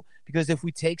vessel, because if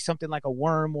we take something like a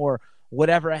worm or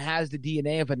whatever has the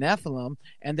DNA of a Nephilim,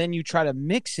 and then you try to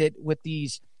mix it with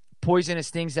these poisonous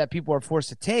things that people are forced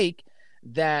to take,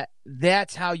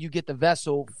 that's how you get the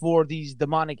vessel for these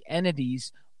demonic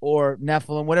entities or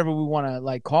Nephilim, whatever we want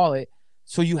to call it.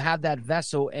 So you have that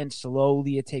vessel, and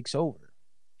slowly it takes over.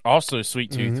 Also,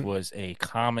 Sweet Tooth was a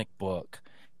comic book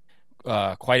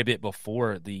quite a bit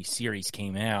before the series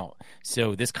came out.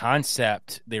 So this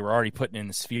concept, they were already putting in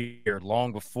the sphere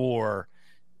long before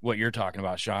what you're talking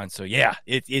about, Sean. So yeah,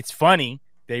 it's funny.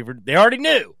 They already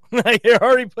knew. They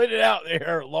already put it out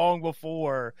there long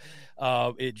before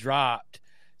it dropped.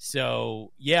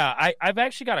 So yeah, I've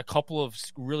actually got a couple of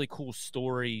really cool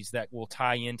stories that will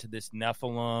tie into this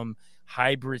Nephilim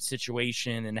hybrid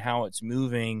situation and how it's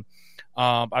moving.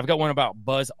 I've got one about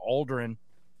Buzz Aldrin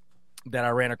that I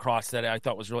ran across that I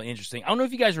thought was really interesting. I don't know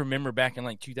if you guys remember back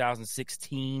in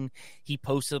 2016, he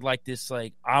posted this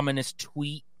ominous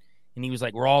tweet, and he was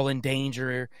like, "We're all in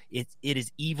danger. It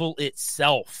is evil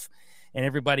itself." And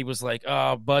everybody was like,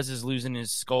 "Oh, Buzz is losing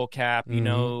his skull cap.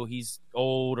 He's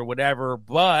old or whatever."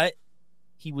 But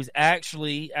he was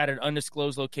actually at an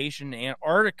undisclosed location in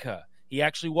Antarctica. He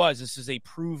actually was. This is a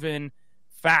proven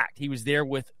fact. He was there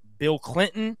with Bill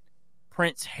Clinton,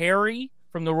 Prince Harry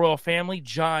from the royal family,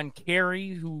 John Kerry,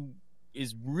 who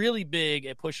is really big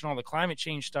at pushing all the climate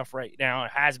change stuff right now.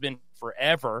 It has been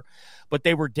forever. But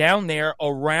they were down there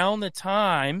around the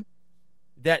time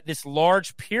that this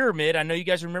large pyramid, I know you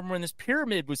guys remember when this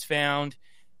pyramid was found,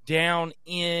 down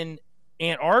in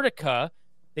Antarctica.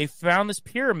 They found this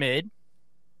pyramid,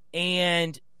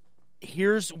 and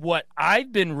here's what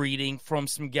I've been reading from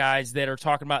some guys that are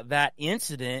talking about that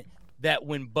incident, that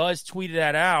when Buzz tweeted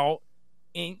that out,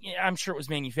 and I'm sure it was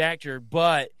manufactured,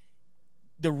 but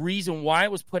the reason why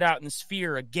it was put out in the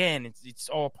sphere, again, it's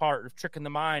all part of tricking the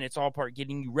mind, it's all part of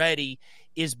getting you ready,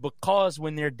 is because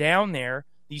when they're down there,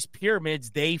 these pyramids,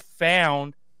 they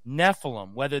found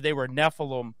Nephilim, whether they were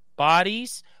Nephilim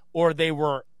bodies or they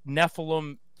were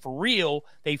Nephilim for real,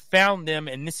 they found them,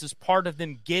 and this is part of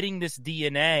them getting this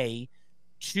DNA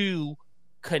to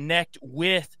connect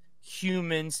with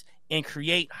humans and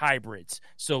create hybrids.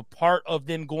 So part of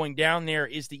them going down there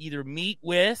is to either meet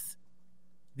with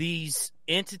these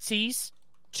entities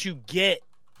to get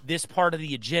this part of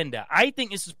the agenda. I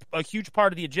think this is a huge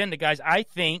part of the agenda, guys. I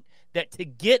think that to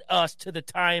get us to the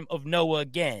time of Noah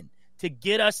again, to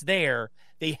get us there,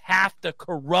 they have to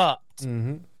corrupt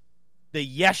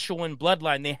the Yeshuan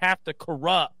bloodline. They have to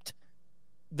corrupt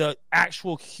the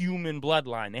actual human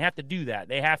bloodline. They have to do that.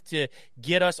 They have to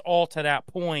get us all to that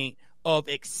point of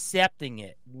accepting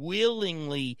it,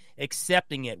 willingly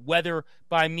accepting it, whether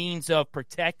by means of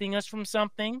protecting us from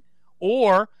something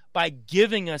or by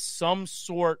giving us some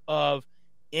sort of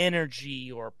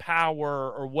energy or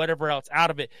power or whatever else out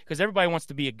of it, because everybody wants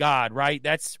to be a god, right?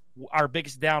 That's our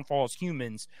biggest downfall as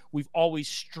humans. We've always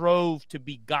strove to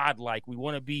be godlike. We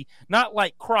want to be not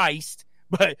like Christ,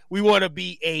 but we want to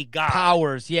be a god.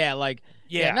 Powers, yeah, like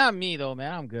yeah, not me though,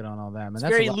 man. I'm good on all that, man. It's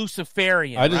That's very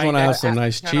Luciferian. I just right? want to have some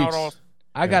nice cheeks.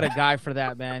 I got a guy for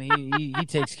that, man. He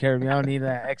takes care of me. I don't need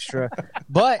that extra.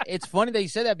 But it's funny that you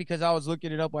said that, because I was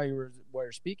looking it up while you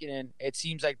were speaking, and it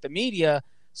seems like the media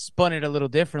spun it a little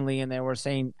differently, and they were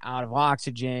saying out of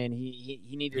oxygen, he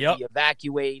needed to be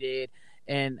evacuated,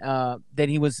 and then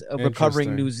he was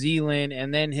recovering New Zealand,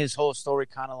 and then his whole story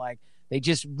kind of like they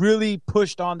just really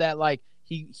pushed on that, like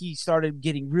he started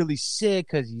getting really sick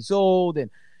because he's old and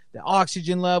the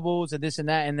oxygen levels and this and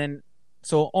that, and then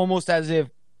so almost as if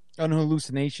an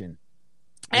hallucination.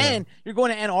 And you're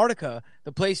going to Antarctica,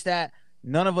 the place that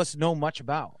none of us know much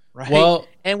about, right? Well,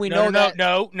 and we know that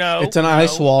it's an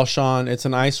ice wall, Sean. It's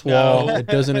an ice wall. It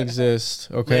doesn't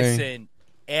exist. Okay. Listen,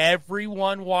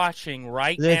 everyone watching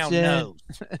right now knows.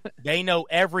 They know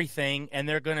everything, and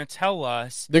they're going to tell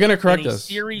us. They're going to correct in a us.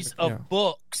 Series of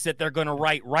books that they're going to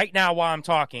write right now while I'm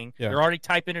talking. Yeah. They're already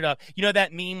typing it up. You know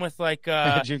that meme with like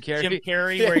Jim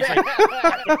Carrey, where he's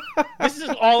like, "This is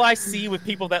all I see with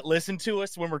people that listen to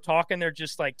us when we're talking. They're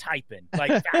just like typing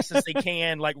like fast as they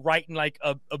can, like writing like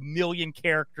a million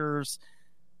characters."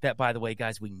 That, by the way,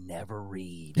 guys, we never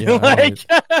read. Yeah,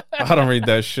 I don't read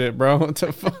that shit, bro. What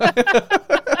the fuck?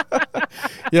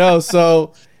 Yo,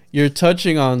 so you're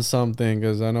touching on something,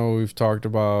 because I know we've talked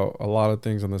about a lot of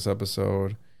things on this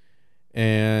episode,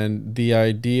 and the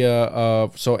idea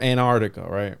of Antarctica,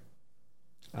 right?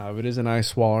 If it is an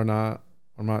ice wall or not,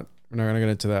 we're not gonna get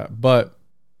into that. But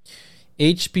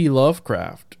H.P.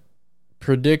 Lovecraft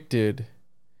predicted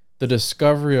the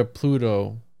discovery of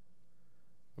Pluto.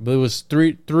 But it was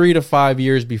 3 to 5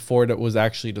 years before that was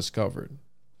actually discovered.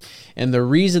 And the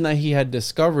reason that he had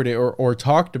discovered it or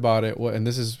talked about it, and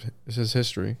this is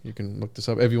history. You can look this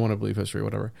up if you want to believe history,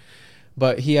 whatever.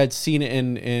 But he had seen it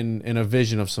in a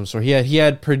vision of some sort. He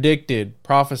had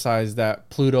prophesized that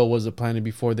Pluto was a planet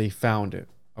before they found it.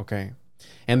 Okay.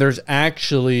 And there's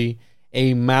actually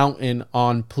a mountain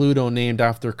on Pluto named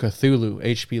after Cthulhu,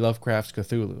 H.P. Lovecraft's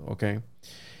Cthulhu. Okay.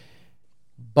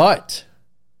 But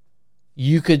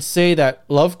you could say that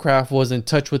Lovecraft was in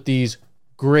touch with these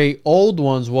great old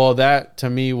ones. Well, that to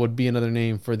me would be another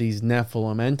name for these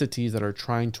Nephilim entities that are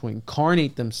trying to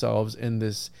incarnate themselves in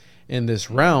this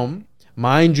realm.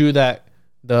 Mind you that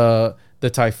the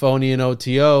Typhonian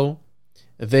OTO,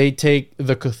 they take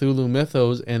the Cthulhu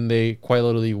mythos and they quite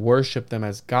literally worship them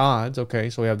as gods. Okay,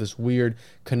 so we have this weird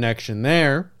connection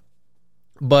there.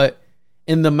 But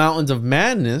in the Mountains of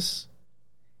Madness,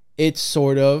 it's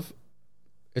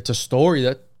a story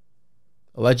that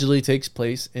allegedly takes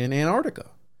place in Antarctica,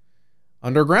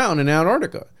 underground in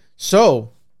Antarctica.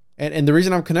 So, and the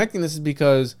reason I'm connecting this is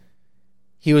because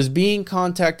he was being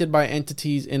contacted by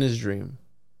entities in his dream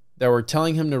that were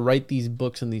telling him to write these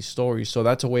books and these stories. So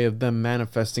that's a way of them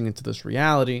manifesting into this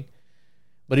reality.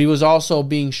 But he was also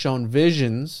being shown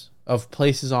visions of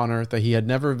places on Earth that he had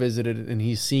never visited, and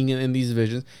he's seeing it in these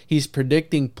visions. He's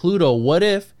predicting Pluto. What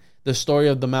if the story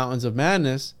of the Mountains of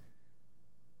Madness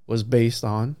was based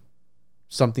on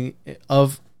something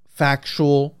of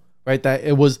factual, right? That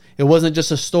it wasn't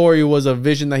just a story, it was a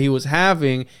vision that he was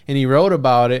having, and he wrote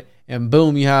about it, and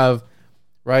boom, you have,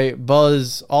 right,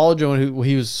 Buzz Aldrin, who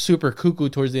he was super cuckoo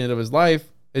towards the end of his life,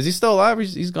 Is he still alive?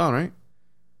 He's gone, right?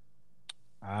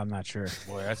 I'm not sure.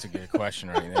 Boy, that's a good question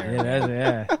right there. Yeah, man.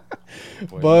 yeah.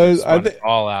 Boy, But you just I spun think- it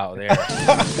all out there.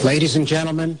 Ladies and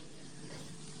gentlemen,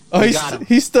 Oh,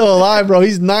 he's still alive, bro.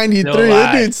 He's 93. Still That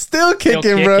alive. dude's still Still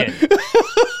kicking, bro.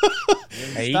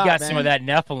 Hey, he Stop, got man. some of that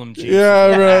Nephilim juice.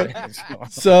 Yeah,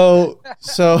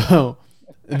 So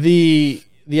the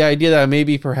idea that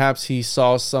maybe perhaps he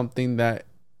saw something that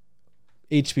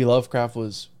H.P. Lovecraft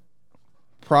was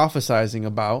prophesizing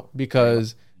about,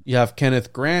 because you have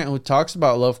Kenneth Grant, who talks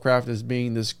about Lovecraft as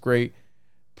being this great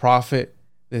prophet,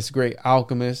 this great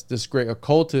alchemist, this great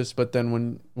occultist. But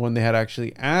then when they had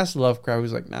actually asked Lovecraft, he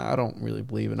was like, nah, I don't really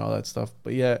believe in all that stuff.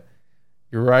 But yet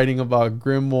you're writing about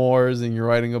grimoires, and you're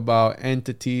writing about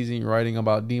entities, and you're writing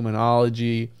about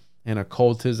demonology and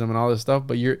occultism and all this stuff,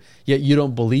 but yet you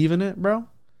don't believe in it, bro.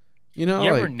 You know,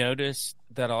 You like, ever notice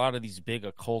that a lot of these big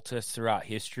occultists throughout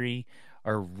history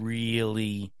are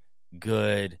really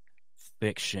good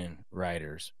fiction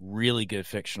writers, really good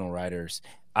fictional writers?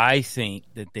 I think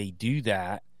that they do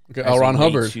that. okay, as L. a Ron way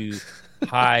Hubbard. to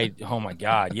hide. Oh my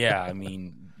God, yeah. I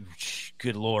mean,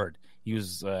 good Lord, he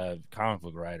was a comic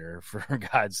book writer, for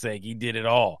God's sake. He did it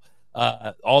all.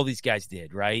 All these guys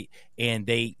did, right? And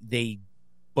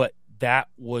but that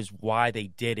was why they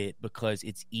did it, because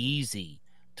it's easy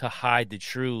to hide the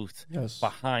truth Yes.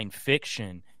 behind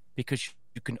fiction, because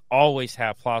you can always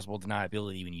have plausible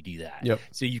deniability when you do that. Yep.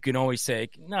 So you can always say,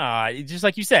 nah, just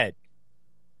like you said,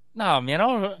 no,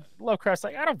 man, Lovecraft's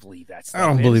like, I don't believe that stuff. I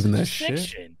don't man. believe It's in that just shit.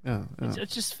 fiction. Yeah, yeah.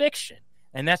 It's just fiction.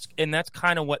 And that's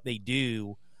kind of what they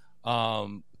do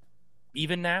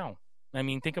even now. I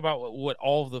mean, think about what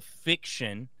all the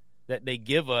fiction that they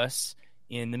give us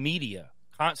in the media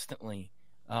constantly.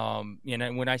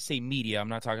 When I say media, I'm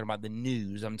not talking about the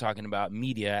news. I'm talking about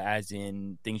media as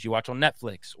in things you watch on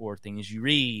Netflix or things you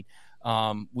read.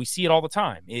 We see it all the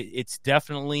time. It's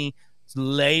definitely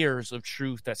layers of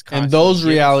truth that's constantly And those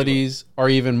given to realities are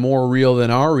even more real than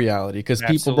our reality, because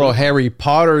people, bro, Absolutely. Harry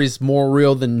Potter is more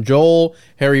real than Joel.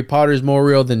 Harry Potter is more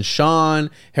real than Sean.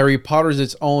 Harry Potter is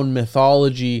its own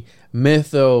mythology,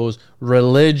 mythos,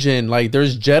 religion. Like,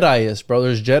 there's Jediist, bro.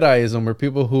 There's Jediism, where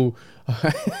people who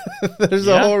there's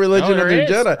a whole religion there of the is.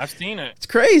 Jedi. I've seen it. It's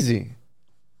crazy.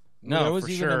 No, there was for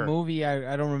even sure. a movie.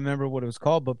 I don't remember what it was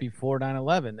called, but before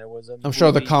 9/11, there was a. I'm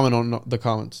sure the movie-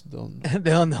 comments don't know.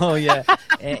 They'll know, yeah.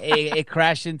 it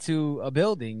crashed into a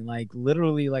building, like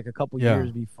literally, like a couple Yeah.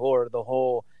 years before the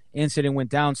whole incident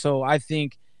went down. So I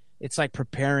think it's like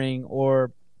preparing,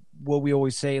 or what we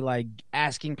always say, like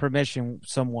asking permission,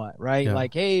 somewhat, right? Yeah.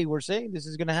 Like, hey, we're saying this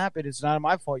is going to happen. It's not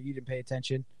my fault. You didn't pay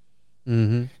attention.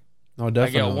 Mm-hmm. No, I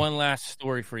definitely. got one last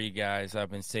story for you guys.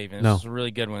 I've been saving. This No. is a really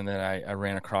good one that I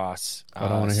ran across. I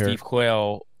don't wanna hear Steve it.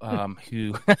 Quayle,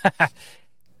 who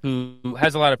who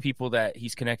has a lot of people that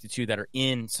he's connected to that are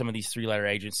in some of these three-letter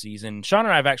agencies. And Sean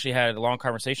and I have actually had a long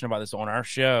conversation about this on our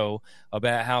show,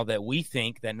 about how that we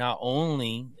think that not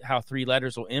only how three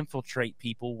letters will infiltrate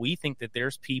people, we think that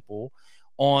there's people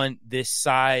on this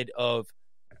side of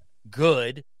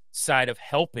good, side of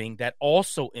helping, that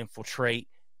also infiltrate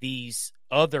these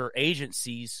other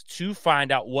agencies to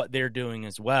find out what they're doing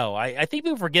as well. I think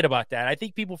people forget about that. I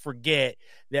think people forget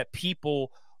that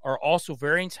people are also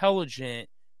very intelligent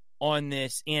on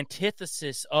this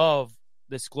antithesis of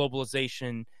this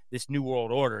globalization, this new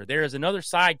world order. There is another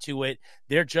side to it.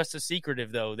 They're just as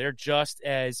secretive, though. They're just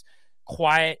as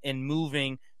quiet and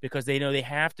moving, because they know they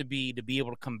have to be able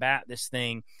to combat this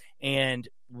thing. And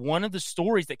one of the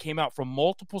stories that came out from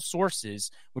multiple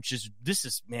sources, which is this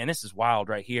is wild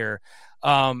right here.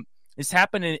 This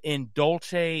happened in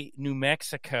Dulce, New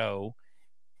Mexico,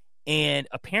 and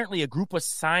apparently a group of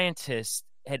scientists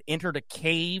had entered a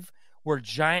cave where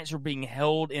giants were being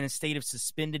held in a state of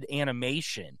suspended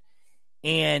animation,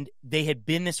 and they had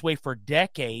been this way for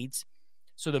decades.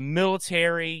 So the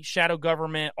military, shadow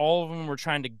government, all of them were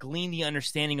trying to glean the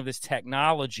understanding of this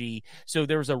technology. So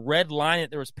there was a red line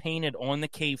that was painted on the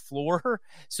cave floor.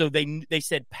 So they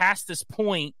said, past this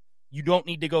point, you don't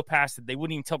need to go past it. They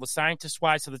wouldn't even tell the scientists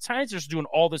why. So the scientists are doing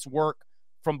all this work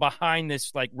from behind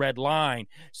this like red line.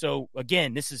 So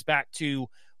again, this is back to,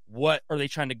 what are they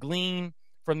trying to glean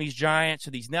from these giants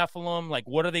or these Nephilim? Like,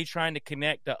 what are they trying to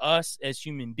connect to us as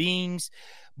human beings?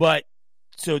 But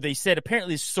so they said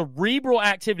apparently cerebral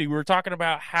activity. We were talking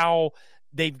about how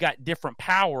they've got different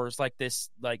powers, like this,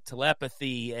 like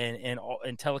telepathy and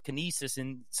telekinesis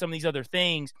and some of these other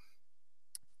things.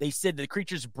 They said the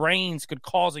creature's brains could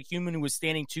cause a human who was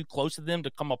standing too close to them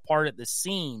to come apart at the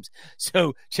seams.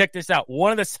 So check this out.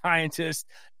 One of the scientists,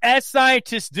 as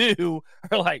scientists do,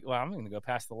 are like, well, I'm going to go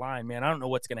past the line, man. I don't know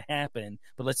what's going to happen,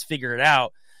 but let's figure it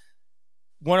out.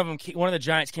 one of the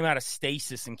giants came out of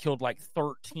stasis and killed like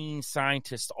 13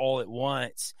 scientists all at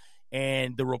once.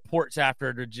 And the reports after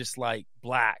it are just like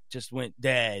black, just went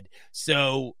dead.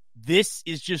 So this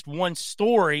is just one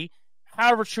story.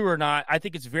 However true or not, I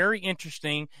think it's very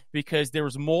interesting because there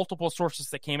was multiple sources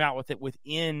that came out with it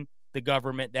within the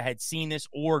government that had seen this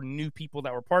or knew people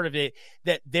that were part of it,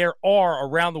 that there are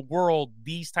around the world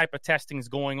these type of testings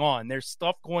going on. There's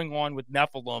stuff going on with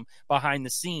Nephilim behind the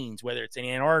scenes, whether it's in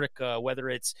Antarctica, whether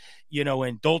it's,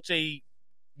 in Dulce,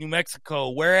 New Mexico,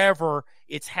 wherever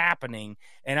it's happening.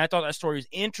 And I thought that story was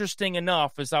interesting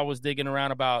enough as I was digging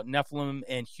around about Nephilim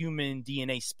and human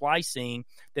DNA splicing,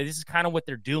 that this is kind of what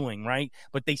they're doing, right?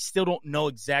 But they still don't know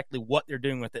exactly what they're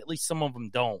doing with it. At least some of them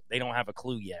don't. They don't have a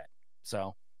clue yet.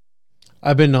 So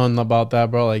I've been knowing about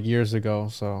that, bro, like years ago.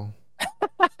 So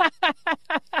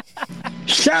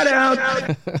shout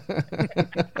out.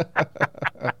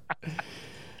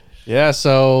 Yeah.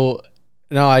 So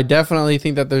no, I definitely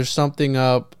think that there's something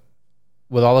up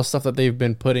with all the stuff that they've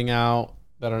been putting out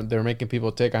that they're making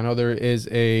people take. I know there is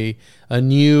a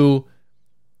new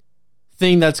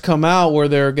thing that's come out where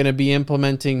they're going to be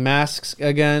implementing masks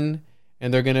again,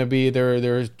 and they're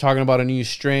talking about a new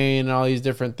strain and all these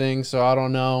different things. So I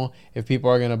don't know if people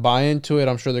are going to buy into it.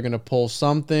 I'm sure they're going to pull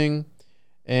something,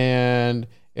 and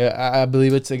I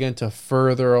believe it's again to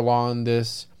further along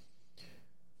this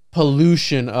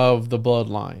pollution of the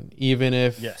bloodline. Even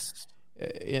if yes,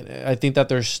 I think that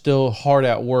they're still hard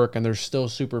at work and they're still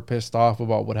super pissed off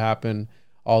about what happened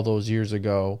all those years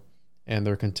ago, and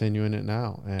they're continuing it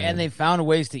now. And they found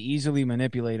ways to easily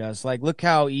manipulate us. Like, look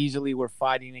how easily we're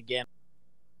fighting again.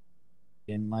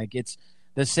 And like, it's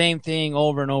the same thing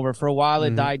over and over. For a while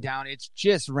it died down. It's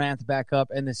just ramped back up.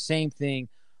 And the same thing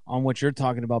on what you're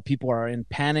talking about. People are in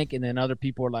panic, and then other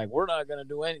people are like, we're not going to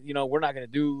do anything. We're not going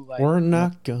to do like, we're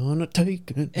not going to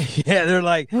take it. Yeah, they're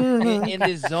like in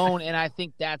this zone. And I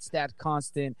think that's that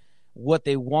constant. What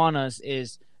they want us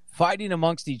is fighting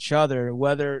amongst each other,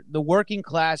 whether the working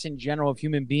class in general of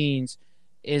human beings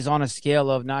is on a scale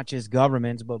of not just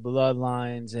governments, but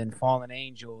bloodlines and fallen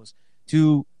angels,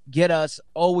 to get us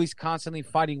always constantly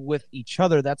fighting with each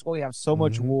other. That's why we have so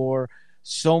much war,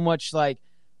 so much like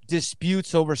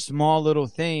disputes over small little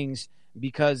things,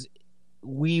 because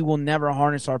we will never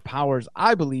harness our powers,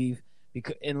 I believe,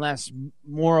 unless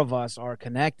more of us are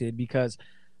connected, because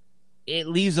it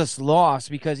leaves us lost.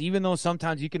 Because even though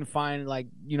sometimes you can find like,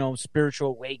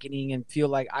 spiritual awakening and feel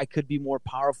like I could be more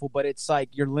powerful, but it's like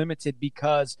you're limited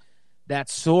because that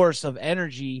source of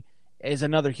energy is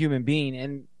another human being.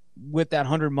 And with that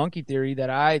 100 monkey theory that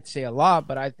I say a lot,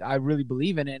 but I really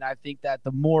believe in it. And I think that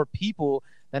the more people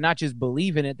that not just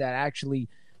believe in it, that actually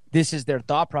this is their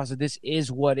thought process, this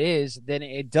is what is, then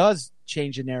it does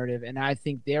change the narrative. And I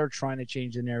think they're trying to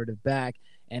change the narrative back,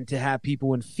 and to have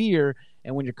people in fear.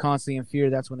 And when you're constantly in fear,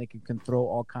 that's when they can control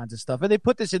all kinds of stuff. And they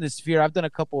put this in this fear. I've done a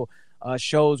couple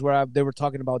shows where they were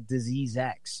talking about Disease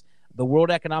X. The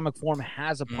World Economic Forum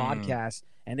has a podcast,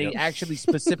 and they actually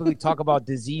specifically talk about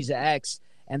Disease X.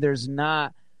 And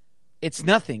it's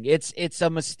nothing. It's a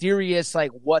mysterious,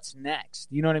 like, what's next?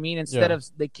 You know what I mean? Instead of,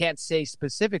 they can't say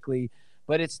specifically,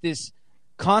 but it's this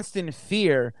constant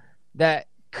fear that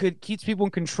keeps people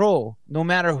in control, no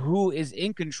matter who is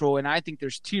in control. And I think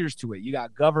there's tiers to it. You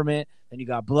got government, then you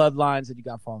got bloodlines, and you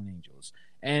got fallen angels.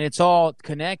 And it's all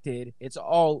connected. It's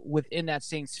all within that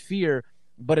same sphere,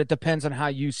 but it depends on how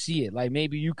you see it. Like,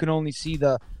 maybe you can only see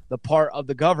the part of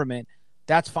the government.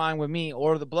 That's fine with me,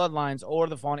 or the bloodlines, or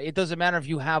the fallen. It doesn't matter if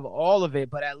you have all of it,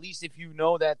 but at least if you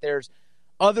know that there's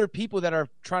other people that are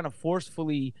trying to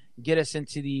forcefully get us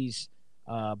into these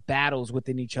battles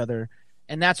within each other.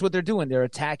 And that's what they're doing. They're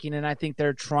attacking, and I think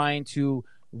they're trying to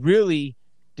really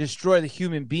destroy the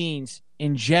human beings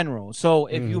in general. So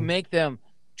if you make them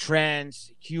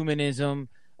transhumanism,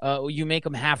 you make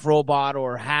them half robot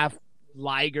or half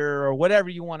liger or whatever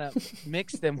you want to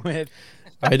mix them with.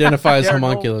 Identify as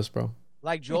homunculus, bro.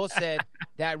 Like Joel said,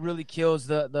 that really kills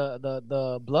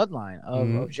the bloodline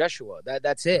of Jeshua.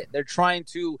 That's it. They're trying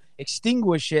to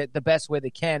extinguish it the best way they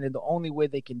can, and the only way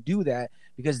they can do that,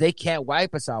 because they can't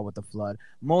wipe us out with the flood.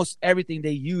 Most everything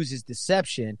they use is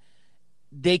deception.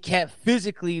 They can't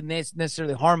physically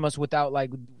necessarily harm us without like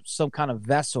some kind of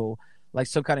vessel, like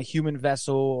some kind of human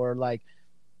vessel or like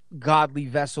godly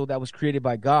vessel that was created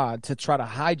by God to try to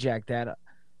hijack that.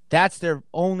 That's their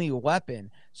only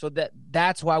weapon. So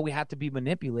that's why we have to be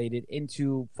manipulated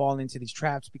into falling into these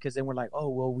traps, because then we're like, oh,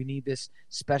 well, we need this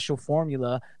special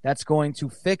formula that's going to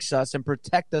fix us and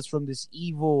protect us from this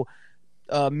evil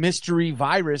mystery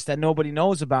virus that nobody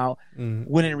knows about,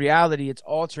 when in reality it's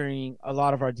altering a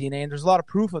lot of our DNA, and there's a lot of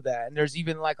proof of that. And there's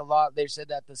even like a lot, they said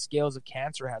that the scales of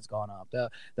cancer has gone up, the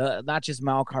not just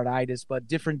myocarditis, but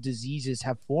different diseases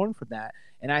have formed from that.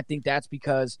 And I think that's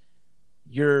because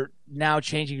you're now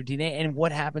changing your DNA. And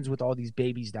what happens with all these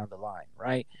babies down the line,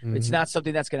 right? It's not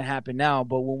something that's going to happen now,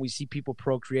 but when we see people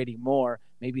procreating more,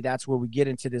 maybe that's where we get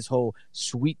into this whole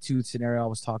sweet tooth scenario I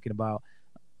was talking about,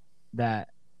 that,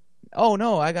 oh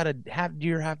no, I got a half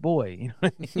deer, half boy. You know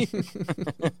what I mean?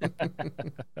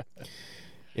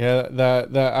 Yeah,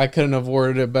 that I couldn't have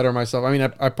worded it better myself. I mean,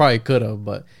 I probably could have,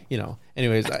 but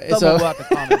anyways. So out the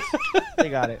comments. They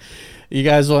got it. You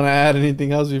guys want to add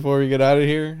anything else before we get out of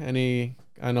here?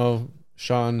 I know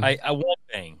Sean.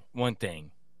 One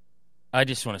thing. I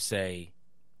just want to say,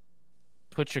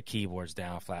 put your keyboards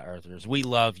down, flat earthers. We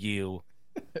love you.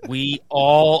 We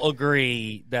all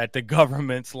agree that the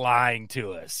government's lying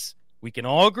to us. We can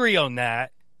all agree on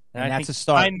that. And that's a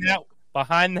start.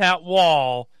 Behind that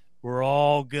wall, we're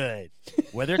all good.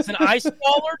 Whether it's an ice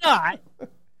wall or not, I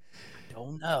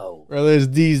don't know. Or there's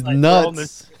these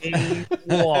nuts.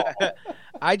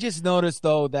 I just noticed,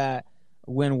 though, that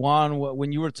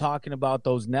when you were talking about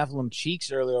those Nephilim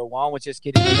cheeks earlier, Juan was just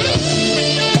getting...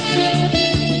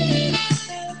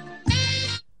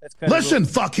 Listen,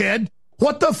 fuckhead.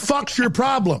 What the fuck's your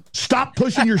problem? Stop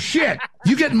pushing your shit.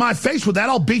 You get in my face with that,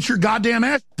 I'll beat your goddamn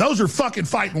ass. Those are fucking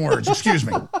fighting words. Excuse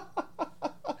me. What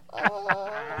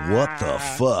the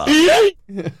fuck?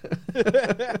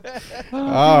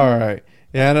 All right.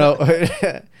 Yeah, no.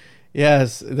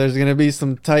 Yes, there's going to be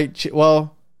some tight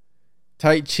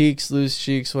cheeks, loose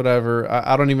cheeks, whatever.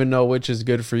 I don't even know which is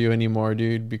good for you anymore,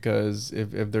 dude, because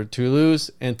if they're too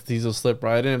loose, entities will slip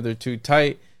right in. If they're too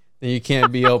tight, then you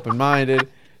can't be open-minded.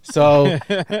 So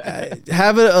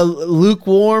have it a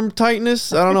lukewarm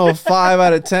tightness. I don't know, a 5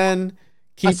 out of 10.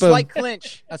 Keep a slight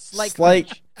clinch. A slight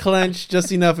clench,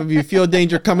 just enough. If you feel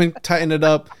danger coming, tighten it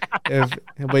up.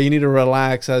 But you need to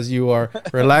relax as you are.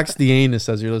 Relax the anus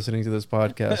as you're listening to this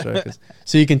podcast, right?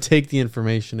 So you can take the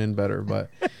information in better.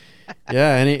 But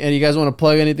yeah, and you guys want to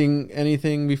plug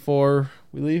anything before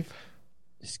we leave?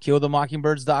 Just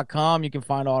killthemockingbirds.com. You can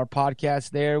find all our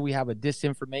podcasts there. We have a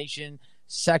disinformation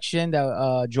section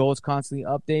that Joel's constantly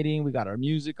updating. We got our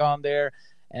music on there.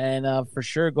 And for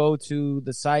sure, go to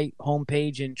the site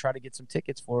homepage and try to get some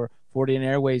tickets for 40 and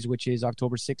Airways, which is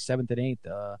October 6th, 7th, and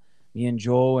 8th. Me and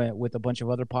Joel, with a bunch of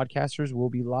other podcasters, will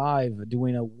be live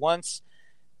doing a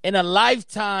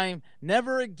once-in-a-lifetime,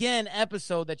 never-again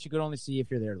episode that you could only see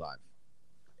if you're there live.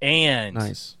 And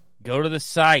nice. Go to the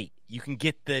site. You can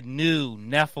get the new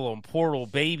Nephilim Portal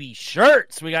Baby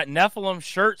shirts. We got Nephilim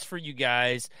shirts for you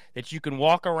guys that you can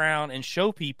walk around and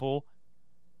show people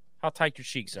how tight your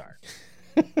cheeks are.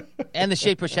 And the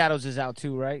Shape of Shadows is out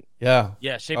too, right? Yeah.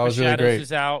 Yeah, Shape of Shadows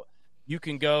is out. You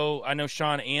can go, I know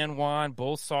Sean and Juan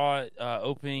both saw it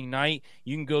opening night.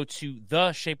 You can go to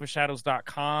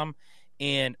theshapeofshadows.com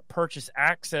and purchase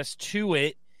access to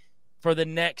it for the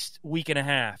next week and a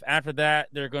half. After that,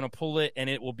 they're going to pull it, and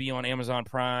it will be on Amazon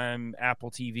Prime, Apple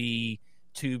TV,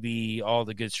 Tubi, all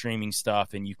the good streaming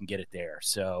stuff, and you can get it there.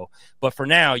 So, but for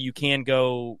now, you can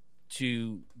go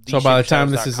to... So by the time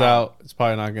this is out, it's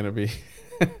probably not going to be...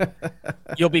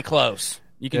 You'll be close.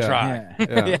 You can try.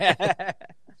 Yeah.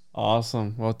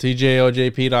 Awesome. Well,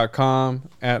 tjojp.com,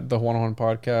 at the One-on-One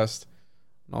Podcast,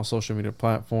 on all social media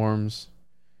platforms.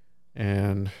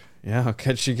 And yeah, I'll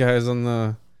catch you guys on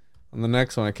the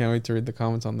next one. I can't wait to read the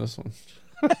comments on this one.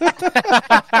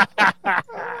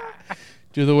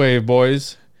 Do the wave,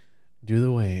 boys. Do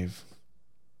the wave.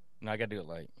 No, I got to do it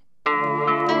like...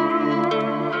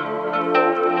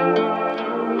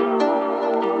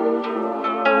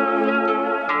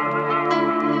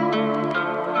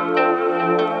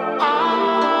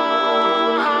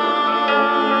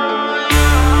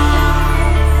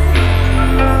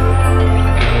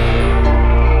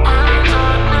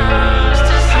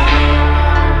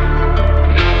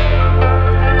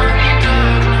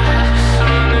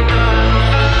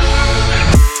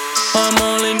 I'm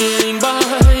only getting by,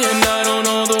 and I don't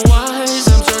know the whys.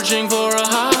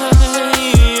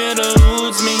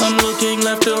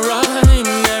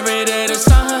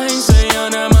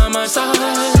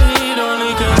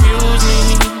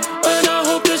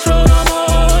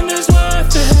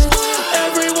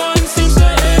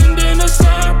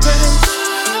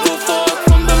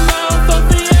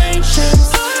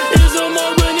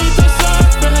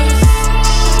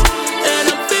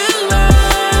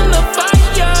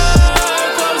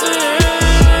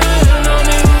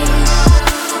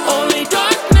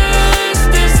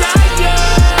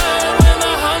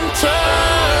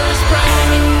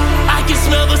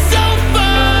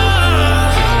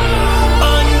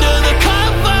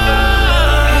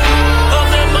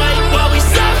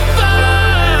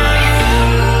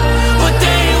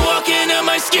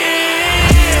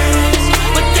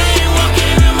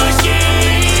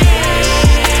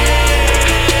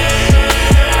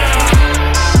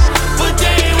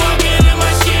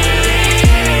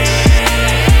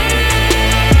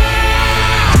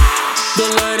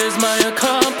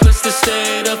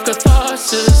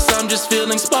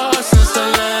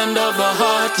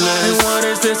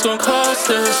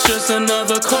 It's just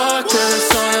another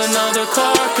carcass on another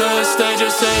carcass. They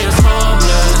just say it's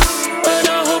harmless.